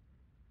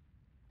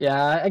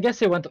 Yeah, I guess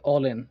he went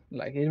all in.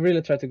 Like, he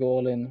really tried to go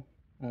all in,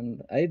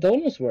 and it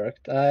almost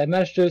worked. I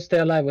managed to stay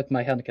alive with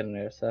my hand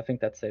cannoneers, so I think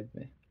that saved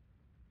me.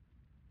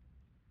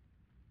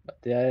 But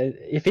yeah,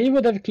 if he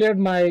would have cleared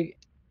my,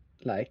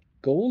 like,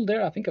 gold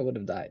there, I think I would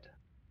have died.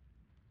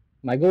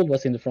 My gold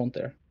was in the front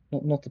there,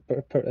 not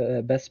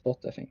the best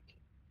spot, I think.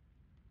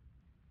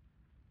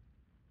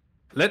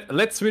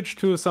 Let's switch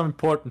to some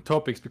important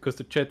topics because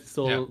the chat is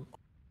all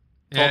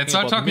it's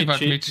all talking about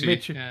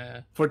Michi.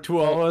 Yeah. For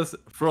 2 hours.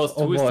 Frost,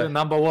 who is the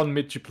 #1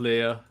 Michi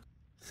player?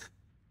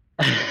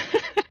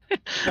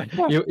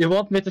 you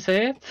want me to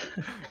say it?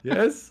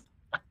 Yes.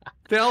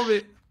 Tell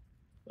me.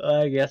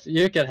 I guess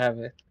you can have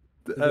it.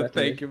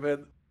 Thank you,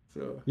 man.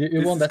 So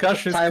you won that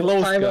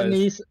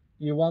Taiwanese.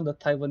 You won the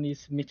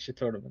Taiwanese Michi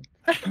tournament.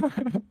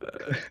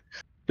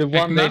 The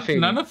one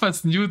none of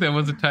us knew there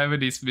was a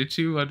Taiwanese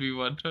Michi when we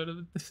won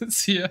tournament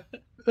this year.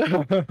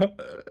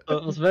 It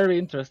was very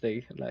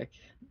interesting. Like,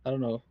 I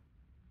don't know.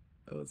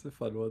 That was a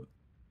fun one.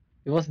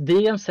 It was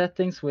DM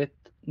settings with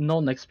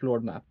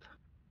non-explored map.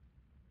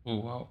 Oh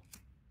wow.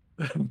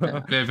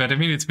 But I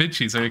mean, it's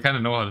Michi, so you kind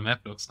of know how the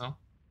map looks, no?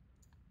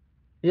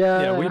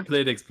 Yeah, we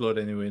played Explode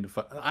anyway.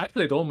 I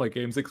played all my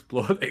games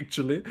Explode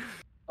actually.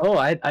 Oh,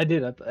 I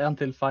did it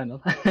until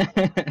final.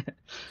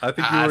 I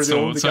think you were the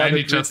only so guy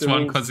Andy that just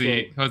won because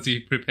he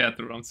prepared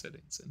the wrong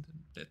settings.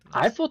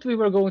 I thought we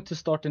were going to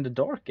start in the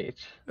Dark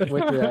Age with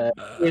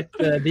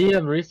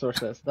DM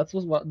resources. That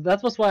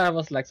was why I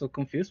was like so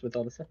confused with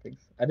all the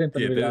settings. I didn't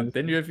really understand.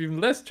 Then you have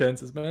even less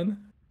chances, man.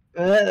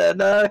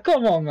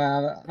 Come on,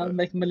 man! I'll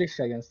make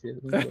militia against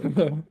you.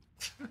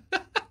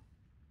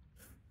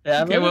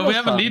 Yeah, okay, well, we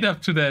have a lead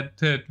up to that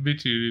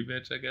Michi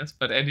rematch, I guess,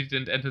 but Andy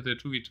didn't enter the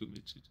 2v2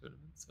 Michi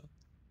tournament. So.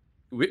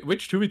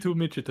 Which 2v2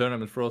 Michi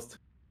tournament, Frost?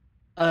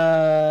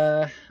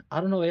 I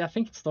don't know. I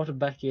think it started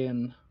back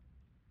in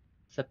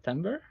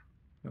September.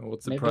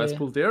 What's the prize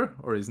pool there,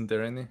 or isn't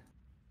there any?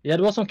 Yeah,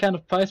 there was some kind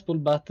of prize pool,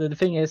 but the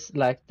thing is,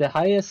 like, the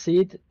highest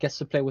seed gets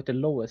to play with the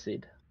lowest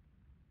seed.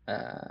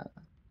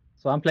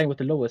 So I'm playing with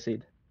the lowest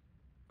seed.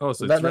 Oh,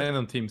 so it's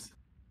random teams.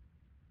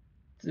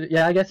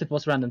 Yeah, I guess it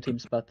was random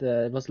teams, but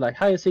it was like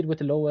highest seed with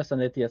the lowest,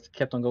 and it just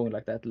kept on going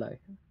like that. Like,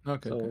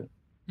 okay. So,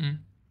 okay.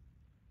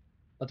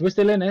 But we're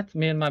still in it.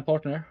 Me and my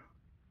partner,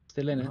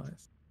 still in it.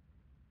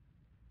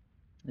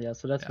 Yeah,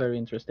 so that's very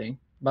interesting.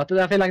 But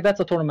I feel like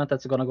that's a tournament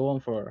that's gonna go on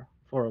for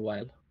a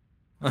while.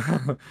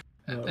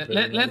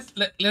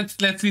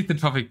 Let's lead the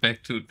topic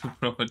back to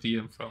proper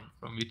DM from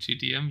Michi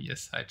DM.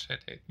 Yes, hi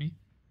chat, hate me.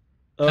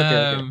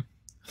 Okay.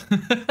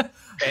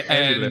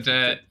 And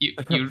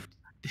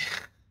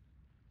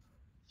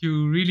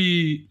you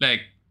really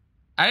like.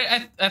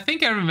 I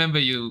think I remember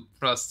you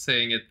Frost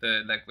saying it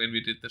like when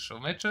we did the show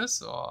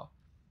matches or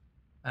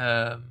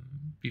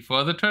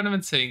before the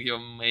tournament, saying your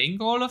main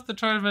goal of the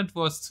tournament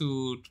was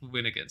to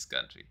win against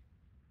Ganji.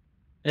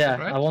 Yeah,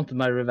 right? I wanted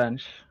my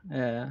revenge.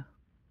 Yeah.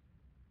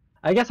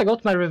 I guess I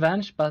got my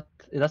revenge, but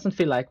it doesn't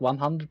feel like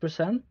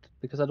 100%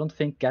 because I don't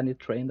think Ganji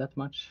trained that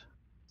much.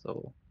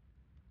 So,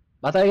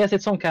 but I guess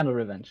it's some kind of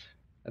revenge,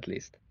 at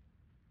least.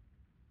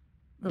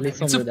 At least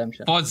some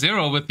redemption.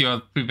 4-0 with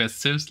your previous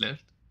civs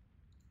left.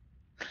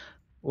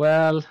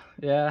 Well,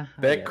 yeah.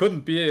 There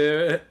couldn't be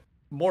a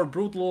more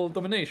brutal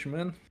domination,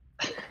 man.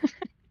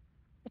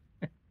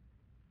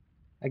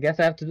 I guess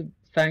I have to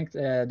thank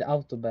the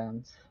auto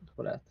bans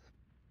for that.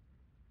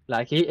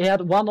 Like, he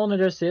had one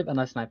onager civ and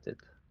I sniped it.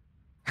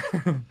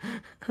 So,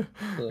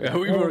 yeah,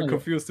 we were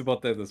confused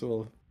about that as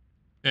well.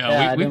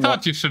 Yeah, we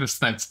thought you should have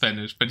sniped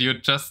Spanish, but you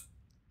just,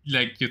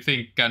 like, you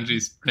think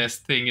Ganji's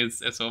best thing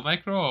is SO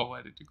micro, or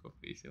why did you go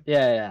for Asia?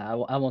 Yeah,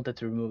 I wanted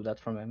to remove that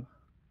from him.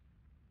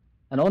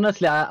 And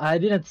honestly, I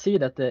didn't see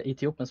that the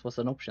Ethiopians was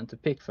an option to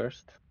pick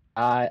first.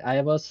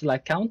 I was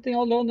like counting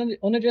all the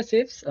onager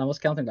sieves, and I was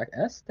counting like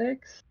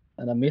Aztecs,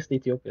 and I missed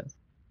Ethiopians.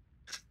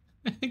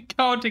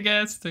 Counting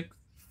Aztecs.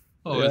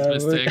 Always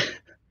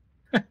mistake.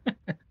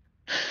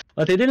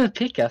 But he didn't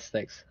pick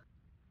Aztecs.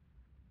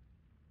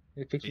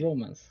 He picked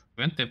Romans.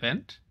 Weren't they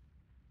banned?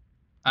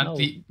 No.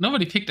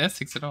 Nobody picked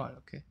Aztecs at all.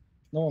 Okay.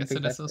 No one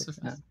picked Aztecs.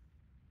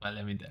 Well,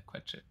 I mean, they're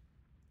quite chill.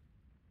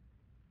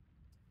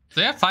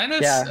 So yeah,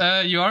 finals.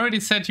 Yeah. You already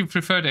said you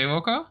preferred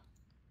Evoker?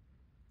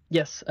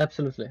 Yes,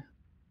 absolutely.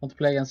 Want to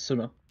play against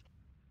Suno.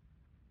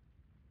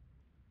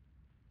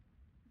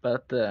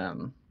 But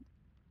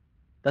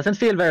doesn't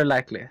feel very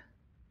likely.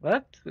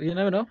 But you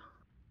never know.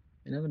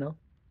 You never know.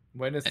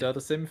 When is the other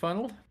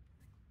semi-final?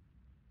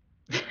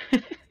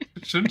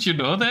 Shouldn't you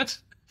know that?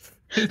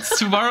 It's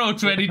tomorrow,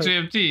 20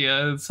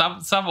 GMT.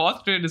 Some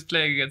Austrian is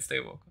playing against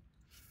Evoker.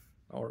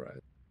 All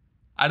right.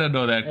 I don't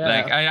know that. Yeah.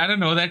 Like I don't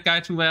know that guy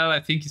too well. I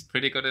think he's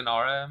pretty good in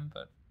RM,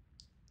 but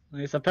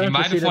he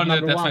might have won the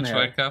Deathmatch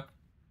World Cup.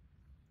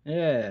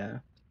 Yeah.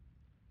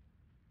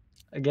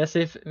 I guess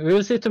we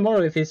will see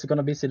tomorrow if he's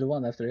gonna be seeded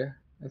 1 after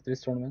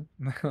this tournament.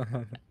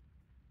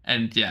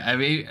 And yeah, I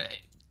mean,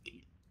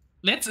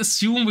 let's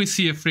assume we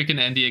see a freaking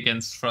Andy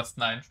against Frost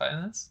 9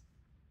 finals.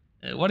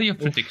 What are your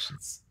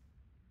predictions?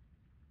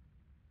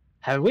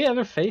 Have we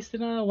ever faced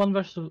in a 1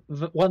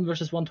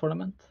 versus 1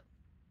 tournament?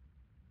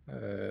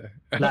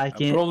 Like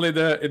probably in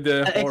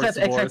the horse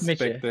wars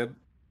back then.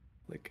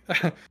 Like,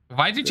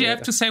 why did you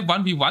have to say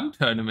 1v1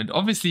 tournament?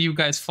 Obviously, you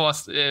guys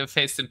faced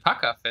in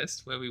Paka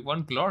Fest, where we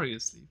won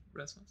gloriously.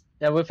 Rasmus.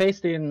 Yeah, we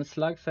faced in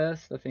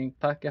Slugfest, I think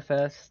Paka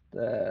Fest,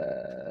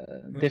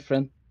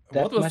 different.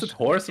 What was it?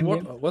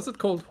 Was it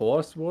called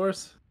Horse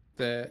Wars?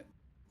 The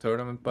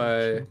tournament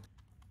by.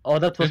 Oh,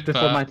 that was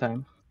before my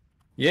time.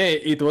 Yeah,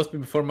 it was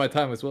before my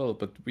time as well.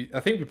 But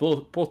I think we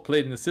both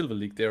played in the Silver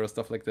League there or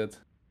stuff like that.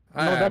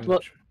 No,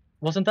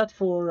 wasn't that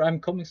for I'm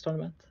Coming's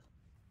tournament?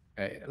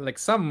 Like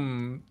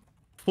some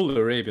full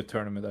Arabia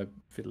tournament, I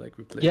feel like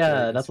we played.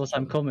 Yeah, that was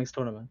I'm Coming's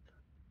tournament.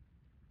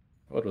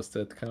 What was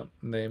that kind of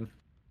name?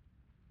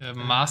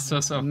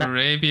 Masters of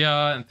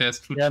Arabia, and there's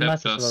 2 chapters.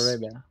 Masters of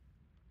Arabia.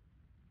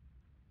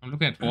 I'm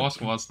looking at Horse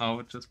Wars now,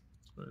 which is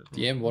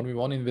the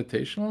M1v1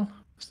 Invitational.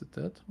 Was it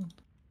that one?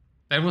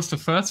 That was the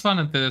first one,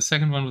 and the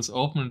second one was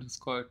open and it's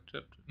called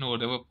chapter. No,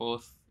 they were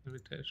both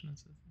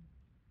invitations.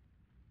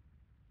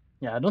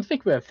 Yeah, I don't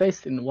think we have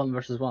faced in 1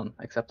 versus 1,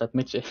 except at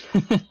Michi.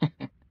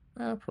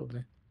 Yeah,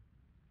 probably.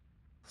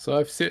 So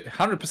I've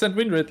 100%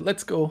 win rate.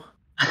 Let's go.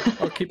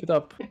 I'll keep it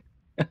up.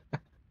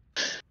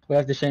 We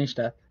have to change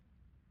that.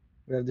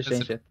 We have to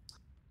change it.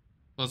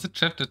 Was it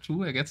chapter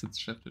 2? I guess it's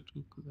chapter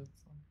 2.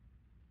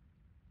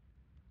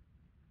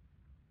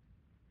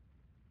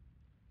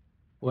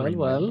 Well.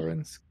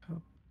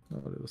 No,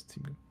 it was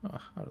team. I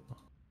don't know.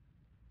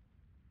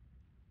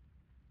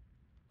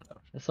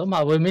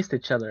 Somehow we missed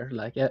each other,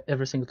 like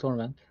every single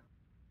tournament.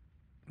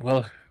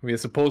 Well, we are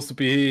supposed to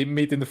be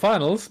meet in the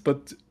finals,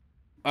 but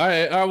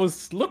I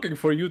was looking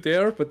for you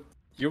there, but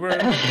you were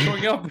not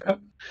showing up.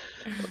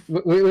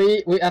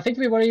 I think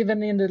we were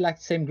even in the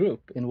same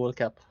group in World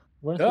Cup.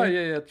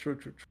 Yeah, true.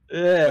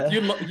 Yeah.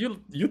 But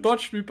you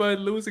dodged me by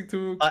losing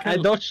to. I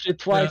dodged it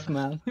twice,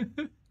 man.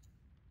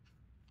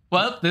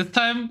 Well, this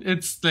time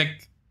it's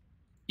like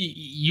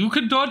you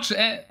could dodge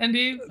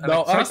Andy.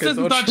 No, Frost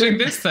isn't dodging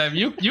this time.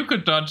 You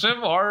could dodge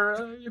him,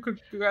 or you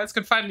guys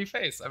could finally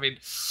face. I mean,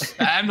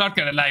 I'm not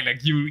gonna lie.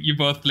 Like you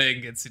both playing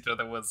against each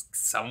other was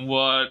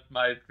somewhat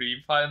my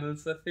dream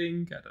finals. I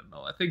think. I don't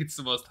know. I think it's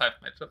the most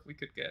hype matchup we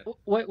could get.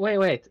 Wait.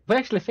 We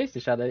actually faced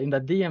each other in the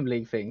DM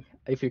League thing,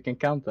 if you can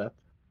count that.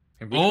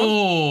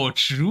 Oh,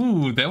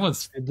 true. That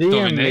was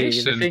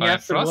domination by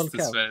Frost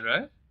as well,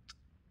 right?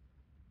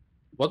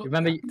 What?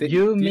 Remember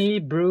me,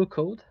 Brew,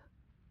 Code?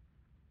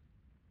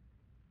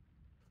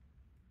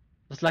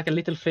 It was like a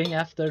little thing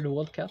after the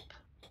World Cup.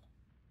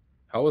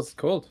 How was it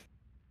called?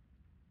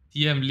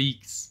 DM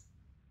Leaks.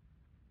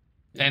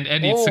 And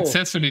Eddie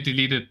successfully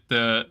deleted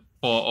the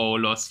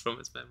 4-0 loss from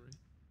his memory.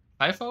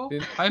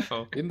 5-0?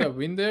 5-0. Didn't I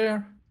win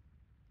there?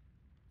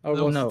 Or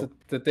was it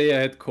the day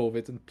I had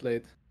COVID and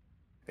played?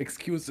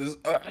 Excuses.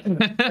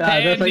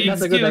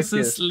 That's a good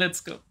excuse. Let's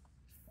go.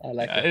 I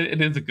like it.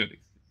 It is a good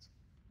excuse.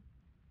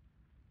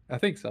 I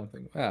think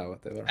something.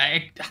 Whatever.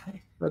 I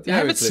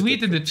have it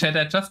sweet in the chat.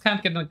 I just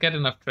can't get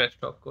enough trash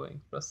talk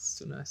going. Frost is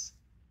too nice.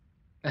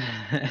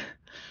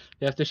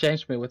 You have to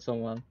change me with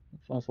someone,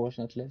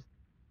 unfortunately.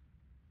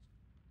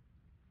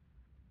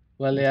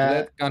 Well,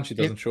 yeah. Ganji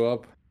doesn't show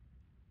up.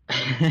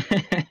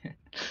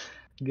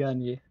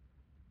 Ganji.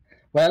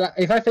 Well,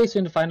 if I face you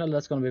in the final,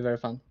 that's going to be very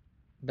fun.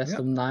 Best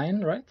of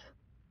 9, right?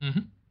 Mm-hmm.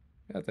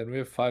 Yeah, then we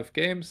have 5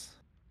 games.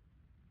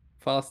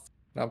 Fast,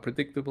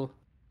 unpredictable.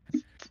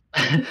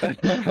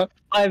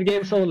 5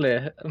 games only.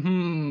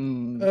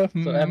 So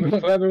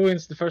whoever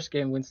wins the first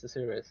game wins the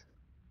series.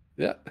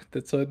 Yeah,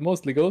 that's how it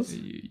mostly goes.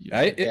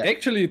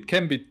 Actually, it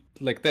can be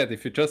like that.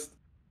 If you just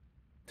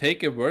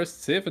take a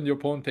worst save and your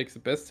opponent takes the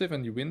best save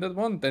and you win that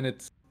one, then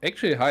it's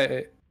actually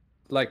high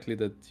likely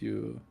that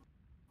you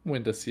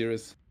win the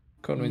series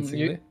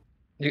convincingly.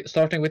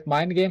 Starting with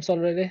mind games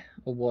already?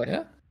 Oh boy.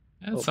 Yeah.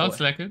 Yeah, it sounds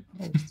like it.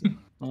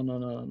 Oh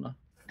no.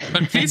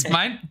 But please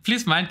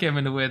mind game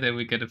in a way that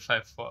we get a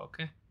 5-4,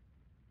 okay?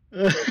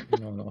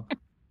 No.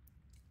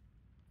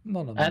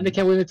 And they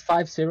can win it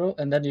 5-0,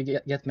 and then you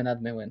get me an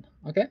admin win.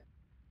 Okay?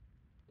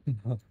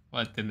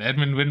 What, an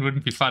admin win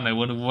wouldn't be fun. I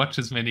want to watch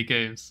as many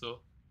games, so.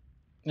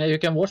 Yeah, you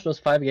can watch those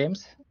 5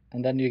 games,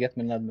 and then you get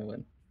me an admin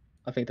win.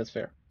 I think that's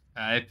fair.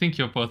 I think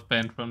you're both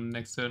banned from the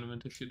next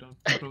tournament if you don't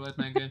provide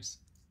 9 games.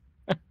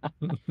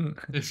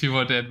 If you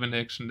want admin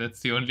action, that's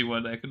the only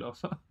one I can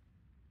offer.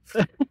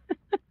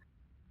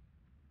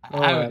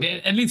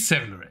 At least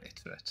 7 or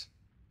 8, right?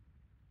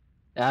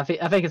 Yeah,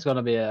 I think it's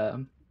gonna be a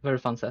very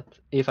fun set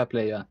if I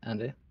play you,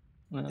 Andy.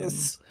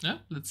 Yes. Yeah,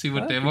 let's see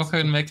what Demo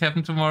can make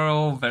happen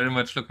tomorrow. Very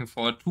much looking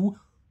forward to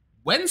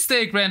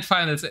Wednesday Grand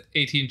Finals at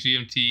 18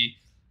 GMT.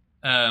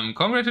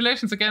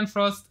 Congratulations again,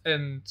 Frost,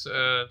 and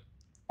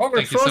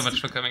thank you so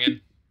much for coming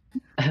in.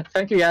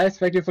 Thank you, guys.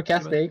 Thank you for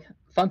casting.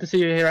 Fun to see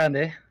you here,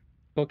 Andy.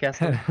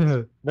 Co-casting.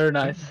 Very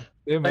nice.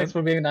 Yeah, thanks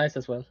for being nice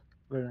as well.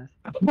 Very nice.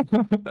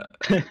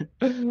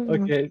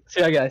 Okay,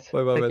 see you guys.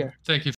 Bye, Take care. Thank you.